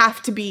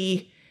have to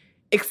be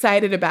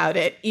excited about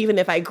it, even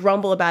if I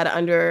grumble about it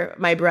under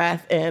my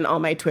breath and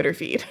on my Twitter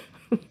feed.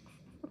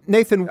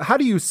 Nathan, how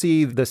do you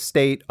see the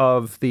state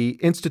of the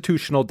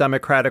institutional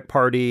Democratic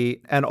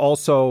Party and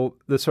also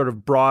the sort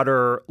of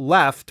broader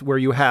left where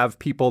you have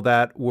people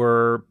that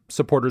were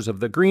supporters of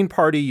the Green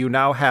Party? You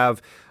now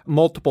have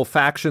multiple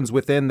factions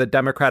within the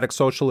Democratic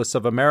Socialists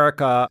of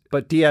America,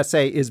 but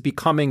DSA is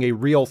becoming a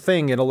real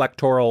thing in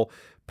electoral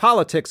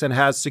politics and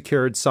has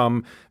secured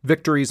some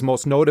victories,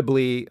 most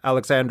notably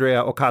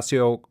Alexandria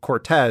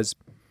Ocasio-Cortez.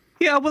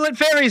 Yeah, well, it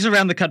varies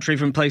around the country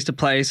from place to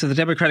place. So the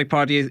Democratic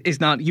Party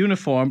is not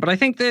uniform. But I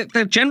think that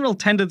the general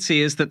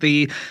tendency is that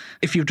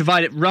if you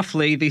divide it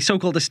roughly, the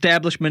so-called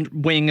establishment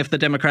wing of the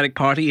Democratic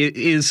Party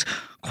is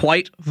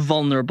quite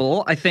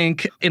vulnerable, I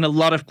think, in a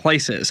lot of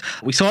places.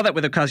 We saw that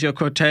with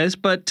Ocasio-Cortez,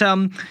 but,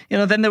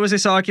 then there was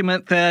this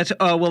argument that,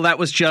 that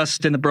was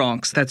just in the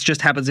Bronx. That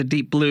just happens in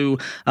deep blue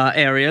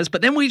areas.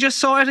 But then we just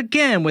saw it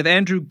again with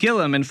Andrew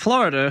Gillum in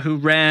Florida, who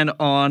ran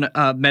on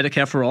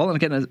Medicare for all, and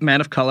again, a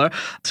man of color.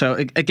 So,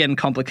 again,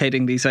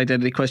 complicating these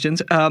identity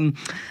questions.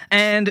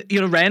 And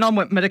ran on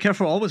Medicare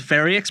for all, was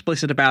very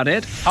explicit about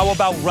it. How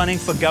about running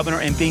for governor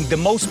and being the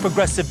most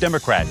progressive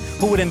Democrat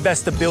who would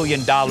invest $1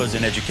 billion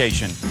in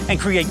education and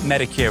create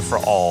Medicare for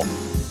all?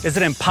 Is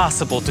it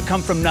impossible to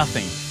come from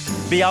nothing,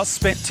 be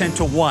outspent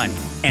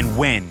 10-1, and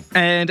win?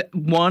 And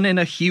won in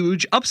a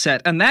huge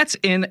upset. And that's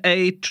in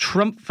a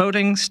Trump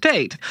voting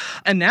state.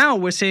 And now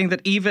we're seeing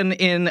that even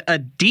in a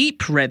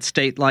deep red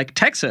state like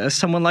Texas,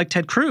 someone like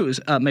Ted Cruz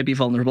may be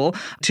vulnerable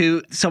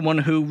to someone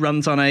who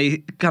runs on a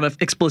kind of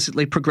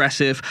explicitly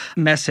progressive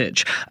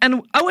message.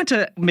 And I went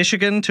to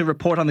Michigan to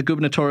report on the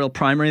gubernatorial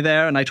primary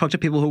there, and I talked to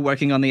people who were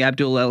working on the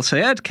Abdul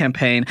El-Sayed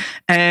campaign.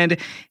 And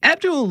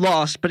Abdul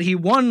lost, but he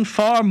won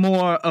far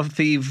more of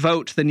the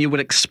vote than you would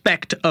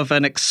expect of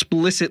an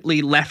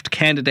explicitly left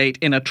candidate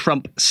in a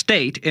Trump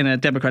state in a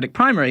Democratic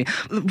primary.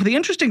 The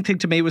interesting thing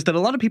to me was that a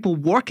lot of people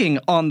working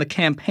on the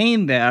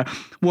campaign there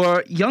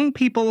were young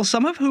people,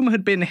 some of whom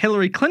had been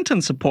Hillary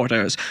Clinton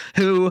supporters,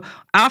 who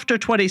after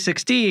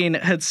 2016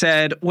 had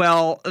said,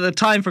 well, the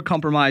time for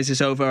compromise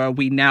is over.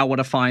 We now want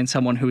to find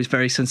someone who is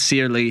very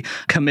sincerely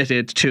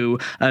committed to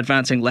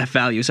advancing left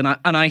values. And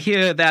I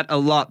hear that a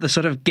lot, the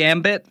sort of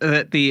gambit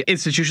that the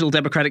institutional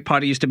Democratic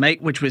Party used to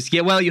make, which was,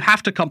 you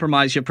have to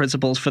compromise your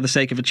principles for the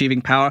sake of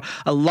achieving power.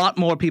 A lot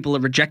more people are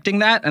rejecting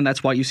that, and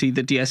that's why you see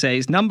the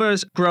DSA's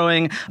numbers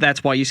growing.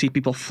 That's why you see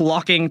people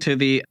flocking to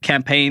the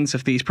campaigns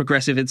of these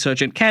progressive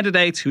insurgent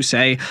candidates who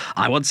say,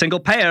 I want single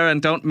payer,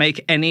 and don't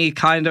make any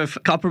kind of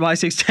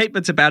compromising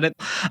statements about it.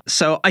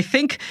 So I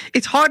think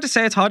it's hard to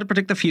say, it's hard to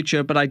predict the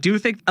future, but I do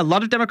think a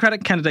lot of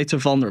Democratic candidates are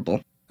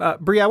vulnerable.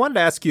 Bree, I wanted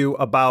to ask you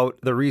about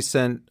the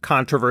recent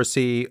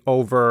controversy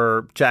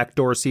over Jack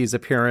Dorsey's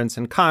appearance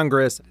in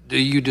Congress. Do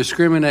you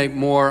discriminate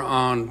more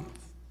on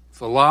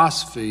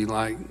philosophy,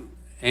 like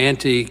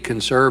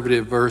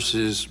anti-conservative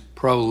versus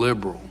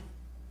pro-liberal?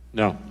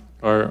 No.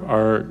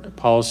 Our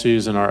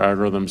policies and our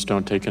algorithms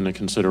don't take into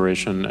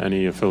consideration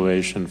any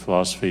affiliation,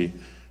 philosophy,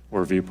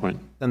 or viewpoint.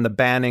 And the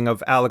banning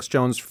of Alex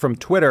Jones from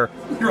Twitter.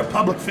 You're a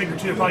public figure,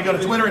 too. If I go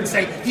to Twitter and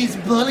say, he's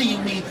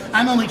bullying me,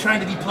 I'm only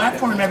trying to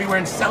deplatform him everywhere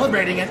and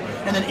celebrating it,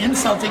 and then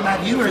insulting my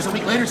viewers a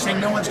week later saying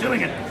no one's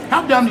doing it.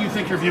 How dumb do you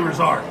think your viewers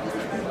are?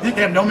 You think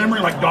they have no memory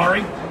like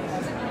Dory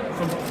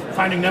from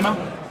Finding Nemo?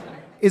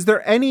 Is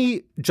there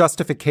any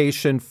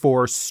justification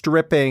for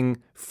stripping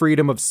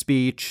freedom of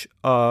speech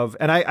of,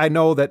 and I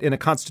know that in a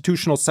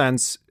constitutional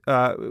sense,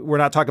 we're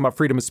not talking about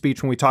freedom of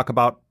speech when we talk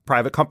about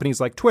private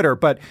companies like Twitter,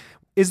 but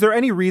is there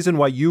any reason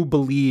why you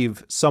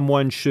believe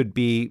someone should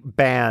be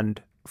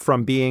banned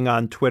from being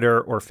on Twitter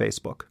or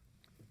Facebook?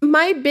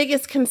 My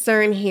biggest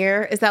concern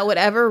here is that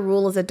whatever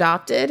rule is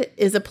adopted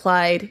is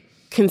applied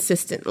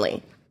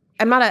consistently.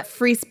 I'm not a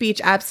free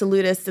speech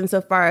absolutist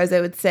insofar as I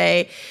would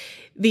say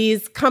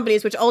these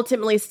companies, which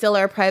ultimately still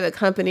are private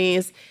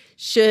companies,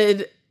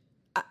 should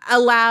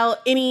allow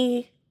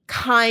any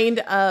kind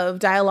of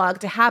dialogue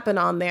to happen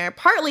on there,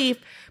 partly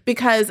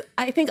because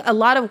I think a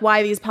lot of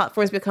why these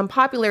platforms become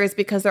popular is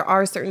because there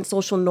are certain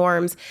social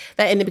norms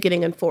that end up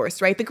getting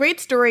enforced, right? The great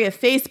story of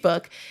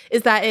Facebook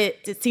is that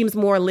it seems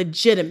more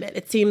legitimate.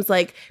 It seems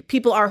like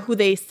people are who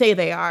they say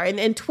they are.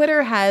 And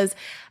Twitter has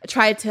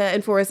tried to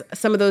enforce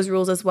some of those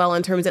rules as well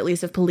in terms at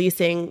least of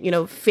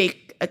policing,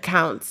 fake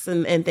accounts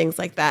and things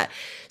like that.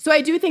 So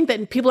I do think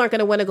that people aren't going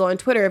to want to go on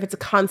Twitter if it's a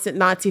constant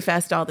Nazi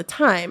fest all the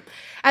time.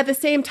 At the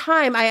same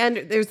time,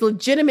 there's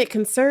legitimate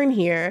concern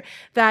here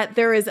that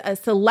there is a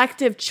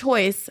selective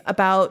choice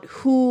about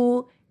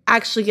who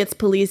actually gets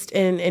policed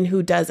and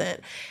who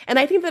doesn't. And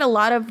I think that a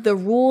lot of the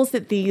rules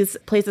that these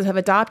places have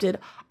adopted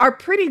are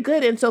pretty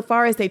good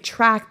insofar as they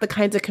track the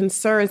kinds of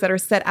concerns that are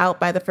set out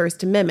by the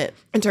First Amendment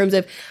in terms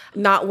of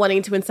not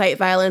wanting to incite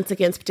violence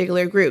against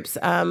particular groups,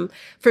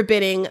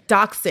 forbidding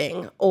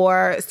doxing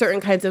or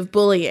certain kinds of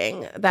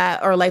bullying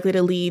that are likely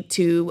to lead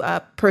to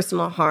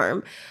personal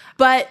harm.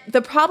 But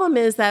the problem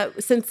is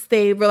that since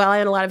they rely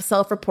on a lot of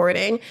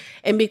self-reporting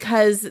and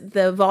because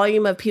the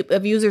volume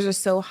of users are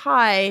so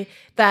high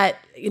that,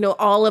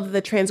 all of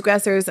the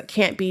transgressors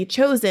can't be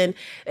chosen, it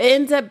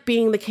ends up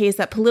being the case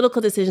that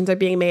political decisions are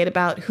being made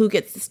about who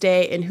gets to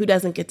stay and who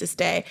doesn't get to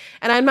stay.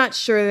 And I'm not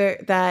sure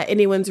that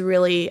anyone's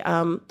really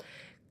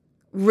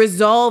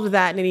resolve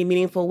that in any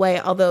meaningful way,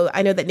 although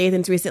I know that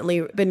Nathan's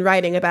recently been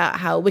writing about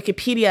how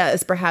Wikipedia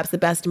is perhaps the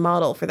best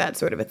model for that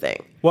sort of a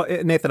thing. Well,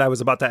 Nathan, I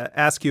was about to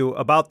ask you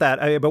about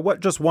that, but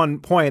just one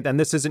point, and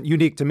this isn't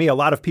unique to me. A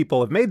lot of people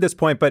have made this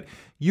point, but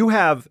you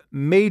have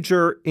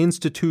major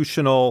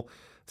institutional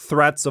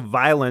threats of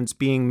violence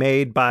being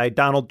made by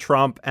Donald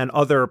Trump and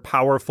other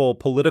powerful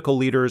political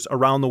leaders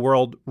around the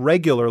world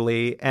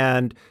regularly,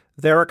 and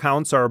their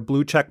accounts are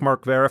blue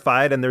checkmark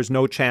verified, and there's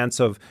no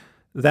chance of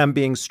them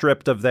being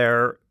stripped of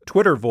their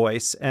Twitter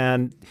voice.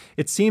 And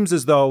it seems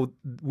as though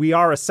we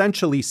are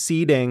essentially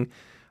ceding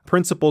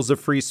principles of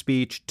free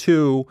speech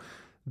to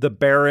the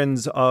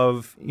barons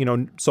of,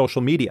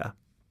 social media.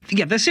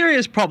 Yeah, the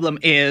serious problem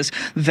is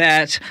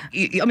that,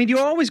 you're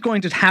always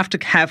going to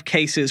have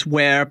cases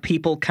where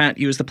people can't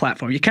use the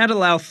platform. You can't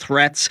allow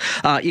threats.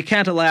 You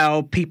can't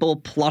allow people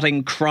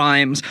plotting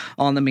crimes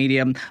on the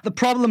medium. The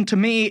problem to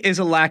me is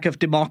a lack of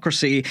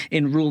democracy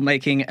in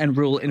rulemaking and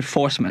rule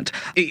enforcement.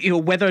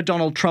 Whether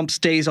Donald Trump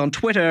stays on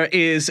Twitter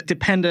is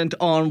dependent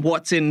on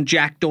what's in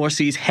Jack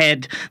Dorsey's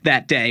head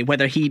that day,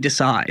 whether he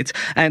decides.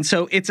 And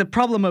so it's a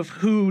problem of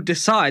who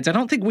decides. I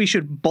don't think we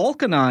should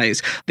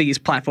balkanize these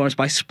platforms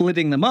by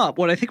splitting them up.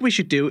 What I think we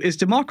should do is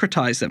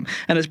democratize them.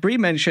 And as Bree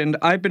mentioned,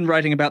 I've been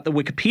writing about the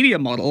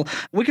Wikipedia model.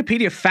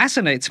 Wikipedia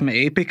fascinates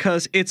me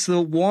because it's the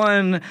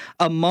one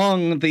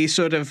among the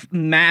sort of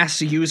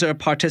mass user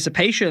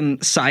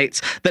participation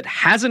sites that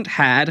hasn't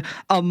had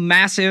a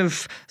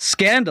massive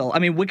scandal.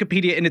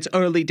 Wikipedia in its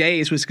early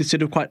days was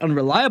considered quite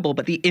unreliable,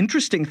 but the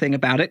interesting thing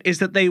about it is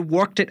that they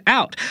worked it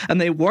out.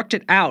 And they worked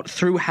it out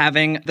through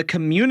having the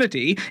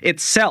community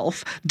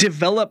itself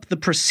develop the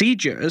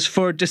procedures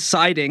for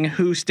deciding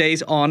who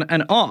stays on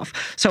and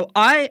off. So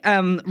I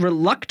am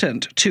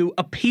reluctant to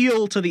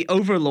appeal to the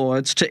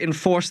overlords to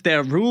enforce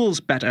their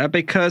rules better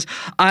because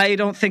I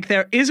don't think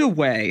there is a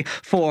way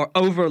for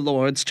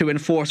overlords to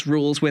enforce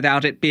rules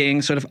without it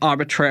being sort of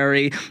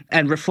arbitrary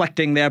and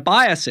reflecting their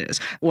biases.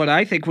 What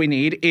I think we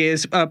need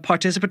is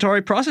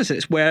participatory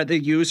processes where the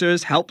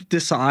users help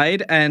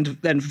decide and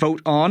then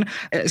vote on.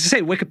 As I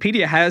say,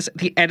 Wikipedia has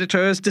the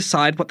editors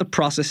decide what the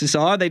processes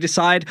are. They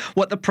decide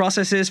what the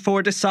processes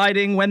for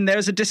deciding when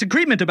there's a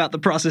disagreement about the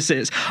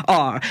processes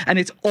are. And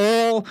it's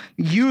all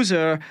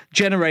user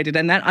generated.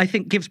 And that, I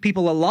think, gives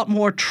people a lot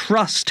more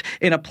trust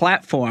in a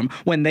platform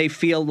when they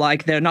feel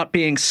like they're not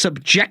being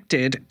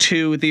subjected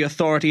to the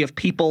authority of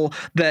people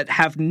that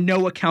have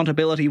no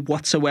accountability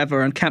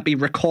whatsoever and can't be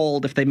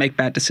recalled if they make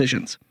bad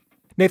decisions.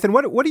 Nathan,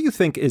 what do you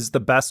think is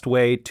the best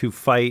way to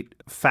fight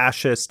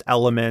fascist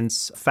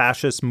elements,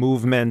 fascist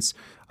movements,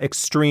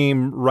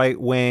 extreme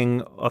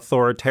right-wing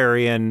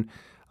authoritarian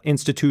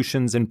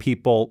institutions and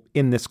people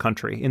in this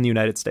country, in the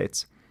United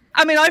States?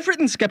 I mean, I've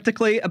written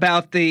skeptically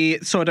about the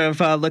sort of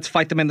let's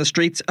fight them in the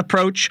streets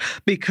approach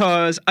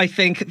because I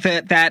think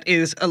that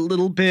is a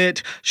little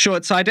bit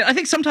short-sighted. I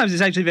think sometimes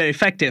it's actually very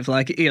effective.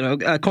 Like,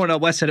 Cornel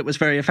West said it was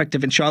very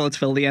effective in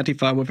Charlottesville. The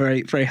Antifa were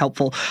very, very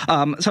helpful.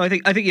 So I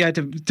think you had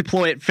to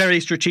deploy it very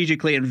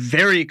strategically and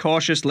very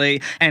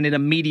cautiously and in a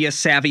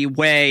media-savvy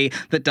way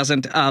that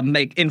doesn't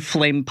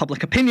inflame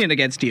public opinion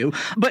against you.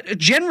 But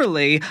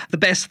generally, the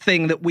best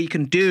thing that we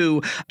can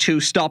do to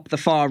stop the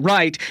far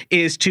right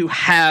is to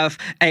have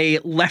a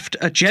left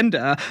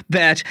agenda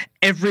that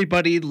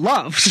everybody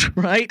loves,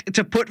 right?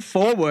 To put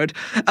forward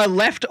a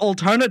left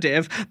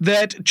alternative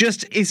that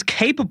just is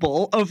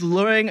capable of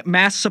luring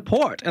mass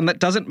support and that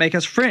doesn't make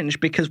us fringe,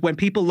 because when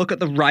people look at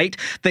the right,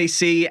 they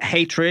see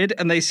hatred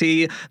and they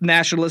see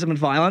nationalism and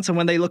violence. And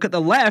when they look at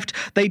the left,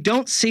 they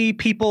don't see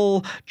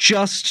people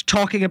just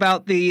talking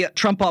about the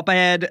Trump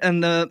op-ed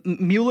and the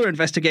Mueller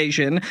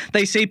investigation.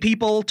 They see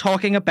people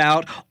talking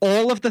about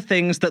all of the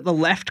things that the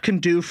left can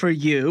do for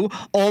you,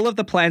 all of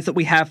the plans that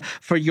we have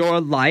for your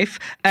life,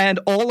 and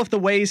all of the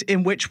ways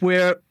in which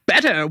we're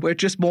better. We're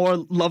just more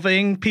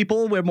loving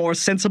people, we're more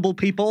sensible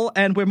people,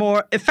 and we're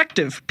more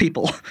effective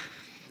people.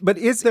 But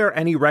is there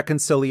any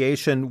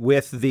reconciliation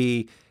with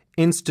the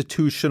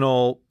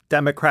institutional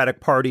Democratic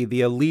Party,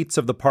 the elites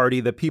of the party,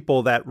 the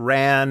people that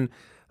ran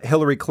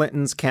Hillary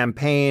Clinton's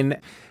campaign?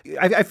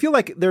 I feel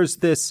like there's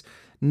this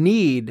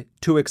need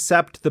to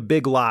accept the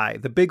big lie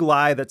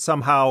that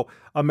somehow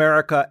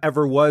America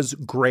ever was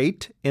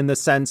great in the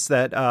sense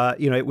that,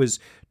 it was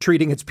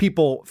treating its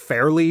people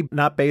fairly,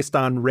 not based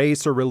on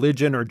race or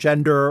religion or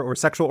gender or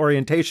sexual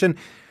orientation.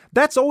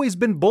 That's always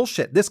been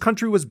bullshit. This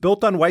country was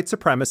built on white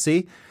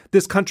supremacy.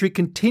 This country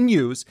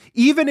continues,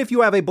 even if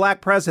you have a black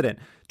president,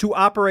 to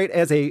operate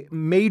as a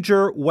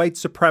major white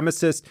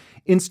supremacist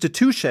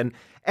institution.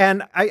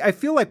 And I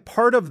feel like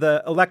part of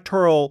the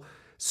electoral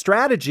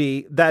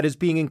strategy that is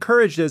being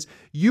encouraged is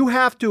you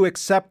have to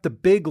accept the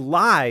big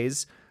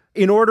lies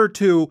in order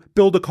to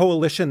build a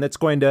coalition that's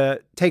going to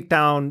take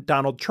down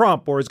Donald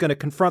Trump or is going to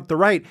confront the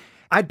right.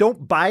 I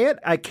don't buy it.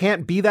 I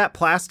can't be that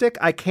plastic.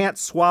 I can't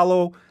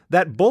swallow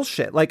that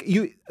bullshit.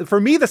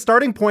 For me, the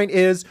starting point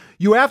is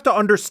you have to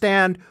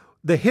understand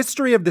the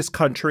history of this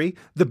country,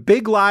 the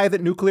big lie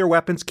that nuclear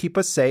weapons keep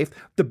us safe,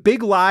 the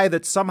big lie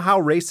that somehow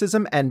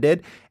racism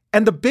ended,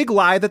 and the big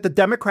lie that the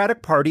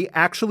Democratic Party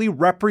actually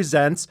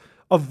represents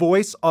a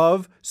voice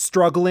of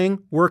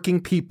struggling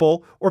working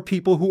people or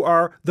people who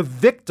are the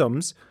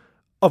victims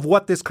of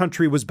what this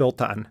country was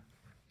built on.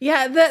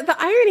 Yeah, the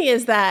irony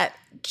is that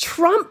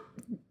Trump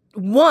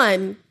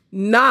won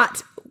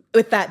not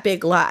with that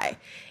big lie.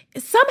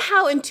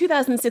 Somehow in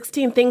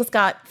 2016, things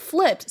got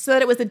flipped so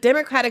that it was the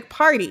Democratic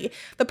Party,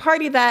 the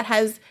party that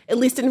has, at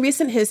least in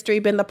recent history,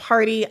 been the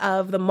party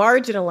of the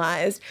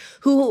marginalized,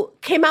 who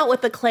came out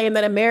with the claim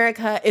that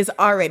America is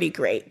already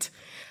great.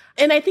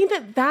 And I think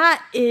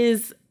that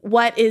is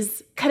what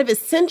is kind of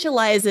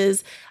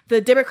essentializes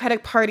the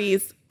Democratic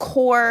Party's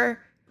core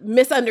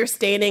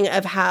misunderstanding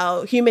of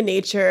how human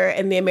nature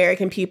and the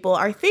American people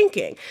are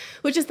thinking,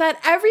 which is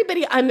that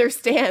everybody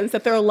understands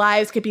that their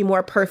lives could be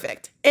more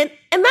perfect. And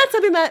that's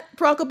something that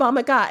Barack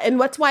Obama got.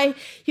 And that's why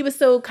he was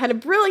so kind of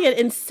brilliant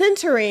in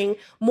centering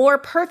more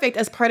perfect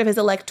as part of his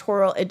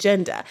electoral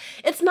agenda.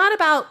 It's not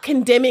about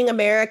condemning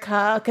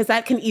America, because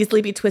that can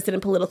easily be twisted in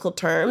political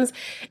terms.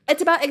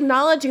 It's about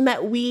acknowledging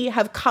that we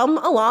have come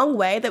a long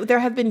way, that there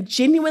have been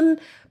genuine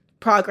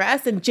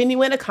progress and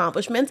genuine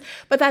accomplishments,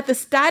 but that the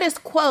status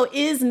quo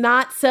is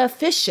not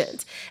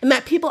sufficient and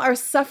that people are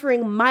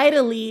suffering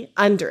mightily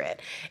under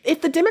it. If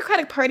the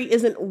Democratic Party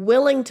isn't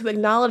willing to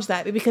acknowledge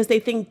that because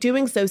they think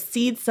doing so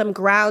cedes some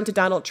ground to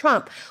Donald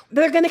Trump,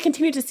 they're going to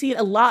continue to cede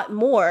a lot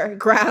more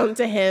ground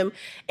to him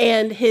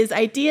and his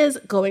ideas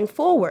going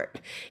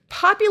forward.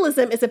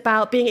 Populism is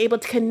about being able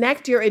to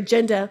connect your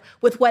agenda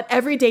with what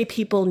everyday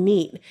people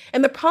need.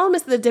 And the problem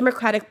is that the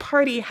Democratic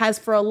Party has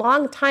for a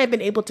long time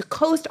been able to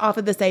coast off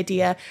of this idea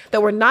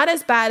that we're not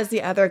as bad as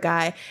the other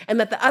guy, and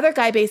that the other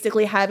guy,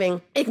 basically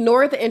having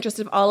ignored the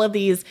interests of all of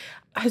these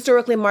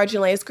historically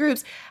marginalized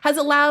groups, has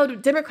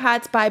allowed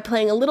Democrats, by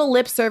playing a little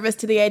lip service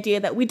to the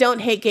idea that we don't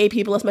hate gay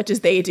people as much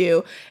as they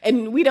do,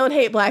 and we don't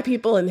hate black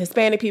people and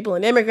Hispanic people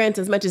and immigrants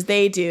as much as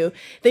they do,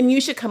 then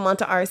you should come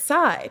onto our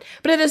side.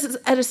 But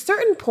at a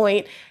certain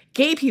point,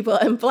 gay people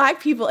and black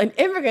people and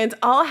immigrants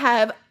all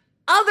have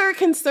other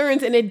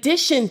concerns in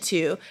addition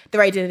to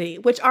their identity,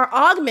 which are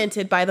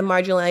augmented by the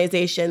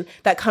marginalization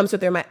that comes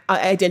with their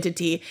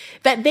identity,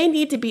 that they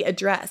need to be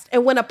addressed.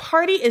 And when a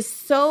party is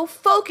so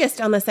focused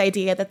on this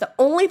idea that the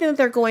only thing that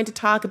they're going to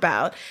talk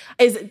about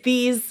is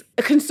these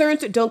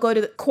concerns that don't go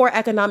to the core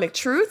economic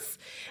truths,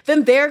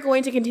 then they're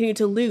going to continue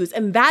to lose.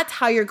 And that's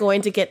how you're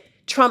going to get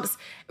Trump's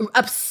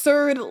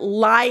absurd,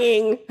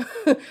 lying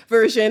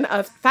version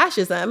of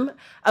fascism,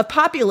 of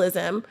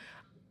populism,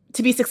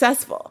 to be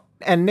successful.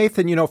 And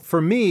Nathan, for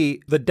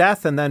me, the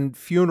death and then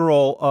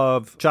funeral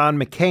of John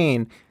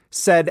McCain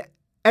said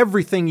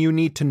everything you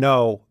need to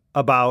know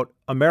about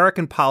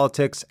American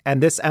politics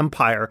and this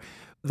empire.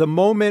 the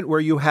moment where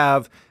you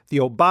have the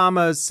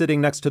Obamas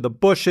sitting next to the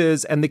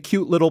Bushes and the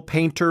cute little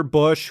painter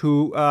Bush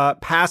who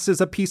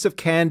passes a piece of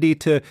candy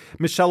to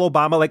Michelle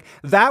Obama. Like,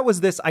 that was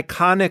this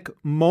iconic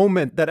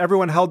moment that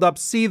everyone held up.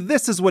 See,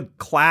 this is what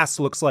class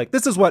looks like.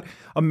 This is what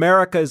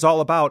America is all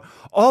about.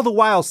 All the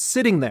while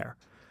sitting there,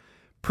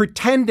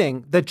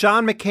 pretending that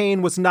John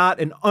McCain was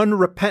not an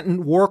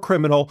unrepentant war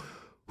criminal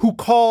who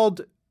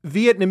called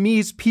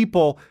Vietnamese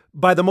people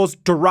by the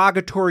most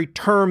derogatory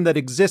term that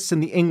exists in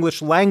the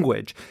English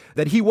language,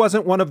 that he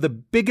wasn't one of the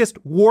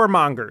biggest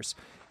warmongers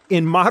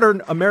in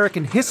modern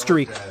American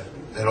history.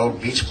 That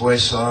old Beach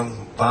Boys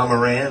song,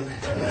 Bomberan.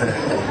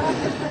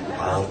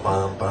 Bom,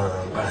 bom,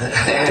 bom, bom.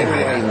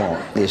 It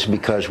won't. It's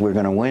because we're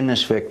going to win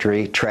this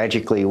victory.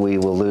 Tragically, we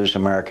will lose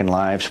American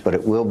lives, but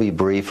it will be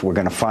brief. We're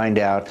going to find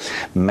out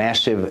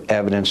massive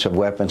evidence of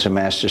weapons of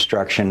mass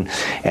destruction,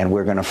 and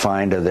we're going to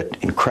find the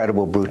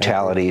incredible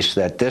brutalities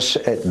that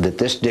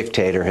this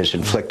dictator has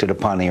inflicted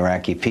upon the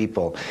Iraqi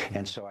people.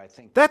 And so I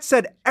think that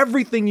said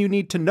everything you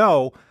need to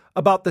know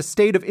about the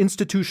state of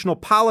institutional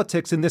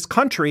politics in this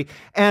country,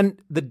 and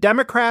the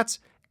Democrats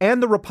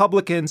and the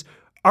Republicans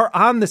are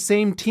on the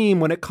same team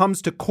when it comes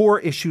to core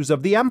issues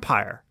of the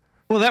empire.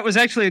 Well, that was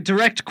actually a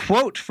direct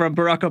quote from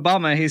Barack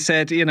Obama. He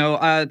said,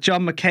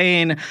 John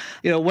McCain,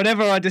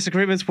 whatever our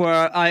disagreements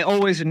were, I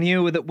always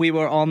knew that we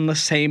were on the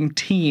same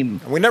team.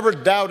 We never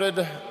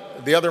doubted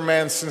the other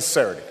man's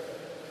sincerity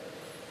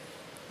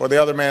or the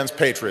other man's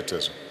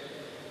patriotism,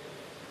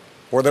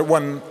 or that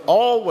when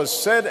all was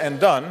said and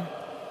done,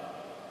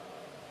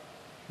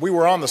 we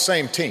were on the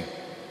same team.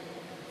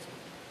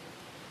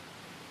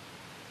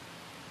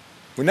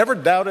 We never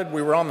doubted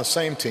we were on the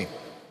same team.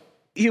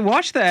 You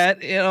watch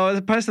that, as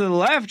a person on the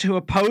left who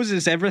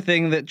opposes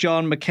everything that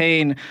John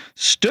McCain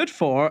stood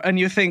for, and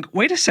you think,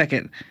 wait a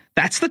second,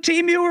 that's the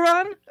team you were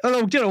on?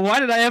 Why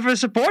did I ever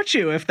support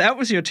you if that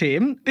was your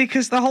team?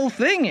 Because the whole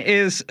thing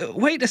is,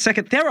 wait a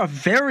second, there are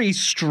very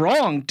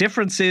strong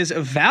differences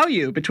of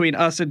value between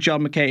us and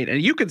John McCain.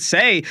 And you could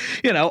say,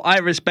 I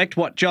respect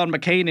what John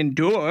McCain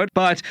endured,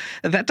 but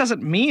that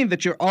doesn't mean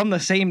that you're on the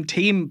same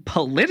team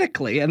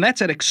politically. And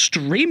that's an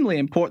extremely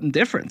important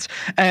difference.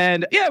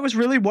 And yeah, it was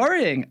really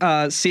worrying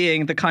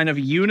seeing the kind of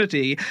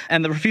unity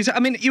and the refusal. I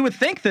mean, you would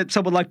think that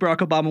someone like Barack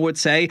Obama would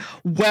say,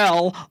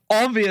 well,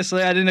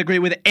 obviously I didn't agree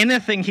with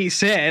anything he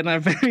said, and I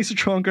have very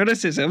strong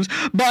criticisms,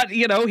 but,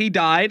 he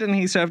died and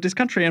he served his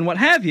country and what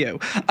have you.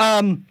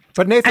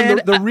 But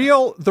Nathan, the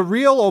real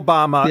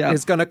Obama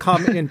is going to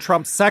come in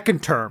Trump's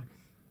second term.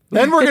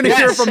 Then we're going to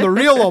hear from the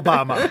real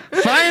Obama.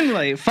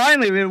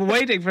 Finally, we were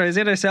waiting for his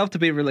inner self to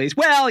be released.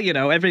 Well,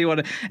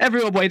 everyone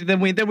waited.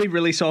 Then we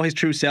really saw his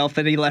true self.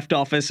 Then he left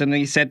office and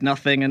he said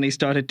nothing, and he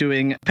started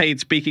doing paid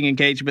speaking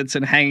engagements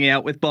and hanging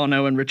out with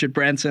Bono and Richard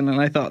Branson. And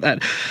I thought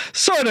that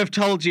sort of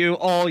told you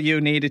all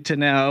you needed to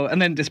know.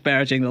 And then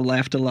disparaging the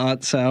left a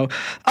lot. So,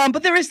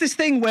 but there is this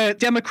thing where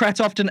Democrats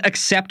often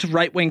accept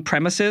right-wing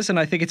premises, and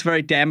I think it's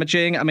very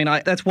damaging. I mean,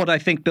 that's what I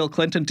think Bill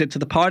Clinton did to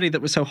the party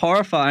that was so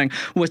horrifying,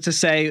 was to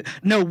say,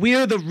 no,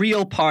 we're the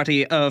real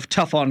party of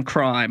tough on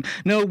crime.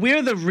 No,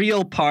 we're the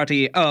real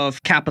party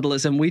of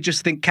capitalism. We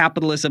just think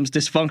capitalism's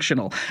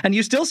dysfunctional. And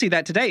you still see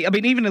that today. I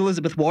mean, even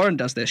Elizabeth Warren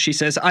does this. She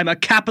says, I'm a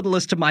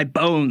capitalist to my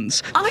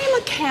bones.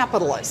 I'm a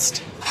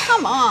capitalist.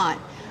 Come on.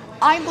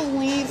 I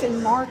believe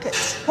in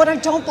markets. What I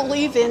don't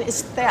believe in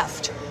is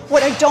theft.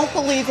 What I don't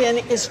believe in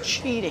is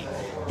cheating.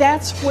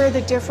 That's where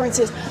the difference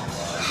is.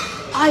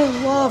 I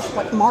love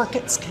what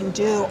markets can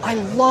do. I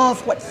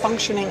love what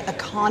functioning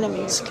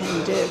economies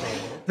can do.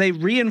 They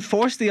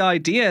reinforce the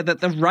idea that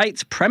the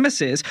right's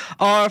premises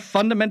are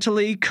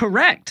fundamentally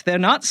correct. They're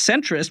not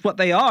centrist. What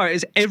they are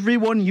is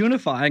everyone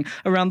unifying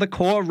around the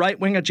core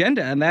right-wing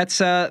agenda, and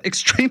that's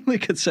extremely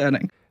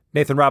concerning.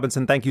 Nathan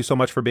Robinson, thank you so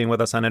much for being with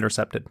us on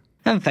Intercepted.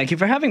 And thank you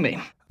for having me.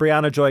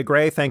 Briahna Joy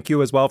Gray, thank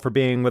you as well for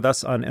being with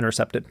us on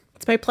Intercepted.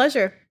 It's my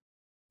pleasure.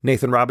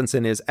 Nathan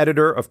Robinson is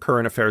editor of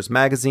Current Affairs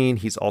magazine.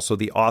 He's also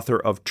the author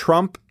of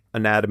Trump,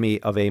 Anatomy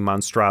of a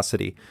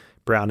Monstrosity.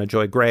 Briahna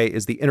Joy Gray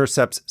is The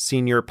Intercept's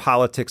senior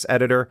politics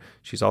editor.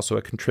 She's also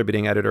a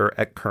contributing editor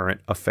at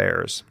Current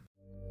Affairs.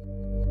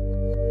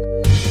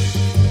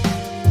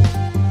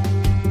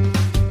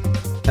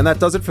 And that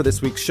does it for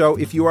this week's show.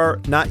 If you are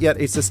not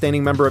yet a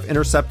sustaining member of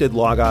Intercepted,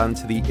 log on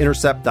to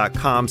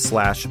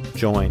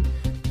theintercept.com/join.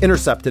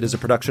 Intercepted is a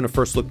production of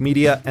First Look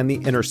Media and The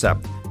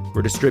Intercept.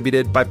 We're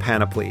distributed by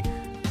Panoply.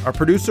 Our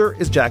producer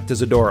is Jack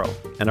D'Isidoro,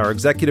 and our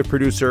executive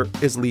producer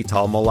is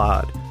Lital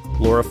Malad.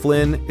 Laura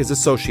Flynn is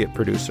associate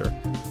producer.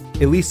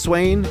 Elise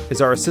Swain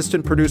is our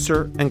assistant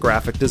producer and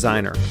graphic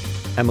designer.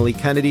 Emily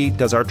Kennedy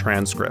does our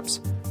transcripts.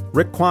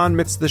 Rick Kwan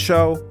mixed the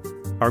show.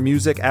 Our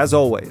music, as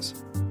always,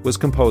 was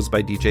composed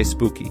by DJ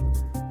Spooky.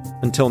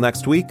 Until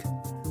next week,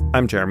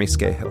 I'm Jeremy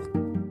Scahill.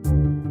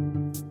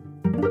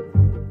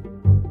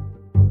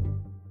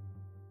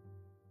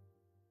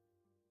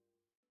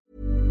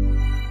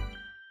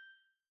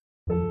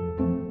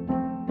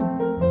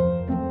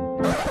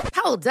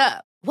 Hold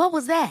up. What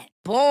was that?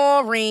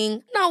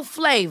 Boring. No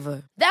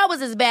flavor. That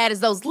was as bad as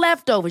those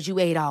leftovers you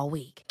ate all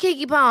week.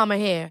 Keke Palmer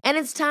here, and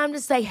it's time to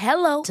say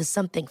hello to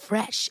something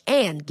fresh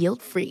and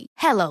guilt-free.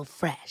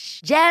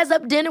 HelloFresh. Jazz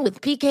up dinner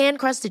with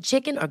pecan-crusted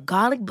chicken or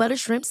garlic butter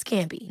shrimp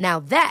scampi. Now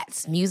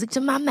that's music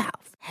to my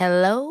mouth.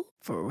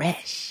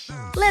 HelloFresh.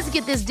 Let's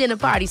get this dinner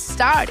party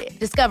started.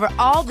 Discover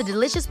all the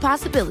delicious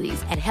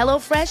possibilities at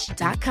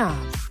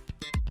HelloFresh.com.